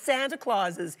to call them Santa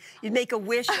Clauses. You'd make a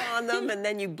wish on them, and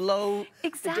then you blow the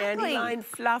dandelion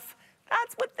fluff.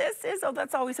 That's what this is. Oh,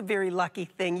 that's always a very lucky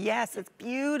thing. Yes, it's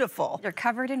beautiful. You're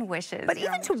covered in wishes. But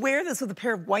even to wear this with a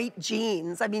pair of white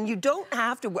jeans, I mean, you don't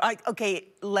have to, okay,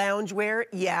 loungewear,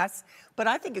 yes, but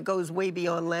I think it goes way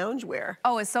beyond loungewear.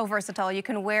 Oh, it's so versatile. You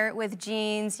can wear it with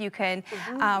jeans, you can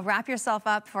wrap yourself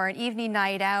up for an evening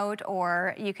night out,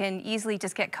 or you can easily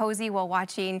just get cozy while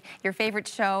watching your favorite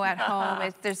show at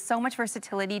home. There's so much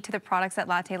versatility to the products that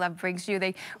Latte Love brings you.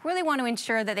 They really want to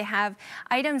ensure that they have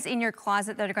items in your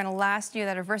closet that are going to last you,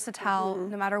 that are versatile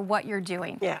no matter what you're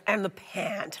doing. Yeah, and the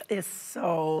pant is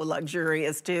so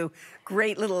luxurious too.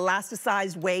 Great little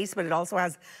elasticized waist, but it also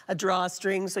has a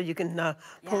drawstring so you can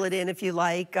pull it in if you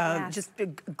like. Just a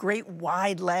great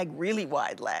wide leg, really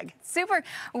wide leg. Super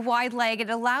wide leg. It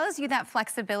allows you that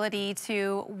flexibility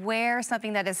to wear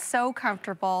something that is so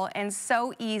comfortable and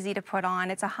so easy to put on.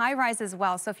 It's a high rise as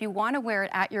well, so if you want to wear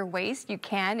it at your waist, you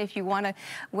can. If you want to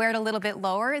wear it a little bit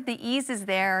lower, the ease is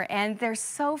there, and they're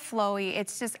so flowy.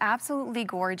 It's just absolutely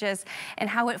gorgeous, and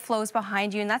how it flows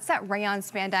behind you, and that's that rayon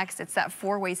spandex. It's that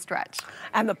four-way stretch.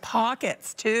 And the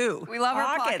pockets, too. We love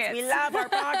our pockets. We love our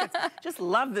pockets. Just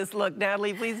love this look.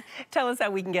 Natalie, please tell us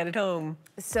how we can get it home.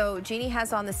 So Jeannie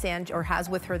has on the sand, or has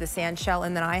with her the sand shell,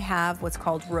 and then I have what's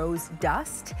called rose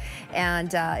dust.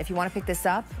 And if you want to pick this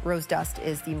up, rose dust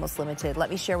is the most limited.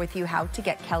 Let me share with you how to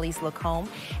get Kelly's look home.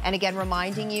 And again,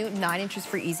 reminding you, 9 interest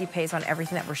free Easy Pays on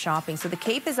everything that we're shopping. So the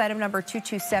cape is item number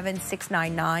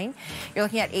 227699. You're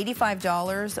looking at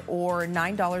 $85 or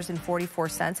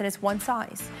 $9.44, and it's one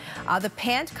size. The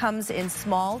pant comes in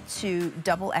small to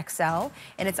double XL,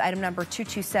 and it's item number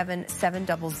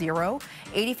 227700.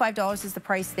 $85 is the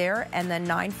price there, and then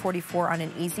 $9.44 on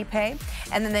an Easy Pay.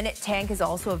 And then the knit tank is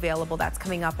also available. That's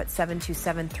coming up at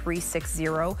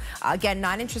 $727,360. Again,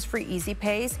 9 interest free Easy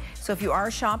Pays. So if you are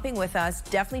shopping with us,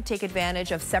 definitely take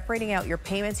advantage of separating out your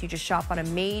payments. You just shop on a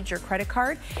major credit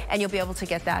card, and you'll be able to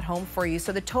get that home for you.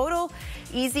 So the total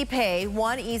Easy Pay,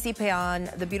 one Easy Pay on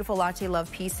the beautiful Latte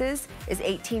Love pieces, is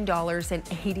 $18.88.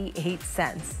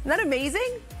 Isn't that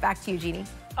amazing? Back to you, Jeannie.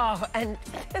 Oh, and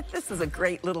this is a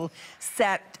great little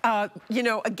set. You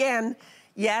know, again,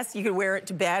 yes, you could wear it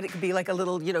to bed. It could be like a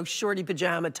little, you know, shorty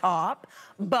pajama top,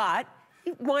 but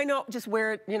why not just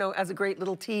wear it, you know, as a great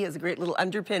little tee, as a great little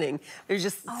underpinning? There's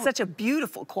just such a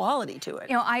beautiful quality to it.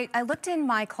 You know, I looked in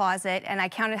my closet and I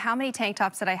counted how many tank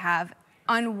tops that I have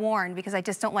unworn because I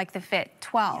just don't like the fit.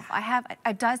 12. I have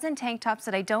a dozen tank tops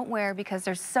that I don't wear because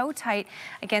they're so tight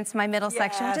against my middle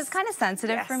section, which is kind of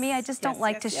sensitive for me. I just don't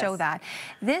like to show that.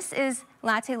 This is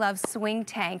Latte Love's swing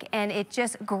tank, and it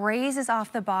just grazes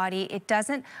off the body. It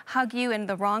doesn't hug you in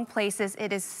the wrong places.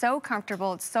 It is so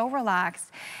comfortable. It's so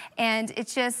relaxed, and it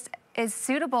just is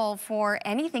suitable for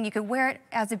anything. You could wear it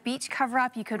as a beach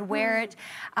cover-up. You could wear it,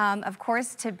 of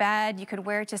course, to bed. You could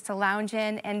wear it just to lounge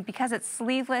in. And because it's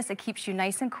sleeveless, it keeps you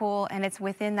nice and cool, and it's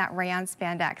within that rayon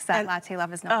spandex that Latte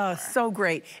Love is known for. So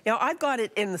great. Now, I've got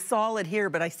it in the solid here,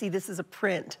 but I see this is a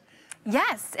print.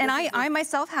 Yes, and I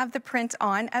myself have the print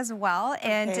on as well,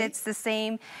 and it's the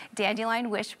same Dandelion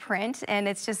Wish print, and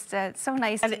it's just so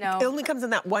nice to know. And it only comes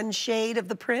in that one shade of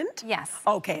the print? Yes.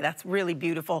 Okay, that's really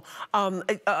beautiful. On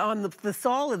the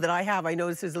solid that I have, I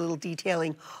noticed there's a little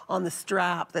detailing on the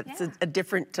strap that's a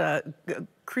different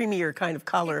creamier kind of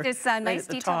color. There's a nice at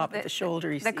the detail top, at the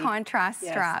shoulder, you see. The contrast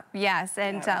strap, yes.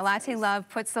 And Latte Love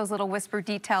puts those little whisper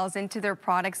details into their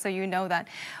products so you know that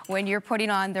when you're putting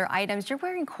on their items, you're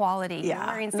wearing quality. Yeah,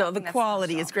 you're wearing no, the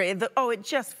quality special. is great. Oh, it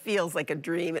just feels like a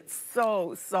dream. It's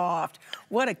so soft.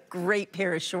 What a great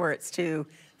pair of shorts, too.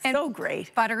 And so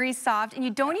great. Buttery soft, and you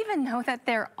don't even know that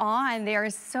they're on. They are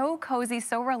so cozy,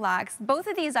 so relaxed. Both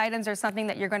of these items are something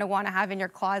that you're going to want to have in your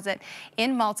closet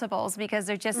in multiples because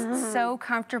they're just so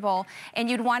comfortable. And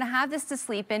you'd want to have this to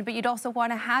sleep in, but you'd also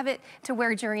want to have it to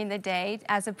wear during the day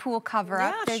as a pool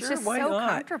cover-up. Yeah, It's just so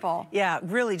comfortable. Yeah,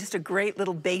 really just a great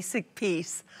little basic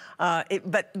piece.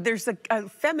 But there's a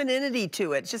femininity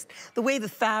to it. Just the way the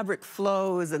fabric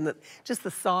flows and just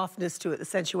the softness to it, the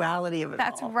sensuality of it.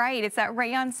 That's right. It's that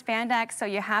rayon spandex, so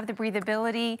you have the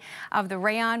breathability of the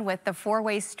rayon with the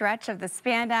four-way stretch of the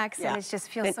spandex, and it just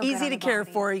feels so good easy to care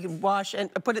for. You can wash and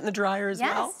put it in the dryer as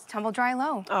well. Yes, tumble dry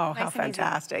low. Oh, how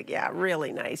fantastic. Yeah,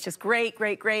 really nice. Just great,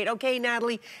 great, great. Okay,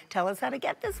 Natalie, tell us how to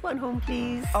get this one home,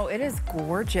 please. Oh, it is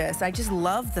gorgeous. I just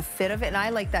love the fit of it, and I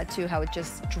like that too, how it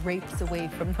just drapes away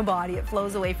from the body. It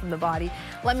flows away from the body.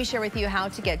 Let me share with you how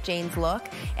to get Jane's look.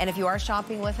 And if you are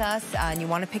shopping with us and you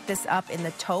want to pick this up in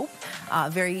the taupe,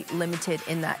 very limited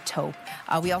in that taupe.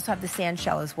 We also have the sand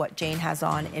shell is what Jane has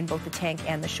on in both the tank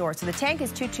and the short. So the tank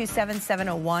is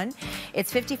 $227,701.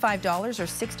 It's $55 or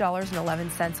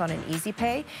 $6.11 on an Easy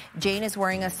Pay. Jane is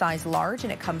wearing a size large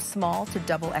and it comes small to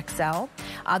double XL.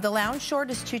 The lounge short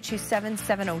is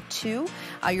 $227,702.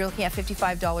 You're looking at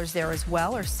 $55 there as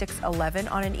well, or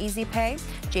 $611 on an Easy Pay.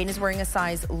 Jane is wearing a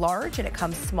size large and it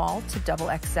comes small to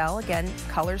double XL. Again,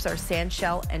 colors are sand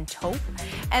shell and taupe.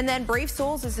 And then Brave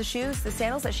Soles is the shoes, the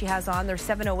sandals that she has on. They're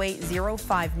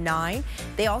 $708,059.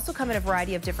 They also come in a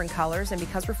variety of different colors, and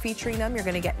because we're featuring them, you're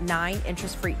going to get 9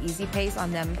 interest-free Easy Pays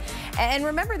on them. And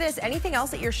remember this, anything else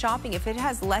that you're shopping, if it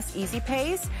has less Easy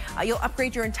Pays, you'll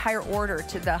upgrade your entire order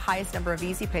to the highest number of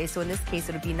Easy Pays. So in this case,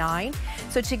 it'll be 9.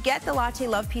 So to get the Latte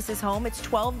Love pieces home, it's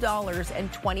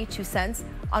 $12.22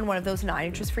 on one of those 9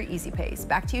 interest-free Easy Pays.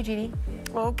 Back to you, Jeannie.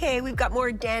 Okay, we've got more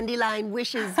Dandelion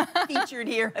Wishes featured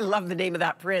here. I love the name of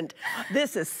that print.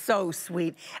 This is so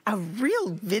sweet. A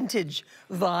real vintage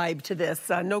vibe to this,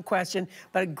 no question,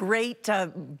 but a great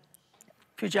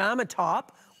pajama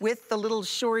top with the little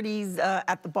shorties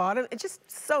at the bottom. It's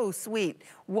just so sweet.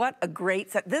 What a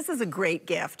great set. This is a great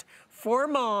gift for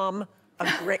mom,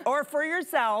 or for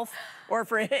yourself, or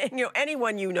for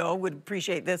anyone you know would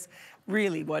appreciate this.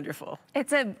 Really wonderful.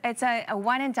 It's a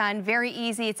one and done, very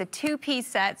easy. It's a 2-piece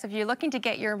set. So if you're looking to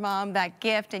get your mom that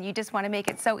gift and you just want to make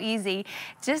it so easy,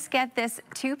 just get this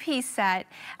 2-piece set.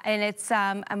 And it's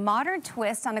a modern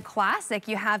twist on a classic.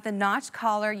 You have the notch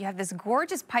collar. You have this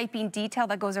gorgeous piping detail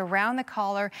that goes around the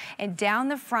collar and down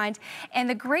the front. And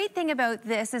the great thing about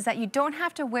this is that you don't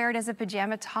have to wear it as a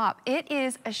pajama top. It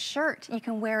is a shirt. You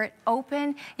can wear it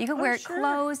open. You can wear it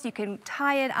closed. You can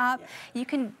tie it up. You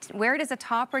can wear it as a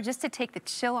topper just to take the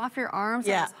chill off your arms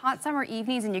on those hot summer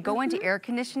evenings and you go into air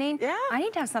conditioning. I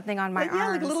need to have something on my arms. Yeah,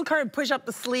 like a little card, push up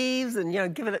the sleeves and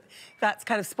give it that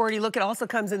kind of sporty look. It also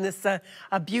comes in this a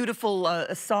beautiful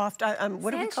soft,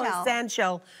 what do we call it? Sand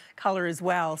shell color as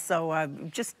well. So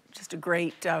just a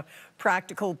great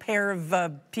practical pair of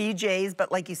PJs, but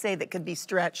like you say, that could be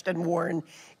stretched and worn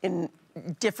in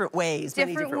different ways,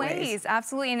 many different ways.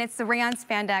 Absolutely, and it's the rayon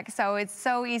spandex, so it's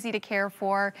so easy to care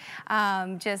for.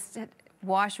 Just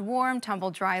wash warm,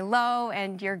 tumble dry low,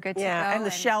 and you're good to go. Yeah, and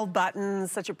the shell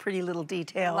buttons, such a pretty little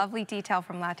detail. Lovely detail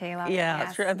from Latte Love.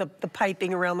 Yeah, yes. the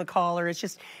piping around the collar. It's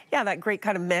just, yeah, that great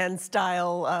kind of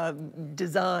man-style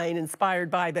design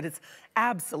inspired by, but it's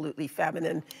absolutely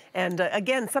feminine. And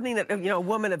again, something that, you know, a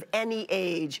woman of any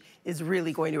age is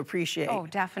really going to appreciate. Oh,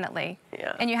 definitely.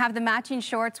 Yeah. And you have the matching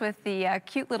shorts with the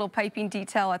cute little piping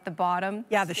detail at the bottom.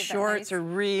 Yeah, the shorts are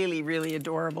really, really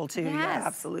adorable too. Yes. Yeah,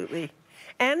 absolutely.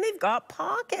 And they've got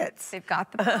pockets. They've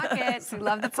got the pockets. We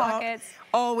love the pockets.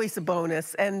 Always a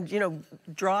bonus. And, you know,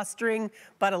 drawstring,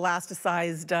 but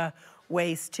elasticized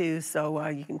waist too, so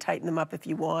you can tighten them up if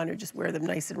you want, or just wear them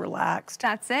nice and relaxed.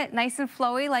 That's it. Nice and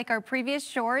flowy like our previous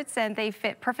shorts, and they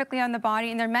fit perfectly on the body,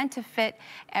 and they're meant to fit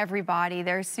everybody.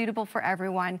 They're suitable for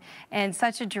everyone, and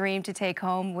such a dream to take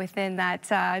home within that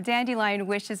dandelion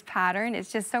wishes pattern. It's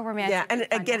just so romantic. Yeah, and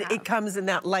again, it comes in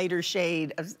that lighter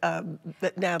shade of,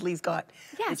 that Natalie's got,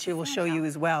 that she will show you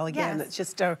as well. Again, it's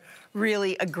just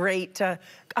really a great,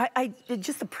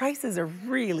 just the prices are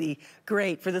really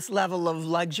great for this level of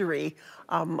luxury.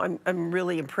 I'm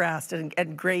really impressed,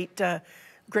 and great,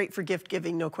 great for gift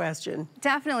giving, no question.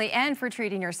 Definitely, and for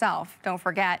treating yourself. Don't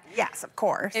forget. Yes, of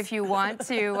course. If you want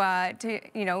to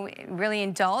you know, really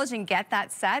indulge and get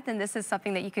that set, then this is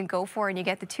something that you can go for, and you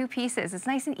get the 2 pieces. It's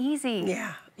nice and easy.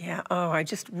 Yeah, yeah. Oh, I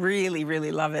just really,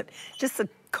 really love it. Just a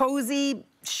cozy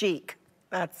chic.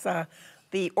 That's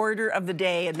the order of the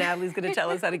day, and Natalie's going to tell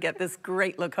us how to get this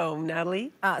great look home.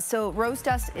 Natalie? So Rose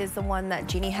Dust is the one that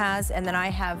Jeannie has, and then I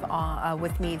have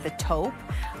with me the taupe,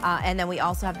 and then we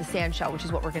also have the sandshell, which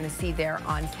is what we're going to see there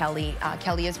on Kelly.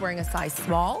 Kelly is wearing a size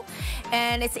small,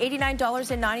 and it's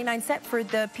 $89.99 for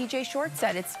the PJ short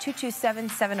set. It's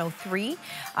 227703.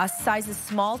 Sizes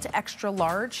small to extra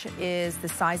large is the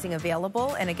sizing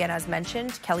available, and again, as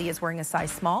mentioned, Kelly is wearing a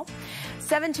size small.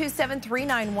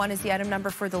 727391 is the item number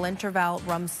for the Linterval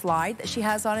rum slide that she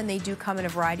has on, and they do come in a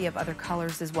variety of other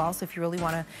colors as well. So if you really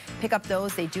want to pick up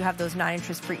those, they do have those 9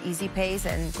 interest-free easy pays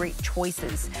and great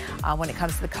choices when it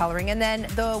comes to the coloring. And then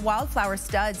the wildflower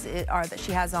studs that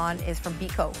she has on is from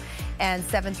Biko, and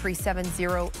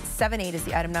 737078 is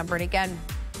the item number. And again,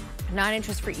 9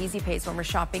 interest-free easy pays when we're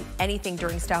shopping anything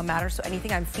during Style Matters. So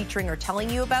anything I'm featuring or telling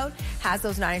you about has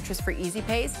those 9 interest-free easy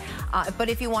pays. But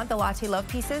if you want the Latte Love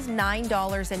pieces,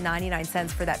 $9.99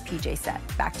 for that PJ set.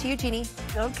 Back to you, Jeannie.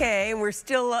 Okay, and we're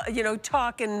still, you know,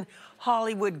 talking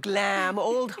Hollywood glam,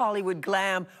 old Hollywood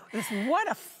glam.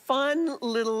 What a fun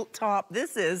little top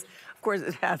this is. Of course,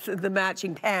 it has the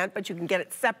matching pant, but you can get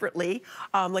it separately,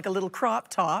 like a little crop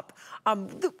top.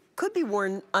 Could be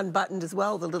worn unbuttoned as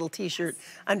well, the little t-shirt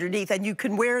underneath. And you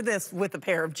can wear this with a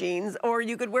pair of jeans, or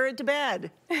you could wear it to bed.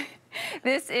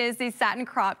 This is the satin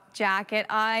crop jacket.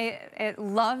 I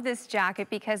love this jacket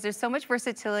because there's so much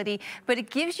versatility, but it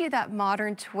gives you that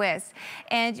modern twist.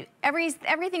 And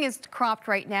everything is cropped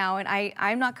right now, and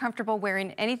I'm not comfortable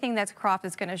wearing anything that's cropped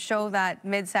that's going to show that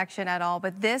midsection at all,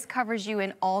 but this covers you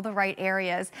in all the right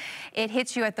areas. It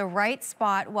hits you at the right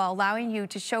spot while allowing you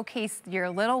to showcase your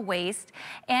little waist,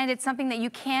 and it's something that you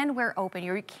can wear open.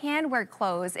 You can wear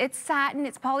clothes. It's satin,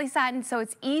 it's poly satin, so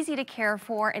it's easy to care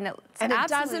for, and it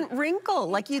doesn't wrinkle.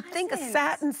 Like you'd think a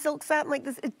satin, silk satin like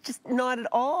this, it's just not at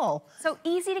all. So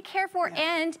easy to care for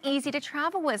and easy to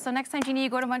travel with. So next time, Jeannie, you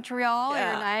go to Montreal or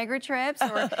your Niagara trips,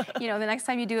 or you know, the next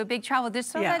time you do a big travel,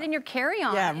 just throw that in your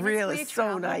carry-on. Yeah, really,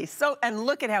 so nice. So, and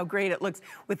look at how great it looks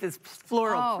with this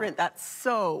floral print. That's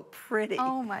so pretty.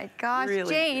 Oh my gosh,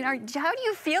 really Jane, how do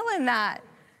you feel in that?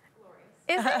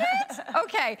 Isn't it?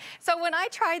 Okay, so when I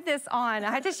tried this on,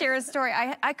 I had to share a story.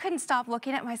 I couldn't stop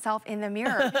looking at myself in the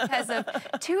mirror because of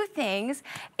 2 things.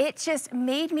 It just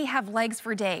made me have legs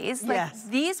for days. Like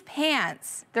these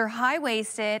pants, they're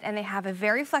high-waisted and they have a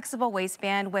very flexible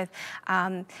waistband with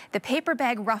the paper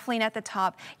bag ruffling at the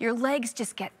top. Your legs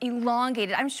just get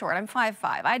elongated. I'm short, I'm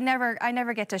 5'5". I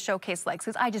never get to showcase legs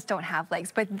because I just don't have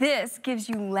legs, but this gives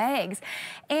you legs.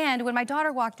 And when my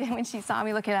daughter walked in, when she saw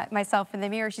me looking at myself in the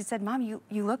mirror, she said, "Mom,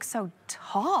 you look so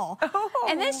tall."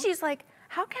 And then she's like,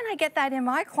 "How can I get that in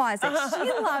my closet?"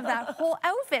 She loved that whole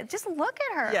outfit. Just look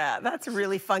at her. Yeah, that's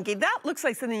really funky. That looks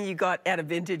like something you got at a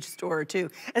vintage store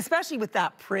too, especially with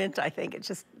that print. I think it's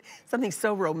just something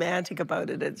so romantic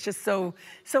about it. It's just so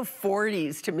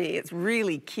 40s to me. It's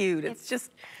really cute. It's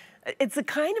the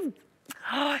kind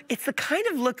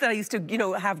of look that I used to, you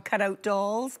know, have cutout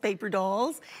dolls, paper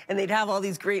dolls, and they'd have all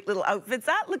these great little outfits.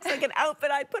 That looks like an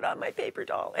outfit I'd put on my paper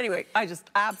doll. Anyway, I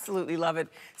just absolutely love it.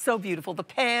 So beautiful. The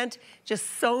pant,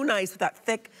 just so nice with that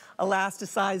thick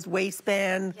elasticized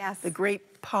waistband. Yes. The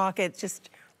great pocket, just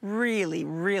really,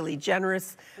 really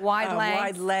generous. Wide legs.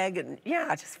 Wide leg, and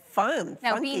yeah, just fun,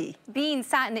 now, funky. being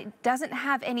satin, it doesn't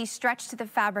have any stretch to the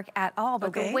fabric at all,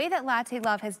 but the way that Latte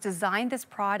Love has designed this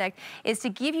product is to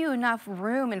give you enough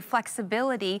room and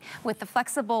flexibility with the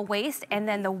flexible waist and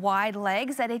then the wide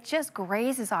legs that it just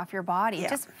grazes off your body. It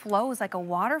just flows like a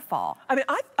waterfall. I mean,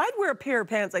 I'd wear a pair of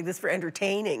pants like this for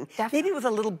entertaining. Definitely. Maybe with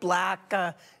a little black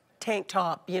tank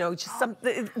top, you know, just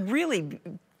something really,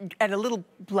 and a little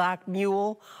black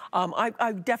mule.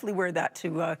 I definitely wear that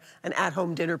to an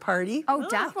at-home dinner party. Oh,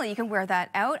 definitely. You can wear that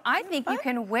out. I think you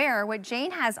can wear what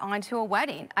Jane has on to a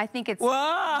wedding. I think it's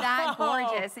that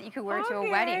gorgeous that you could wear to a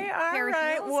wedding. All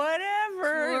right,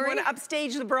 whatever. You want to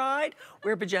upstage the bride?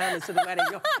 Wear pajamas to the wedding.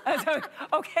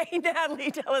 Okay,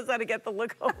 Natalie, tell us how to get the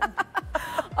look home.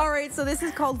 All right, so this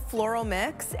is called Floral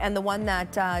Mix, and the one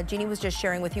that Jeannie was just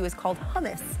sharing with you is called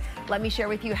Hummus. Let me share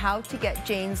with you how to get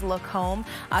Jane's look home.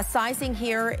 Sizing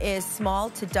here is small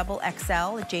to double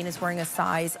XL. Jane is wearing a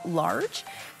size large.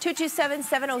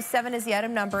 227-707 is the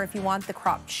item number if you want the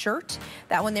cropped shirt.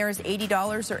 That one there is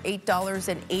 $80 or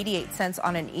 $8.88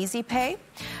 on an easy pay.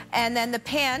 And then the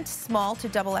pant, small to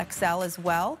double XL as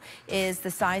well, is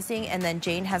the sizing, and then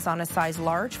Jane has on a size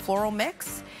large. Floral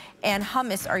Mix and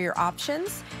Hummus are your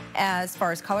options as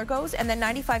far as color goes. And then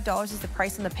 $95 is the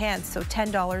price on the pants, so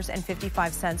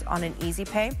 $10.55 on an easy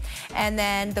pay. And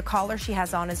then the collar she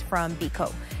has on is from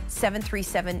Beko,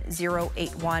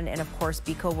 737081. And of course,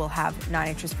 Beko will have 9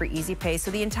 inches for easy pay.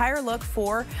 So the entire look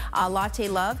for Latte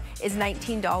Love is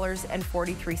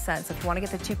 $19.43. If you want to get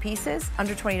the 2 pieces,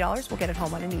 under $20, we'll get it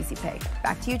home on an easy pay.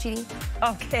 Back to you, Jeannie.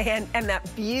 Okay, and that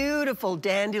beautiful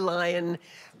dandelion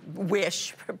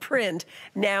wish print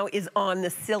now is on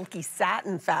the silky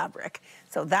satin fabric.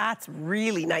 So that's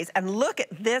really nice. And look at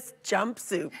this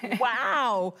jumpsuit.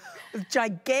 Wow. With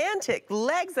gigantic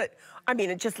legs that, I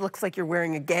mean, it just looks like you're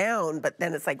wearing a gown, but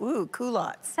then it's like, ooh,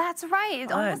 culottes. That's right.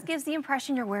 It almost gives the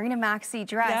impression you're wearing a maxi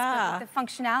dress, but with the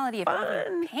functionality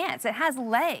of pants. It has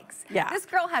legs. Yeah. This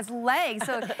girl has legs,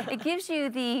 so it gives you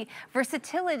the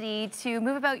versatility to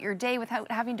move about your day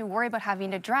without having to worry about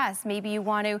having to dress. Maybe you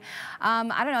want to,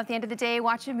 I don't know, at the end of the day,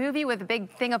 watch a movie with a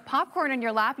big thing of popcorn in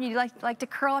your lap, and you like to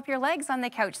curl up your legs on the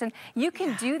couch. And you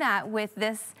can do that with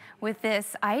this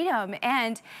item,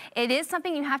 and it is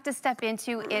something you have to step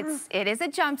into. It is a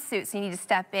jumpsuit, so you need to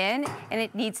step in, and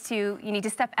you need to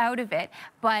step out of it.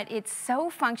 But it's so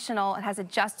functional. It has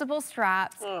adjustable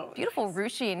straps, beautiful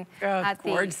ruching at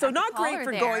the So not great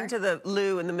for going to the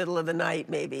loo in the middle of the night,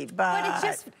 maybe, but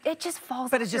it just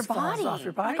falls off your body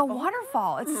like a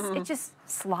waterfall. It just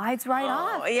slides right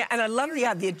off. Yeah, and I love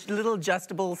the little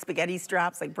adjustable spaghetti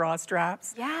straps, like bra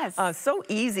straps. Yes. So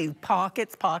easy.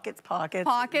 Pockets.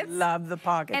 Love the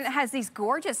pockets. And it has these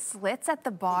gorgeous slits at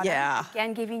the bottom. Yeah.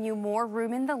 Again, giving you more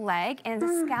room in the leg, and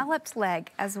the scalloped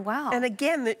leg as well. And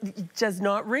again, it does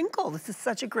not wrinkle. This is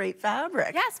such a great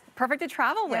fabric. Yes, perfect to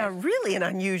travel with. Yeah, really an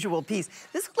unusual piece.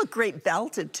 This would look great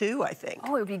belted too, I think.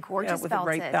 Oh, it would be gorgeous with belted.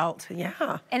 a right belt,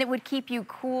 yeah. And it would keep you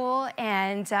cool,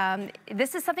 and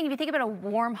this is something, if you think about a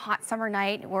warm, hot summer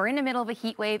night, we're in the middle of a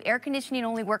heat wave, air conditioning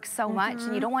only works so much,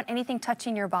 and you don't want anything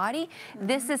touching your body,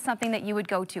 this is something that you would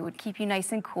go to. It would keep you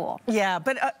nice and cool. Yeah,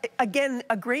 but again,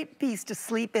 a great piece to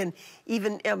sleep in,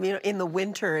 even in the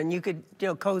winter, and you could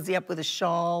cozy up with a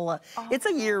shawl. It's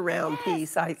a year-round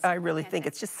piece. I really think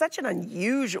it's just such an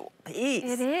unusual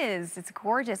piece. It is. It's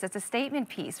gorgeous. It's a statement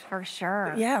piece for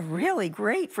sure. Yeah, really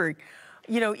great for,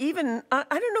 even, I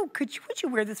don't know, would you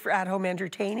wear this for at-home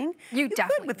entertaining? You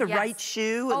definitely could, with the right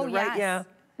shoe and the right,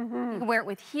 You can wear it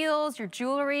with heels, your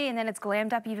jewelry, and then it's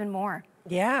glammed up even more.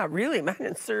 Yeah, really.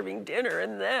 Imagine serving dinner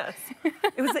in this.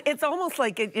 It's almost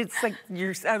like it's like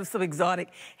you're out of some exotic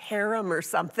harem or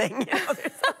something.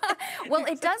 Well,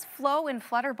 it does flow and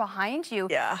flutter behind you.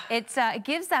 Yeah. It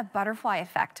gives that butterfly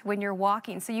effect when you're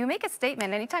walking. So you make a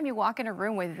statement. Anytime you walk in a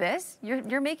room with this,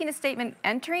 you're making a statement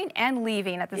entering and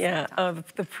leaving at the same time. Yeah,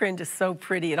 the print is so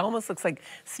pretty. It almost looks like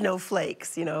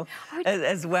snowflakes,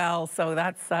 as well. So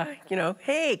that's,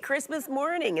 hey, Christmas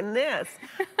morning in this.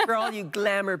 For all you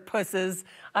glamour pusses,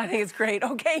 I think it's great.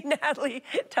 Okay, Natalie,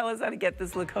 tell us how to get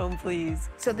this look home, please.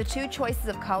 So the 2 choices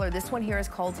of color, this one here is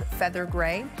called Feather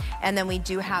Gray, and then we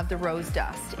do have the Rose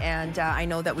Dust. And I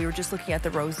know that we were just looking at the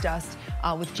Rose Dust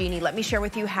with Jeanne. Let me share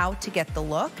with you how to get the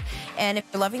look. And if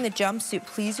you're loving the jumpsuit,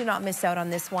 please do not miss out on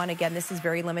this one. Again, this is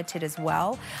very limited as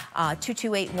well.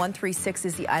 228136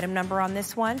 is the item number on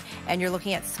this one. And you're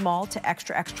looking at small to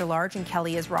extra, extra large. And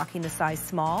Kelly is rocking the size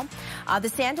small. The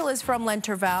sandal is from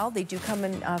Lenterval. They do come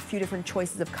in a few different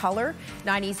choices of color.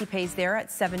 9 easy pays there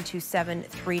at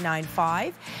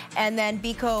 727,395. And then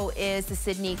Beko is the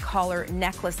Sydney collar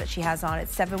necklace that she has on at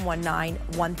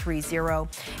 719,130.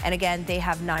 And again, they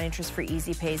have 9 interest-free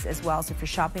easy pays as well. So if you're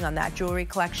shopping on that jewelry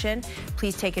collection,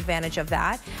 please take advantage of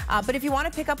that. But if you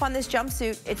want to pick up on this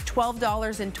jumpsuit, it's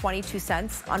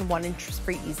 $12.22 on 1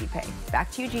 interest-free easy pay.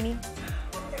 Back to you, Jeanne.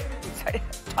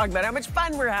 Talking about how much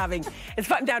fun we're having. It's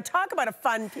fun. Now talk about a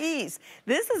fun piece.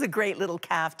 This is a great little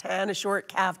caftan, a short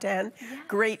caftan. Yeah.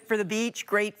 Great for the beach,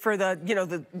 great for the, you know,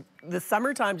 the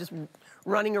summertime, just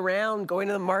running around, going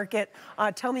to the market.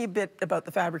 Tell me a bit about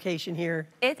the fabrication here.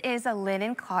 It is a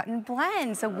linen cotton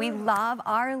blend. So we love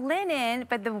our linen,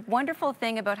 but the wonderful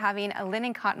thing about having a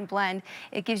linen cotton blend,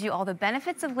 it gives you all the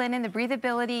benefits of linen, the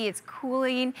breathability, it's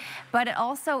cooling, but it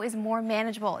also is more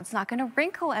manageable. It's not gonna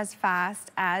wrinkle as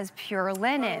fast as pure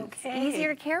linen. Okay. It's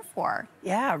easier to care for.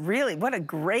 Yeah, really, what a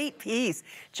great piece.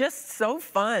 Just so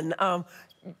fun.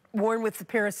 Worn with a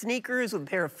pair of sneakers, with a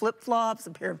pair of flip-flops, a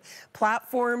pair of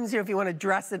platforms, you know, if you want to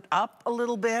dress it up a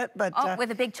little bit. But with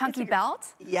a big chunky belt?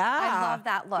 Yeah. I love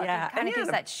that look. Yeah. It kind of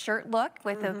gives that shirt look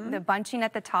with the bunching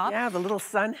at the top. Yeah, the little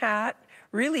sun hat.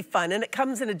 Really fun. And it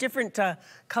comes in a different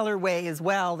colorway as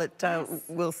well that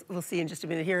we'll see in just a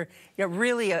minute here. Yeah,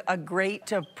 really a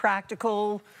great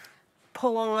practical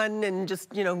pull on and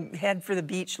just, you know, head for the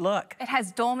beach look. It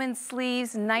has dolman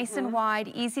sleeves, nice and wide,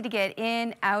 easy to get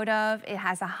in, out of. It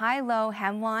has a high-low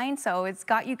hemline, so it's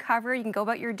got you covered. You can go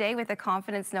about your day with the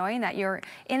confidence knowing that you're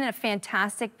in a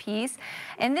fantastic piece.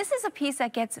 And this is a piece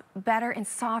that gets better and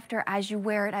softer as you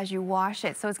wear it, as you wash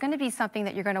it. So it's going to be something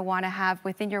that you're going to want to have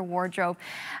within your wardrobe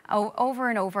over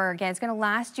and over again. It's going to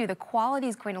last you. The quality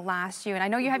is going to last you. And I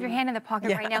know you have your hand in the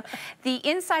pocket right now. The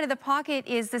inside of the pocket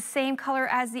is the same color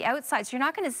as the outside. So you're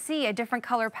not going to see a different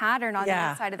color pattern on the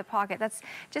inside of the pocket. That's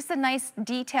just the nice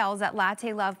details that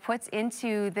Latte Love puts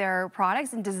into their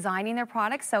products and designing their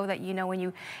products so that, you know, when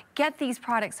you get these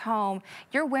products home,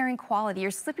 you're wearing quality.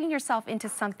 You're slipping yourself into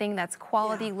something that's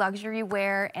quality luxury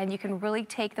wear, and you can really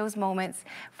take those moments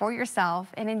for yourself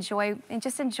and enjoy, and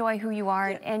just enjoy who you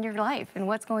are and your life and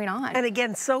what's going on. And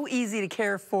again, so easy to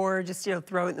care for. Just, you know,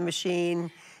 throw it in the machine.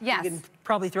 Yes. You can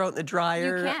probably throw it in the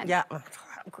dryer. You can. Yeah.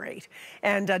 Great.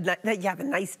 And yeah, the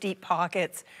nice deep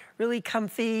pockets, really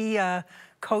comfy,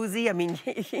 cozy. I mean,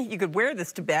 you could wear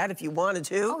this to bed if you wanted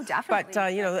to. Oh, definitely.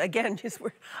 But, you know, again,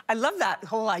 I love that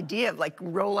whole idea of like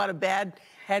roll out of bed,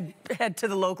 head to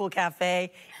the local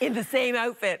cafe in the same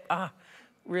outfit.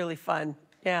 Really fun.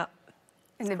 Yeah.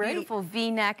 And the beautiful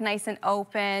V-neck, nice and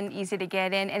open, easy to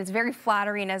get in, and it's very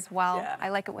flattering as well. Yeah. I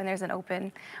like it when there's an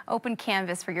open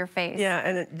canvas for your face. Yeah,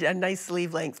 and a nice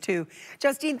sleeve length too.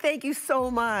 Justine, thank you so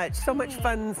much. So much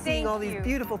fun seeing all these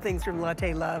beautiful things from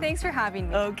Latte Love. Thanks for having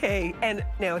me. Okay, and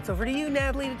now it's over to you,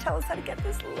 Natalie, to tell us how to get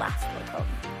this last one home.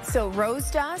 So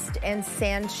rose dust and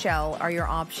sand shell are your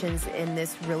options in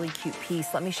this really cute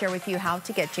piece. Let me share with you how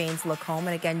to get Jane's look home.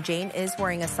 And again, Jeanne is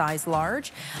wearing a size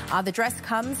large. The dress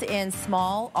comes in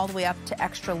small all the way up to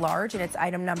extra large, and it's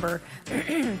item number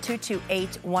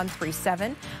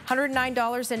 228137.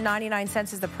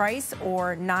 $109.99 is the price,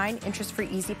 or 9 interest-free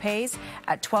easy pays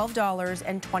at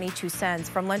 $12.22.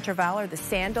 From Lenterval are the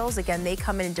sandals. Again, they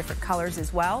come in different colors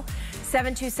as well.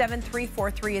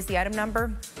 727,343 is the item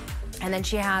number. And then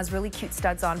she has really cute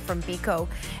studs on from Beko,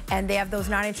 and they have those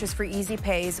 9 interest-free easy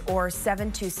pays, or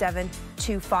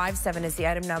 727,257 is the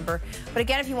item number. But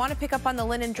again, if you want to pick up on the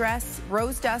linen dress,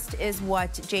 rose dust is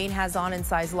what Jeanne has on in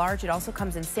size large. It also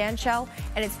comes in sandshell,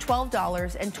 and it's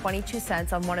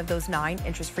 $12.22 on one of those 9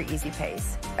 interest-free easy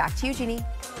pays. Back to you, Jeanne.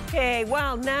 Okay,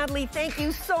 wow, Natalie, thank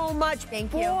you so much.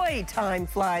 Thank you. Boy, time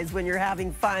flies when you're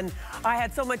having fun. I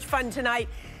had so much fun tonight.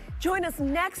 Join us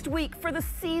next week for the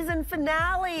season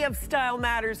finale of Style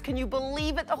Matters. Can you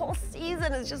believe it? The whole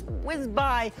season has just whizzed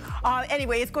by.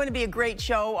 Anyway, it's going to be a great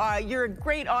show. You're a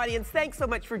great audience. Thanks so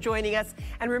much for joining us.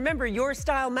 And remember, your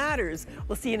style matters.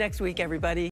 We'll see you next week, everybody.